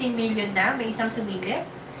 13 million na, may isang sumilip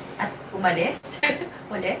at umalis.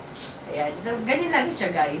 Ulit. Ayan. So, ganyan lang siya,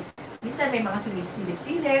 guys. Minsan may mga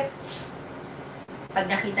sumilip-silip-silip. Pag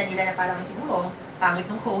nakita nila na parang siguro, pangit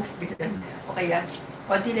ng host, o kaya,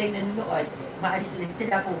 konti lang nanonood, maalis ulit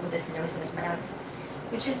sila, pupunta sila mas marami.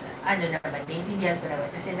 Which is, ano naman, naiintindihan ko naman,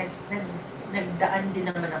 kasi nagdaan din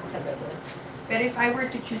naman ako sa gano'n. Pero if I were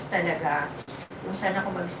to choose talaga, kung saan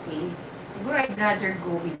ako mag-stay, siguro I'd rather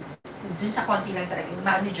go with, dun sa konti lang talaga, yung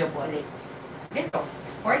manageable, like, ganito,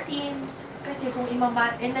 14, kasi kung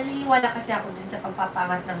naniniwala kasi ako dun sa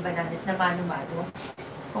pagpapangat ng bananas na mano-mano,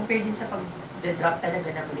 compared din sa pag-drop talaga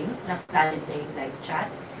ng link, na valid na yung live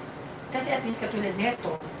chat. Kasi at least katulad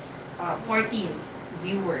nito, 14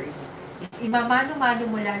 viewers, if imamano-mano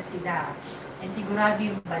mo lahat sila, and sigurado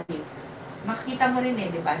yung balik, makikita mo rin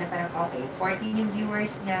di ba, na parang okay, 14 yung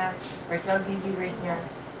viewers niya, or 12 yung viewers niya,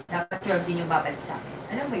 dapat 12 din yung babalik sa akin.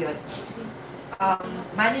 Alam mo yun?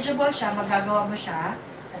 Manageable siya, magagawa mo siya,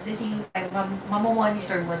 at the same time,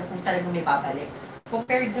 mamomonitor mo na kung talagang may babalik.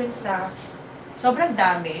 Compared dun sa sobrang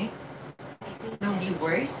dami ng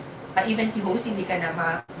viewers, even si host hindi ka na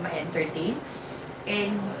ma-entertain,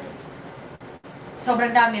 and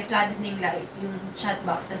sobrang dami, flooded na yung chat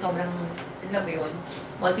box na sobrang, alam mo yun,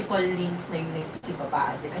 multiple links na yung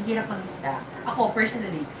nagsisibabaan din. Ang hirap mag-isda. Ako,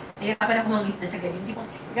 personally, nahirapan ako mag-isda sa ganyan. Hindi ko,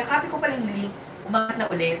 ikakopy ko pa lang yung link, umangat na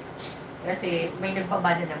ulit, kasi may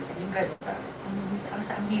nagbabana naman. Yung gano'n,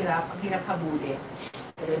 ang hirap habulin.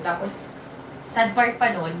 Tapos, sad part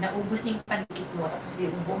pa nun, naubos niya yung panikit mo, tapos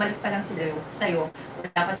yung bumalik pa lang sila sa'yo,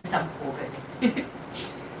 wala pa sa 10.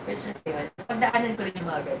 Which is yun. Pagdaanan ko rin yung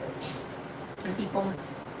mga gano'n. Yung tipong,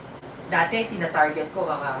 dati, tina-target ko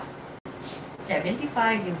mga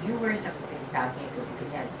 75 yung viewers, ako rin dami,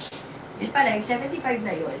 ganyan. Yun pala, yung 75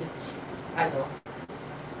 na yun,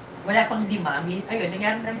 wala pang 5, ayun,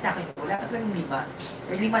 nangyari na rin sa akin, wala pa lang 5,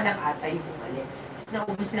 or 5 lang ata yung bumalik. Tapos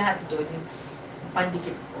naubos lahat doon, yung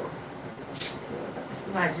pandikit ko. Tapos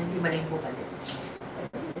imagine, 5 lang yung bumalik.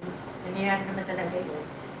 Nangyayari naman talaga yun.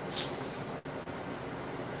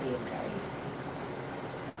 Ayun, guys.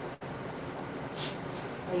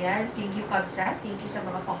 Ayan, thank you, Kabsa. Thank you sa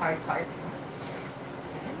mga pa-heart-heart.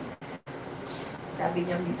 Sabi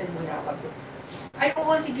niya, bitan muna ako, Kabsa. Ay,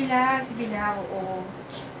 oo, sige lang, oo.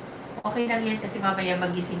 Okay lang yan kasi mamaya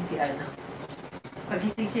magising si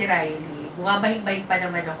magising si Riley. Bumabahing-bahing pa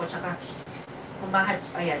naman ako, tsaka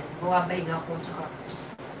bumabahing ako, tsaka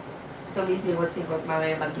so, sigot-sigot,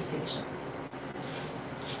 mamaya magising siya.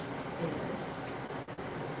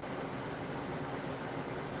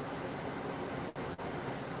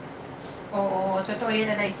 Oo, totoo yun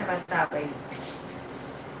na sa Katabay.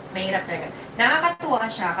 Mahirap talaga. Nakakatuwa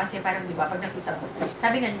siya kasi parang, di ba, pag nakita mo,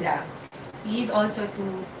 sabi nga nila, you need also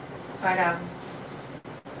to parang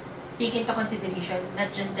take into consideration not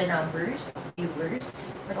just the numbers of viewers,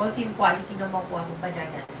 but also yung quality ng makuha mo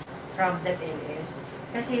bananas from that LS.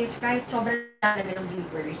 Kasi kahit sobrang talaga ng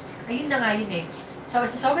viewers, ayun na nga yun eh. So,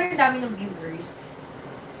 sa sobrang dami ng viewers,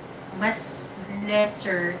 mas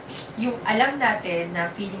lesser yung alam natin na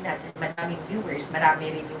feeling natin maraming viewers, marami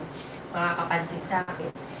rin yung makakapansin sa akin.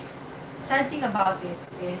 Sad thing about it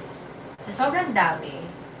is, sa sobrang dami,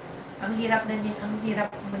 ang hirap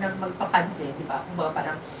mo nang magpapansin, di ba? Kung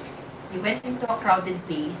parang, you went into a crowded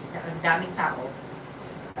place na ang daming tao,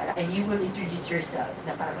 and you will introduce yourself,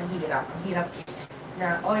 na parang ang hirap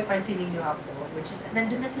na, pansinin niyo ako, which is,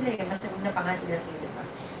 nandun na sila mas na pa nga sila sa'yo, di ba?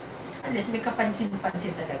 Unless may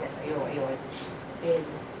kapansin-pansin talaga sa'yo, ayun. And,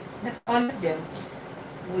 not all of them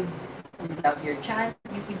would love your chat.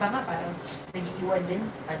 Yung iba nga parang, nag-iwan din,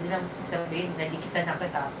 lang sasabihin, nalikita na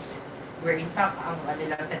kita, where in fact, ang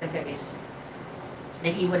lang talaga is,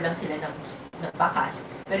 nag-iwan lang sila ng bakas,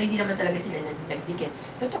 pero hindi naman talaga sila nagdikit.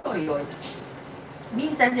 Totoo yun.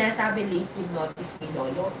 Minsan sinasabi late yung notif ni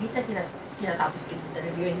Lolo, minsan tinatapos kita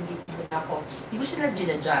talaga yun, hindi ko sila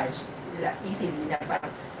ginajudge easily na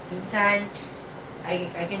parang, minsan, I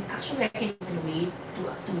can even wait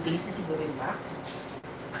 2 days na siguro yung max.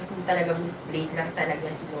 Kung talagang late lang talaga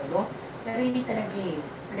si Lolo. Pero hindi talaga eh.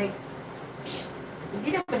 Like, hindi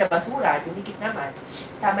naman na basura, dumikit naman.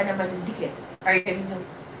 Tama naman yung dikit. Or yung,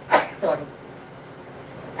 sorry.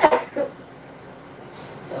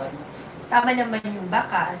 Sorry. Tama naman yung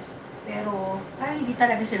bakas, pero parang hindi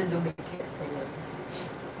talaga sila dumikit. Ayun.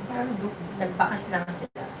 Parang nagbakas lang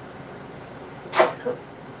sila.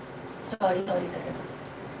 Sorry talaga.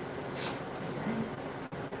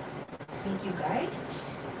 Thank you guys.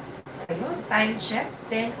 So, ayun, time check,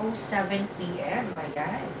 10:07 p.m.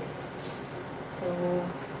 Ayan. So,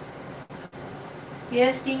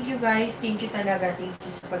 yes, thank you guys. Thank you talaga. Thank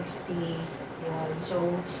you sa pag-stay. Yun.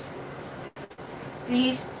 So,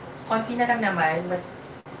 please, konti na lang naman. But,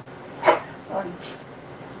 sorry.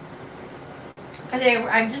 Kasi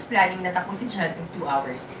I'm just planning na tapusin siya in 2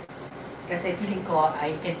 hours. Kasi feeling ko,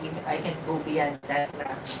 I can go beyond that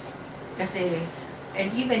na. Kasi, and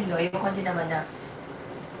even yun, ayoko din naman na,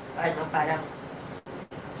 parang,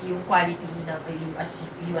 yung quality ng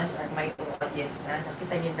US at my audience na,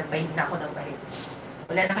 nakita niyo na bahin na ako ng bahin.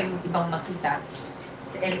 Wala na kayong ibang makita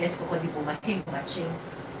sa LS ko kundi bumahing, matching.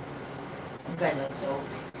 Ganon. So,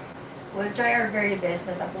 we'll try our very best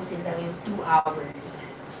na tapusin lang yung 2 hours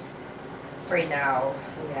for now.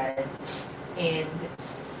 Ayan. And,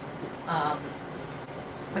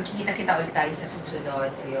 magkikita-kita ulit tayo sa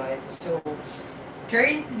susunod. Ayun. So,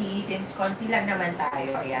 currently, since konti lang naman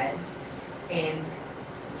tayo, ayan, and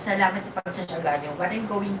salamat sa pagtsatsaga nyo, what I'm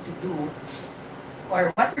going to do,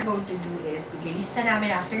 or what we're going to do is, ililista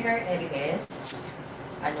namin after our LS,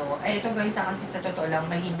 ito guys, kasi sa totoo lang,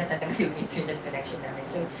 mahina talaga yung internet connection namin.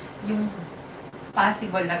 So, yung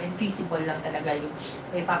possible lang and feasible lang talaga yung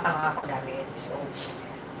may papangako namin. So,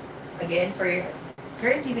 again,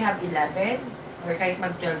 currently we have 11, or kahit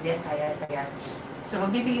mag-12 yan, kaya. So,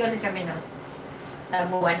 magbibigay ulit kami ng 1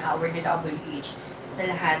 hour na WH sa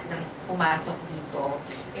lahat ng pumasok dito.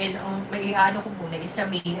 And ang ko muna is sa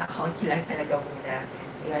main account lang talaga muna.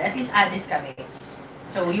 Ayun, at least honest kami.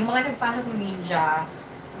 So, yung mga nagpasok ng Ninja,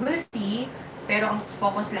 we'll see. Pero ang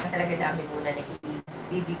focus lang talaga namin muna na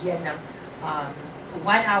ibibigyan ng 1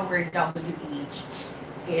 hour WH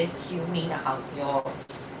is yung main account nyo.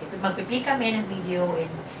 If magpiplay kami ng video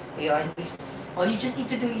and ayun, if all you just need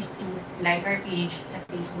to do is to like our page sa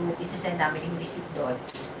Facebook, isasend namin yung receipt doon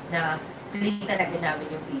na link talaga namin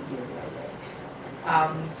yung video.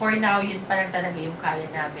 For now, yun pa lang talaga yung kaya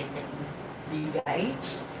namin na ibigay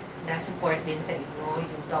na support din sa inyo,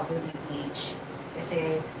 yung WH.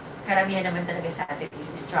 Kasi karamihan naman talaga sa atin is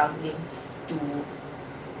struggling to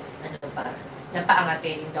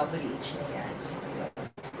napaangatin yung WH na yan.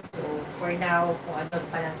 So, for now, kung ano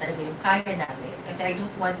pa lang talaga yung kaya namin. Kasi I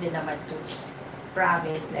don't want din naman to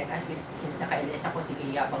promise, like as if since naka-LS ako, sige,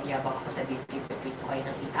 yabang-yabang ako sa video, ipi-play ko kayo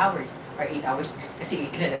ng 8 hours, or 8 hours,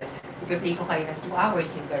 kasi 8 na lang, ipi-play ko kayo ng 2 hours,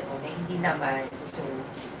 yung gano'n, na hindi naman. So,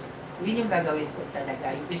 yun yung gagawin ko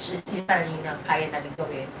talaga, which is yung na kaya namin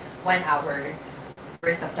gawin, 1 hour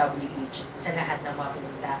worth of WH sa lahat ng mga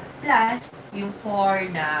pinunta. Plus, yung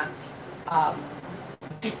 4 na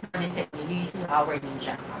kit namin sa inyo, using our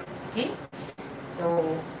Ninja accounts. Okay?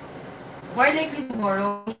 So, more likely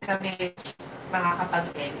tomorrow, kami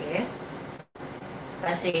makakapag-LS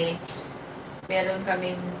kasi meron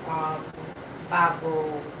kaming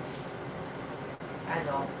bago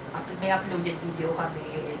may uploaded video kami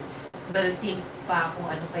and we'll think pa kung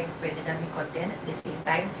ano pa yung pwede namin content. At the same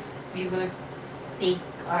time, we will take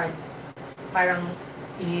parang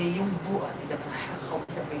yung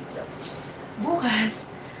bukas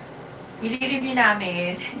i-review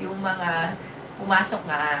namin yung mga pumasok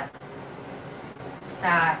nga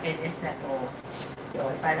sa LS na to.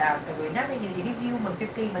 Yun, para gagawin namin yung review,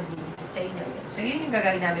 mag-play, mag-delete sa inyo. Yun. So, yun yung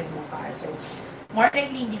gagawin namin bukas. So, more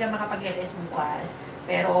likely, hindi ka makapag-LS bukas.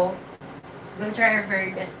 Pero, we'll try our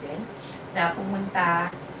very best din na pumunta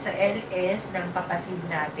sa LS ng kapatid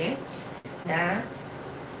natin na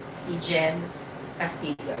si Jem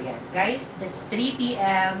Castillo. Ayan. Guys, that's 3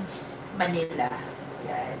 p.m. Manila.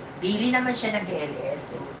 Ayan. Daily naman siya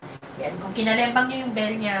nag-LS. So, yan. Kung kinalembang nyo yung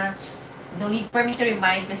bell niya, no need for me to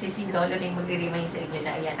remind kasi si Lolo na yung magre-remind sa inyo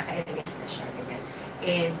na ayan, naka-LS na siya. Ganyan.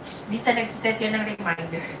 And minsan nagsiset yan ng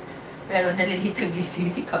reminder pero nalilitang gising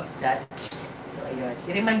si Kabsat. So, ayun.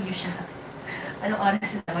 I-remind nyo siya. Anong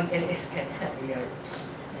oras na mag-LS ka na? Ayun.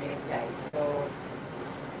 Ayun, guys. So,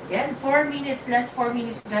 yan. 4 minutes. Last 4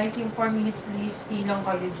 minutes, guys. Yung 4 minutes, please, stay lang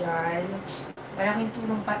kayo dyan. Malaking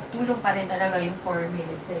tulong pa rin talaga yung 4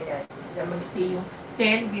 minutes na yan. Mag-stay yung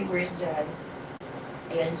 10 viewers dyan.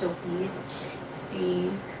 Ayan, so please,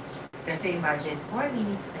 stay Kasi imagine, 4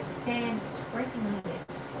 minutes times 10, it's 40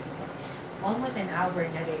 minutes. Almost an hour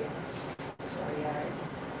na rin. So, ayan.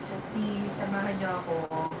 So, please, samahan niyo ako.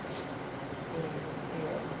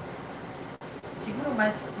 Ayan. Siguro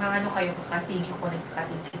mas maano kayo kakatingin ko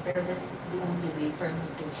nagkakatingin, pero that's the only way for me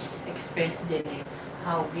to express din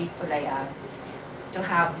how grateful I am to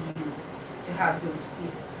have you, to have those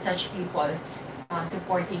people, such people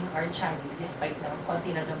supporting our channel despite na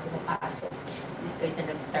konti na lang pumapasok, despite na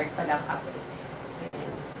nag-start pa lang kami.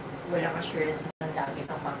 And walang assurance na dami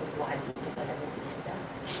pang makukuha dito talaga isda.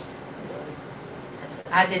 Tapos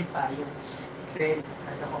added pa yung girl,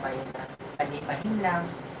 ano ko kayo na panipahin lang,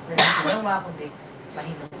 walang ginawa, kundi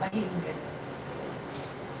pahinong-pahin, gano'n.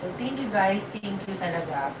 So, thank you guys, thank you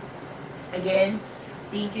talaga. Again,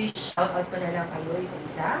 thank you, shout out ko na lang kayo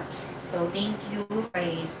isa-isa. So, thank you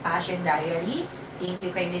kay Passion Diary. Thank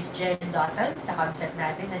you kay Miss Jen Dotton sa concept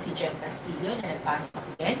natin na si Jem Castillo na nagpasok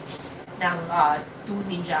din ng 2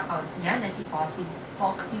 ninja accounts niya na si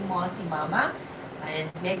Foxy Mo, si Mama,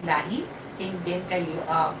 and Meg Lahi. Same din kay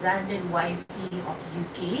Brandon Wifey of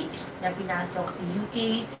UK na pinasok si UK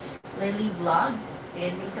Lily Vlogs.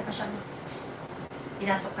 And may isa pa siyang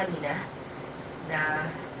pinasok kanina na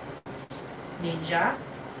ninja.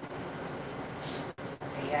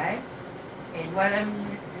 Ayan. And while I'm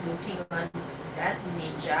looking on that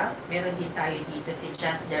ninja, meron din tayo dito si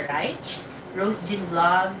Just the Right, Rose Jean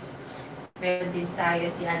Vlogs, meron din tayo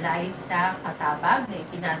si Eliza Katabag na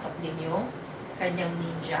ipinasok din yung kanyang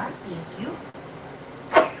ninja. Thank you.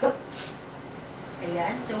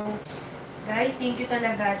 Ayan, so guys, thank you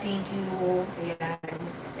talaga, thank you.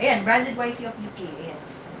 Ayan, Branded Wifey of UK. Ayan.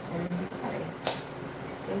 So, nandito pa rin.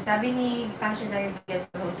 So, sabi ni Passion Diary,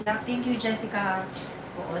 thank you, Jessica.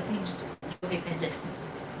 Oo, si Jovik na dyan.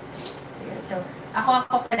 So,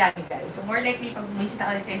 ako palagi guys. So, more likely, pag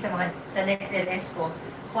bumisita ulit kayo sa next LS ko,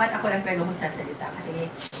 ako lang talaga magsasalita.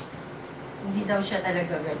 Kasi, hindi daw siya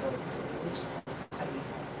talaga gano'n. So, which is, okay.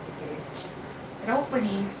 Sige. Pero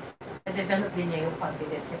hopefully, na-develop din niya yung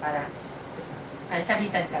confidence niya para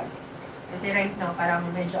salitan kami. Kasi right now, parang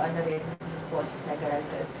medyo ano rin, yung boses na garal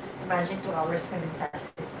ka. Imagine 2 hours ka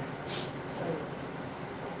nagsasalita.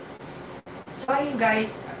 So, ayun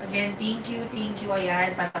guys, again, thank you,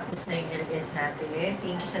 ayan, patapos na yung LS natin.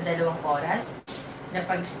 Thank you sa 2 oras na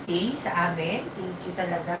pag-stay sa amin. Thank you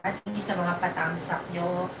talaga. Thank you sa mga patamsak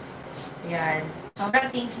nyo. Ayan.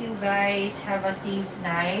 Sobrang thank you guys. Have a safe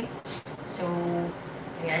night. So,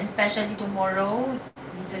 ayan, especially tomorrow,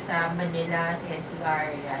 dito sa Manila, sa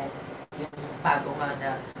NCR, ayan, yung bago nga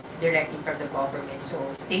na directive from the government. So,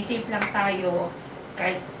 stay safe lang tayo.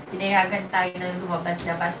 Kahit pinayagan tayo ng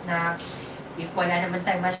lumabas-labas na if wala naman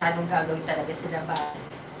tayong masyadong gagawin talaga sa labas,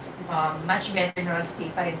 much better na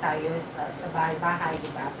mag-stay pa rin tayo sa bahay-bahay,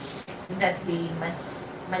 di ba? In that way,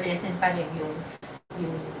 mas malesen pa rin yung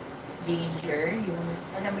danger, yung,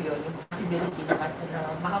 alam mo yun, yung possibility na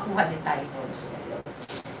makakuha din tayo nun.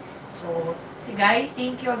 So, guys,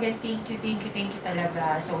 thank you again, thank you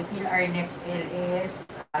talaga. So, till our next LS,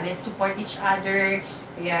 let's support each other.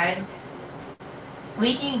 Ayan.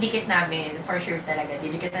 Wait yung dikit namin, for sure talaga.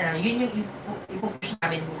 Didikit na namin. Yun yung ipupush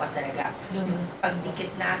namin bukas talaga. Yung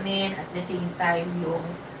pagdikit namin, at the same time, yung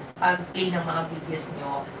pag-play ng mga videos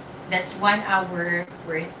nyo. That's 1 hour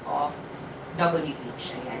worth of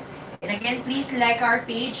WH. Ayan. And again, please like our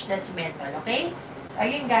page. That's MenThol, okay? So,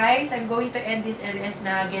 again guys, I'm going to end this LS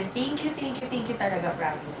na. Again, thank you talaga,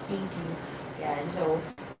 promise. Thank you. Ayan. So,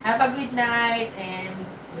 have a good night. And,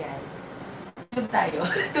 yan.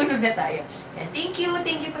 Tulog na tayo. And thank you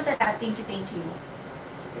po sa lahat. Thank you.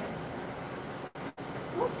 Yan.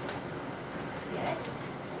 Oops. Yan.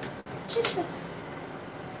 Shush.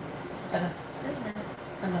 Saan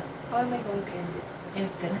na? How am I going to end it?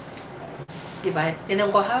 End ka na. Diba?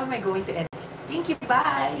 Tinanong ko, how am I going to end it? Thank you,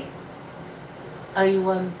 bye! Are you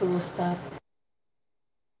want to stop?